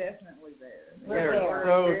 We're definitely there.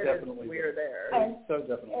 We're definitely there. And, so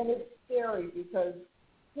definitely. And it's scary because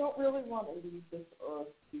you don't really want to leave this earth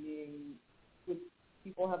being with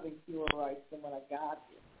people having fewer rights than when I got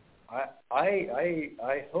here.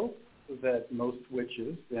 I hope that most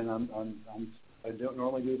witches, and I don't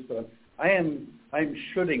normally do this, but I'm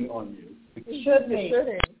shooting on you.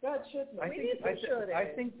 Shooting. God should me. I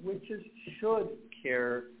think witches should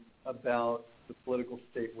care about the political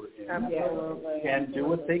state we're in. Absolutely. And do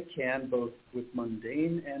what they can, both with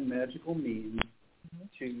mundane and magical means,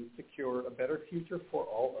 to secure a better future for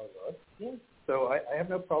all of us. Yes. So I have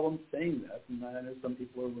no problem saying that, and I know some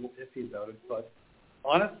people are a little iffy about it, but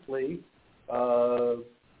honestly, the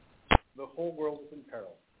whole world is in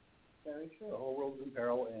peril. Very true. The whole world is in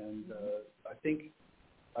peril, and I think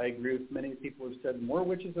I agree with many people who have said more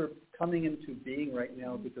witches are coming into being right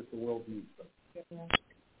now because the world needs them. Yeah.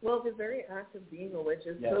 Well, the very act of being a witch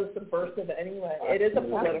is Yes. so subversive anyway. It is a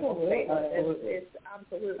political statement. Absolutely. It's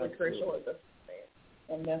absolutely crucial at this point.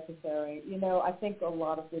 And necessary. I think a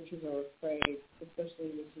lot of witches are afraid,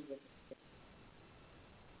 especially witches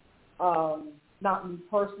of not me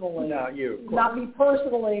personally. Not you. Not me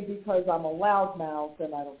personally because I'm a loudmouth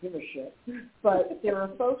and I don't give a shit. But there are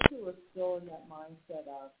folks who are still in that mindset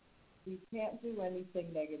of we can't do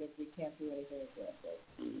anything negative, we can't do anything aggressive.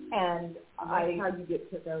 And that's how you get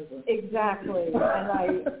took over. Exactly.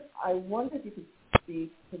 And I wonder if you could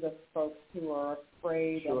speak to the folks who are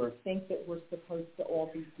afraid and think that we're supposed to all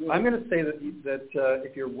be good. I'm going to say that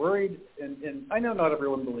if you're worried, and I know not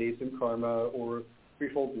everyone believes in karma or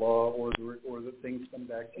threefold law or that things come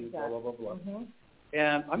back to you, blah, blah, blah, blah. Mm-hmm.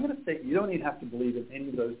 And I'm going to say you don't even have to believe in any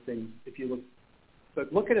of those things if you look.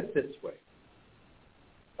 But look at it this way.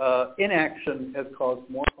 Inaction has caused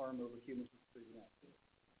more harm over human history than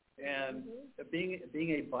action. And being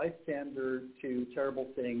a bystander to terrible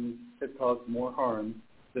things has caused more harm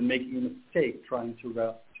than making a mistake trying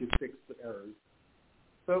to fix the errors.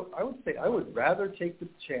 So I would say I would rather take the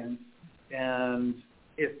chance, and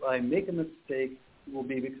if I make a mistake, it will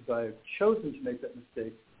be because I've chosen to make that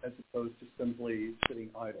mistake as opposed to simply sitting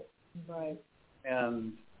idle. Right.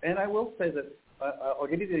 And I will say that I'll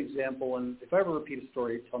give you the example, and if I ever repeat a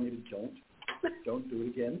story, tell me to don't do it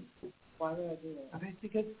again. Why would I do that? I mean,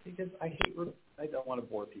 because I don't want to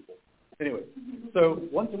bore people. Anyway, so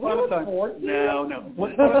once upon a time,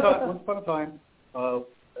 once upon a time,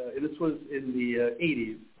 this was in the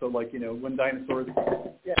 80s, so when dinosaurs.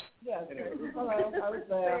 Yeah. Anyway. Hello, I was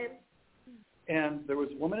there. And there was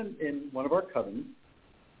a woman in one of our covens,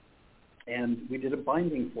 and we did a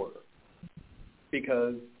binding for her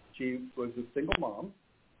because she was a single mom,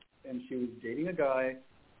 and she was dating a guy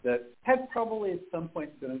that had probably at some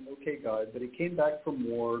point been an okay guy, but he came back from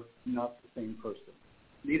war, not the same person,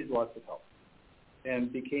 needed lots of help,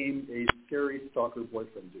 and became a scary stalker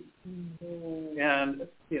boyfriend dude. Mm-hmm. And,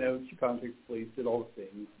 she contacted the police, did all the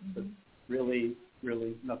things, but really,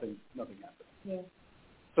 nothing happened. Yeah.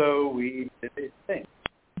 So we did a thing.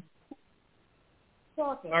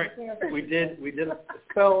 Stalking. All right, we did a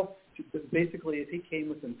spell. Basically, if he came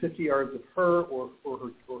within 50 yards of her or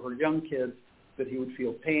her young kids, that he would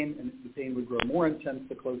feel pain, and the pain would grow more intense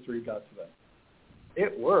the closer he got to them.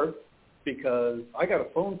 It worked because I got a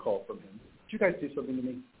phone call from him. Did you guys do something to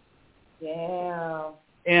me? Yeah.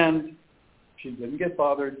 And she didn't get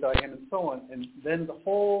bothered by him and so on. And then the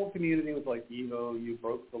whole community was like, Evo, you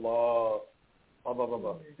broke the law, blah, blah, blah,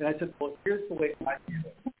 blah. And I said, well, here's the way I do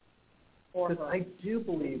it. Because I do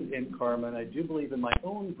believe in karma, and I do believe in my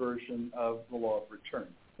own version of the law of return.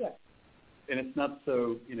 Yeah. And it's not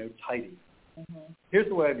so, tidy. Mm-hmm. Here's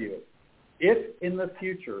the way I view it. If in the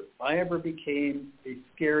future I ever became a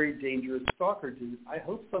scary, dangerous stalker dude, I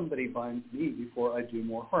hope somebody binds me before I do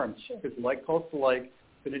more harm. Because like calls to like,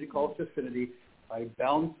 affinity calls to affinity. I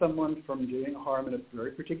bound someone from doing harm in a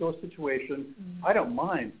very particular situation. Mm-hmm. I don't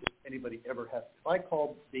mind if anybody ever has. If I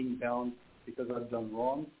call being bound because I've done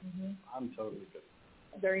wrong, I'm totally good.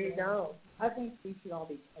 There you go. I think we should all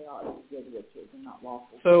be chaotic good witches and not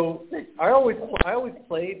lawful. So I always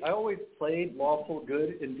played lawful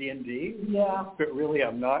good in D&D. Yeah. But really,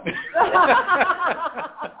 I'm not.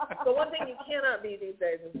 The one thing you cannot be these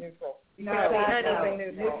days is neutral. You No, cannot be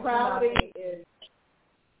anything neutral. Neutrality is.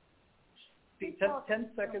 See, 10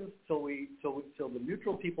 seconds till the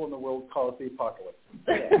neutral people in the world call us the apocalypse.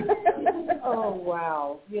 Oh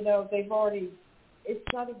wow! You know they've already. It's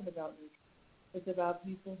not even about neutral. It's about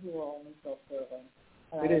people who are only self-serving.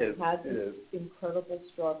 And I've had this incredible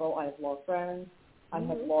struggle. I've lost friends. I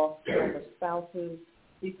have lost former spouses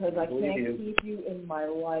because I can't keep you in my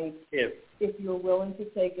life if you're willing to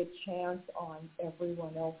take a chance on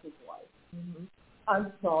everyone else's life.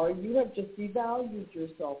 I'm sorry, you have just devalued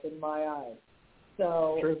yourself in my eyes.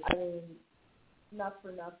 So, True. I mean, not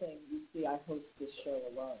for nothing, you see I host this show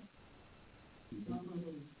alone.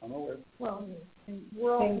 I'm aware. Well,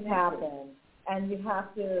 things happen. And you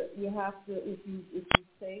have to, if you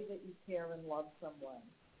say that you care and love someone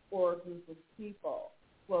or a group of people,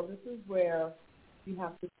 well, this is where you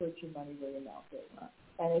have to put your money where your mouth is.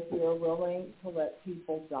 And if you're willing to let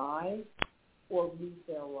people die or lose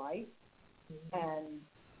their rights and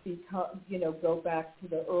go back to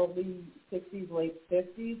the early 60s, late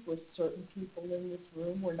 50s, where certain people in this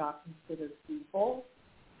room were not considered people,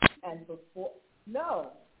 and this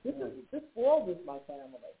world is my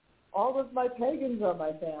family. All of my pagans are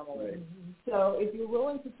my family. Right. So if you're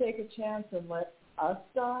willing to take a chance and let us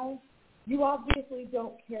die, you obviously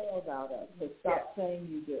don't care about us. So stop saying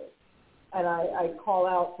you do. And I call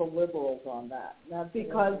out the liberals on that. Now,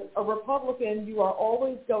 because a Republican, you are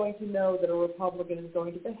always going to know that a Republican is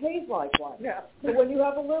going to behave like one. Yeah. So when you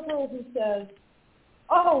have a liberal who says,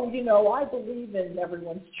 oh, I believe in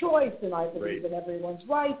everyone's choice and I believe in everyone's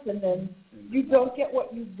rights, and then you don't get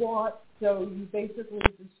what you want, so you basically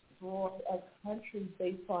destroy a country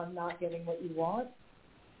based on not getting what you want.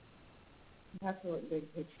 You have to look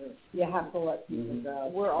big picture. You have to let people go.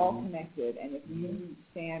 We're all connected, and if you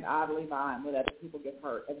stand idly by and let other people get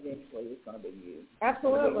hurt, eventually it's going to be you.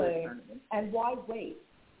 Absolutely. And why wait?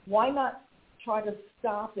 Why not try to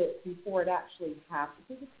stop it before it actually happens?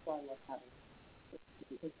 Because it's fun like having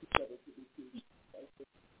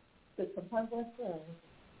because sometimes that's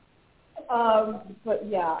but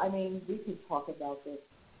yeah, I mean, we could talk about this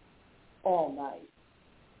all night.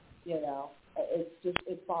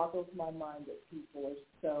 It boggles my mind that people are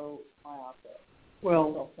so myopic.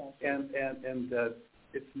 Well, and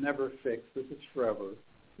it's never fixed. This is forever.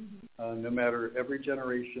 No matter every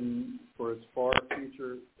generation, for as far in the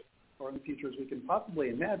future as we can possibly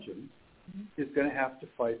imagine, is going to have to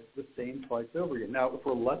fight the same fights over again. Now, if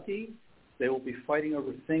we're lucky, they will be fighting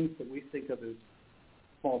over things that we think of as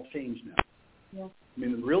small change now. Yeah. I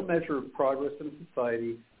mean, the real measure of progress in a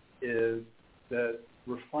society is that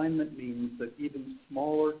refinement means that even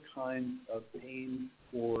smaller kinds of pain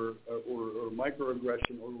or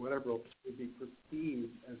microaggression or whatever else would be perceived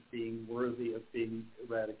as being worthy of being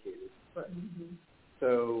eradicated. Right.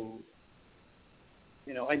 So,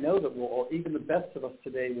 I know that even the best of us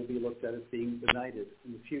today will be looked at as being benighted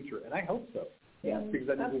in the future, and I hope so. Yeah, because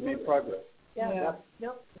I think we've made progress. Yeah.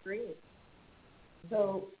 Nope. Agreed.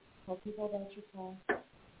 So, tell people about your class.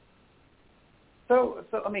 So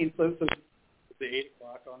the 8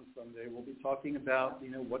 o'clock on Sunday, we'll be talking about,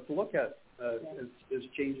 what to look at as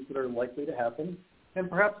changes that are likely to happen, and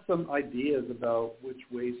perhaps some ideas about which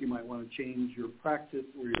ways you might want to change your practice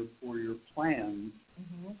or your plans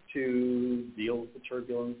to deal with the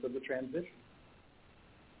turbulence of the transition.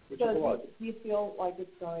 Which is a lot. Do you feel like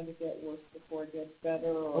it's going to get worse before it gets better?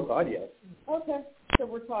 Or? Oh, God, yes. Okay. So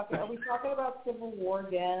are we talking about civil war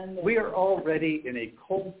again? We are already in a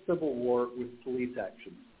cold civil war with police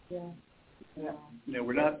actions. Yeah.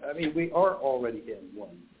 We're not, we are already in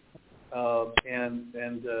one.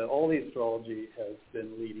 And all the astrology has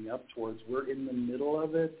been leading up towards. We're in the middle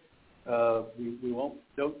of it. We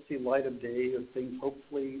don't see light of day of things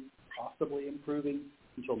hopefully possibly improving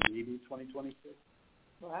until maybe 2026.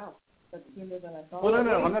 Wow. That's sooner than I thought. Well,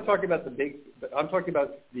 no. I'm not talking about I'm talking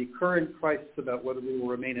about the current crisis about whether we will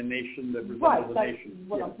remain a nation that resembles a nation. That's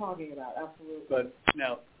what I'm talking about, absolutely. But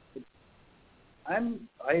now, I'm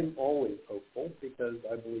always hopeful because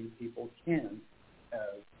I believe people can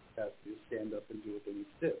have to stand up and do what they need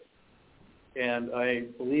to do. And I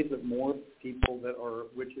believe that more people that are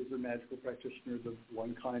witches or magical practitioners of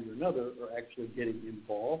one kind or another are actually getting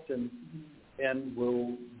involved and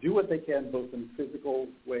will do what they can both in physical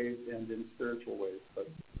ways and in spiritual ways. But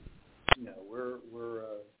we're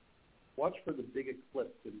watch for the big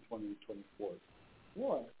eclipse in 2024.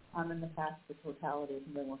 Sure. I'm in the past for totalities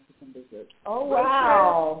and then wants to some desserts. Oh,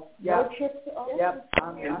 wow. Yeah. No trips to Oregon? Yep.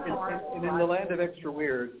 And in the land of extra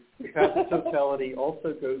weird, the path of totality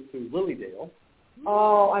also goes through Lilydale,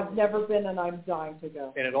 Oh, I've never been and I'm dying to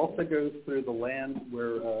go. and it also goes through the land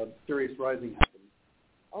where Sirius Rising happened.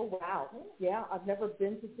 Oh, wow. Yeah, I've never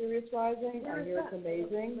been to Sirius Rising. I hear it's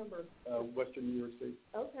amazing. Western New York State.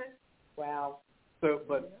 Okay. Wow. So,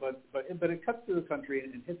 but it cuts through the country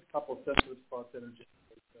and hits a couple of sensitive spots energetically.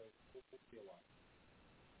 So we'll see a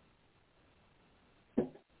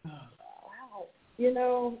lot. Wow. You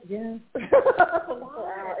know, yeah.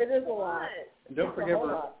 Wow, it is a lot. And don't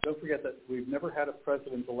forget that we've never had a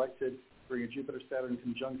president elected during a Jupiter-Saturn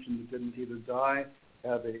conjunction that didn't either die,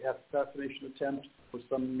 have a assassination attempt, or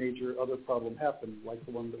some major other problem happen, like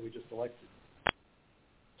the one that we just elected.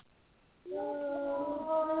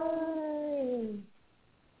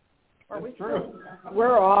 That's true.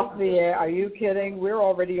 We're off the air. Are you kidding? We're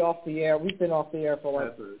already off the air. We've been off the air for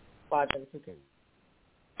like 5 minutes. Okay.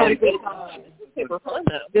 Super fun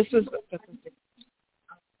though. This was.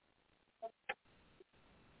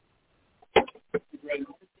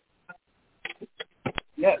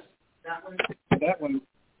 Yes. That one.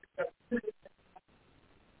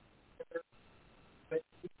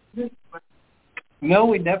 No,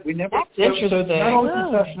 we never. That's interesting. So it's not always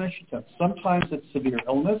assassination attempt. Sometimes it's severe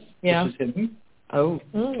illness, which is hidden. Oh.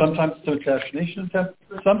 Sometimes it's an assassination attempt.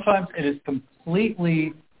 Sometimes it is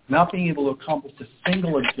completely not being able to accomplish a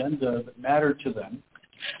single agenda that mattered to them.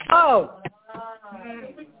 Oh.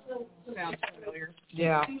 Sounds familiar.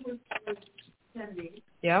 Yeah.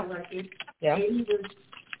 Yeah. Yeah.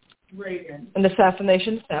 An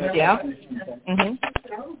assassination attempt. Yeah. Mhm.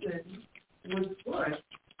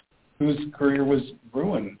 Whose career was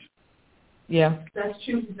ruined. Yeah. That's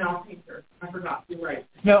true. Now, Pinker. I forgot. You're right.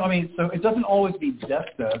 No, I mean, so it doesn't always be death,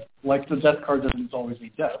 like the death card doesn't always be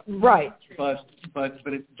death. Right. But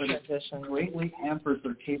it greatly hampers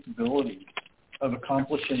their capability of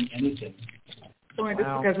accomplishing anything. So just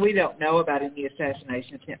because we don't know about any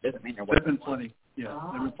assassination attempt doesn't mean there There've wasn't. been plenty. Yeah,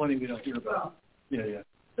 there've been plenty we don't hear about. Yeah.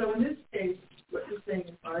 So in this case, what you're saying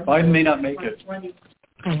is Biden may not make it.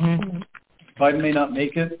 Mm-hmm. Biden may not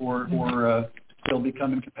make it, or he'll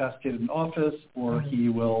become incapacitated in office, or he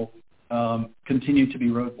will continue to be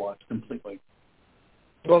roadblocked completely.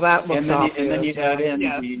 Well, that looks obvious. And then you add in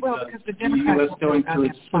the U.S. going through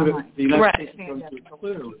its the United States going through its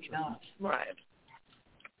political right.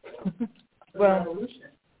 Well,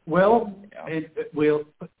 it will.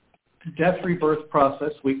 Death rebirth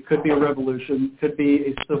process. Could be a revolution. Could be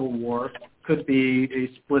a civil war. Could be a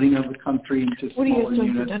splitting of the country into smaller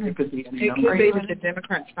units. It could be any number. It could be that the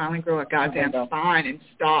Democrats finally grow a goddamn spine and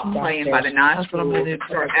stop playing by the nice rules and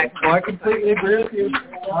start acting. I completely agree with you.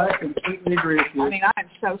 I mean, I'm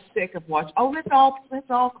so sick of watching. Oh, let's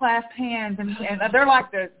all clasp hands, and they're like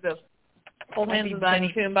the Hold hands and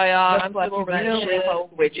kumbaya. I'm still over that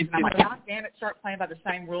shit. Witches. And I'm like, God damn it, start playing by the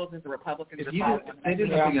same rules as the Republicans. If they do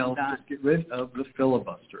nothing else, just get rid of the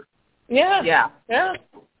filibuster. Yeah.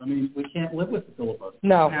 I mean, we can't live with the filibuster.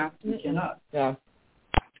 No. We cannot. Yeah.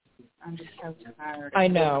 I'm just so tired. I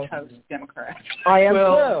know. Democrats. I am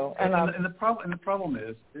too. And the problem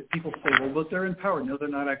is that people say, well, look, they're in power. No, they're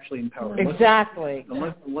not actually in power. Exactly.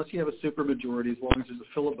 Unless you have a supermajority, as long as there's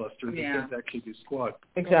a filibuster, they can't actually do squat.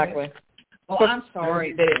 Exactly. Well, I'm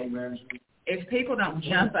sorry that if people don't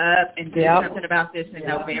jump up and do something about this in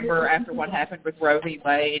November after what happened with Roe v.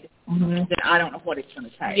 Wade, then I don't know what it's going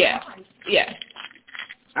to take. Yeah.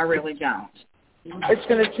 I really don't. It's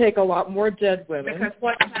going to take a lot more dead women. Because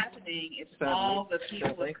what's happening is all the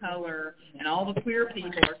people of color and all the queer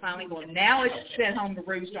people are finally going, now it's set home to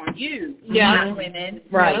roost on you, not women.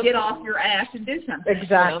 Right. Get off your ass and do something.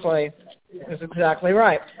 Exactly. That's exactly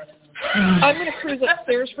right. I'm going to cruise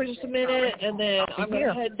upstairs for just a minute, and then I'm going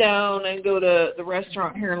to head down and go to the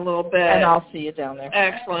restaurant here in a little bit. And I'll see you down there.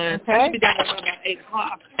 Excellent. Okay. I should be down there about 8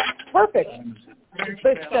 o'clock. Perfect.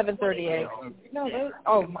 It's 7:38. No,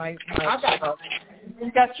 my.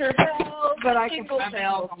 You got your bell, but I can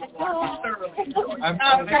bell.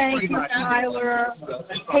 Thank you, Tyler.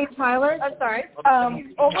 Hey, Tyler. I'm sorry.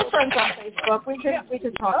 We're friends on Facebook. We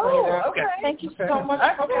could talk later. Okay. Thank you so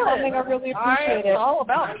much for coming. I really appreciate it. It's all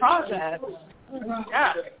about projects.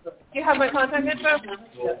 Yeah. You have my contact info?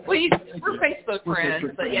 Well, we're Facebook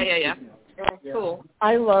friends, but yeah. Cool.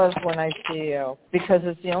 I love when I see you because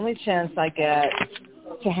it's the only chance I get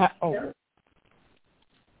to have. Oh,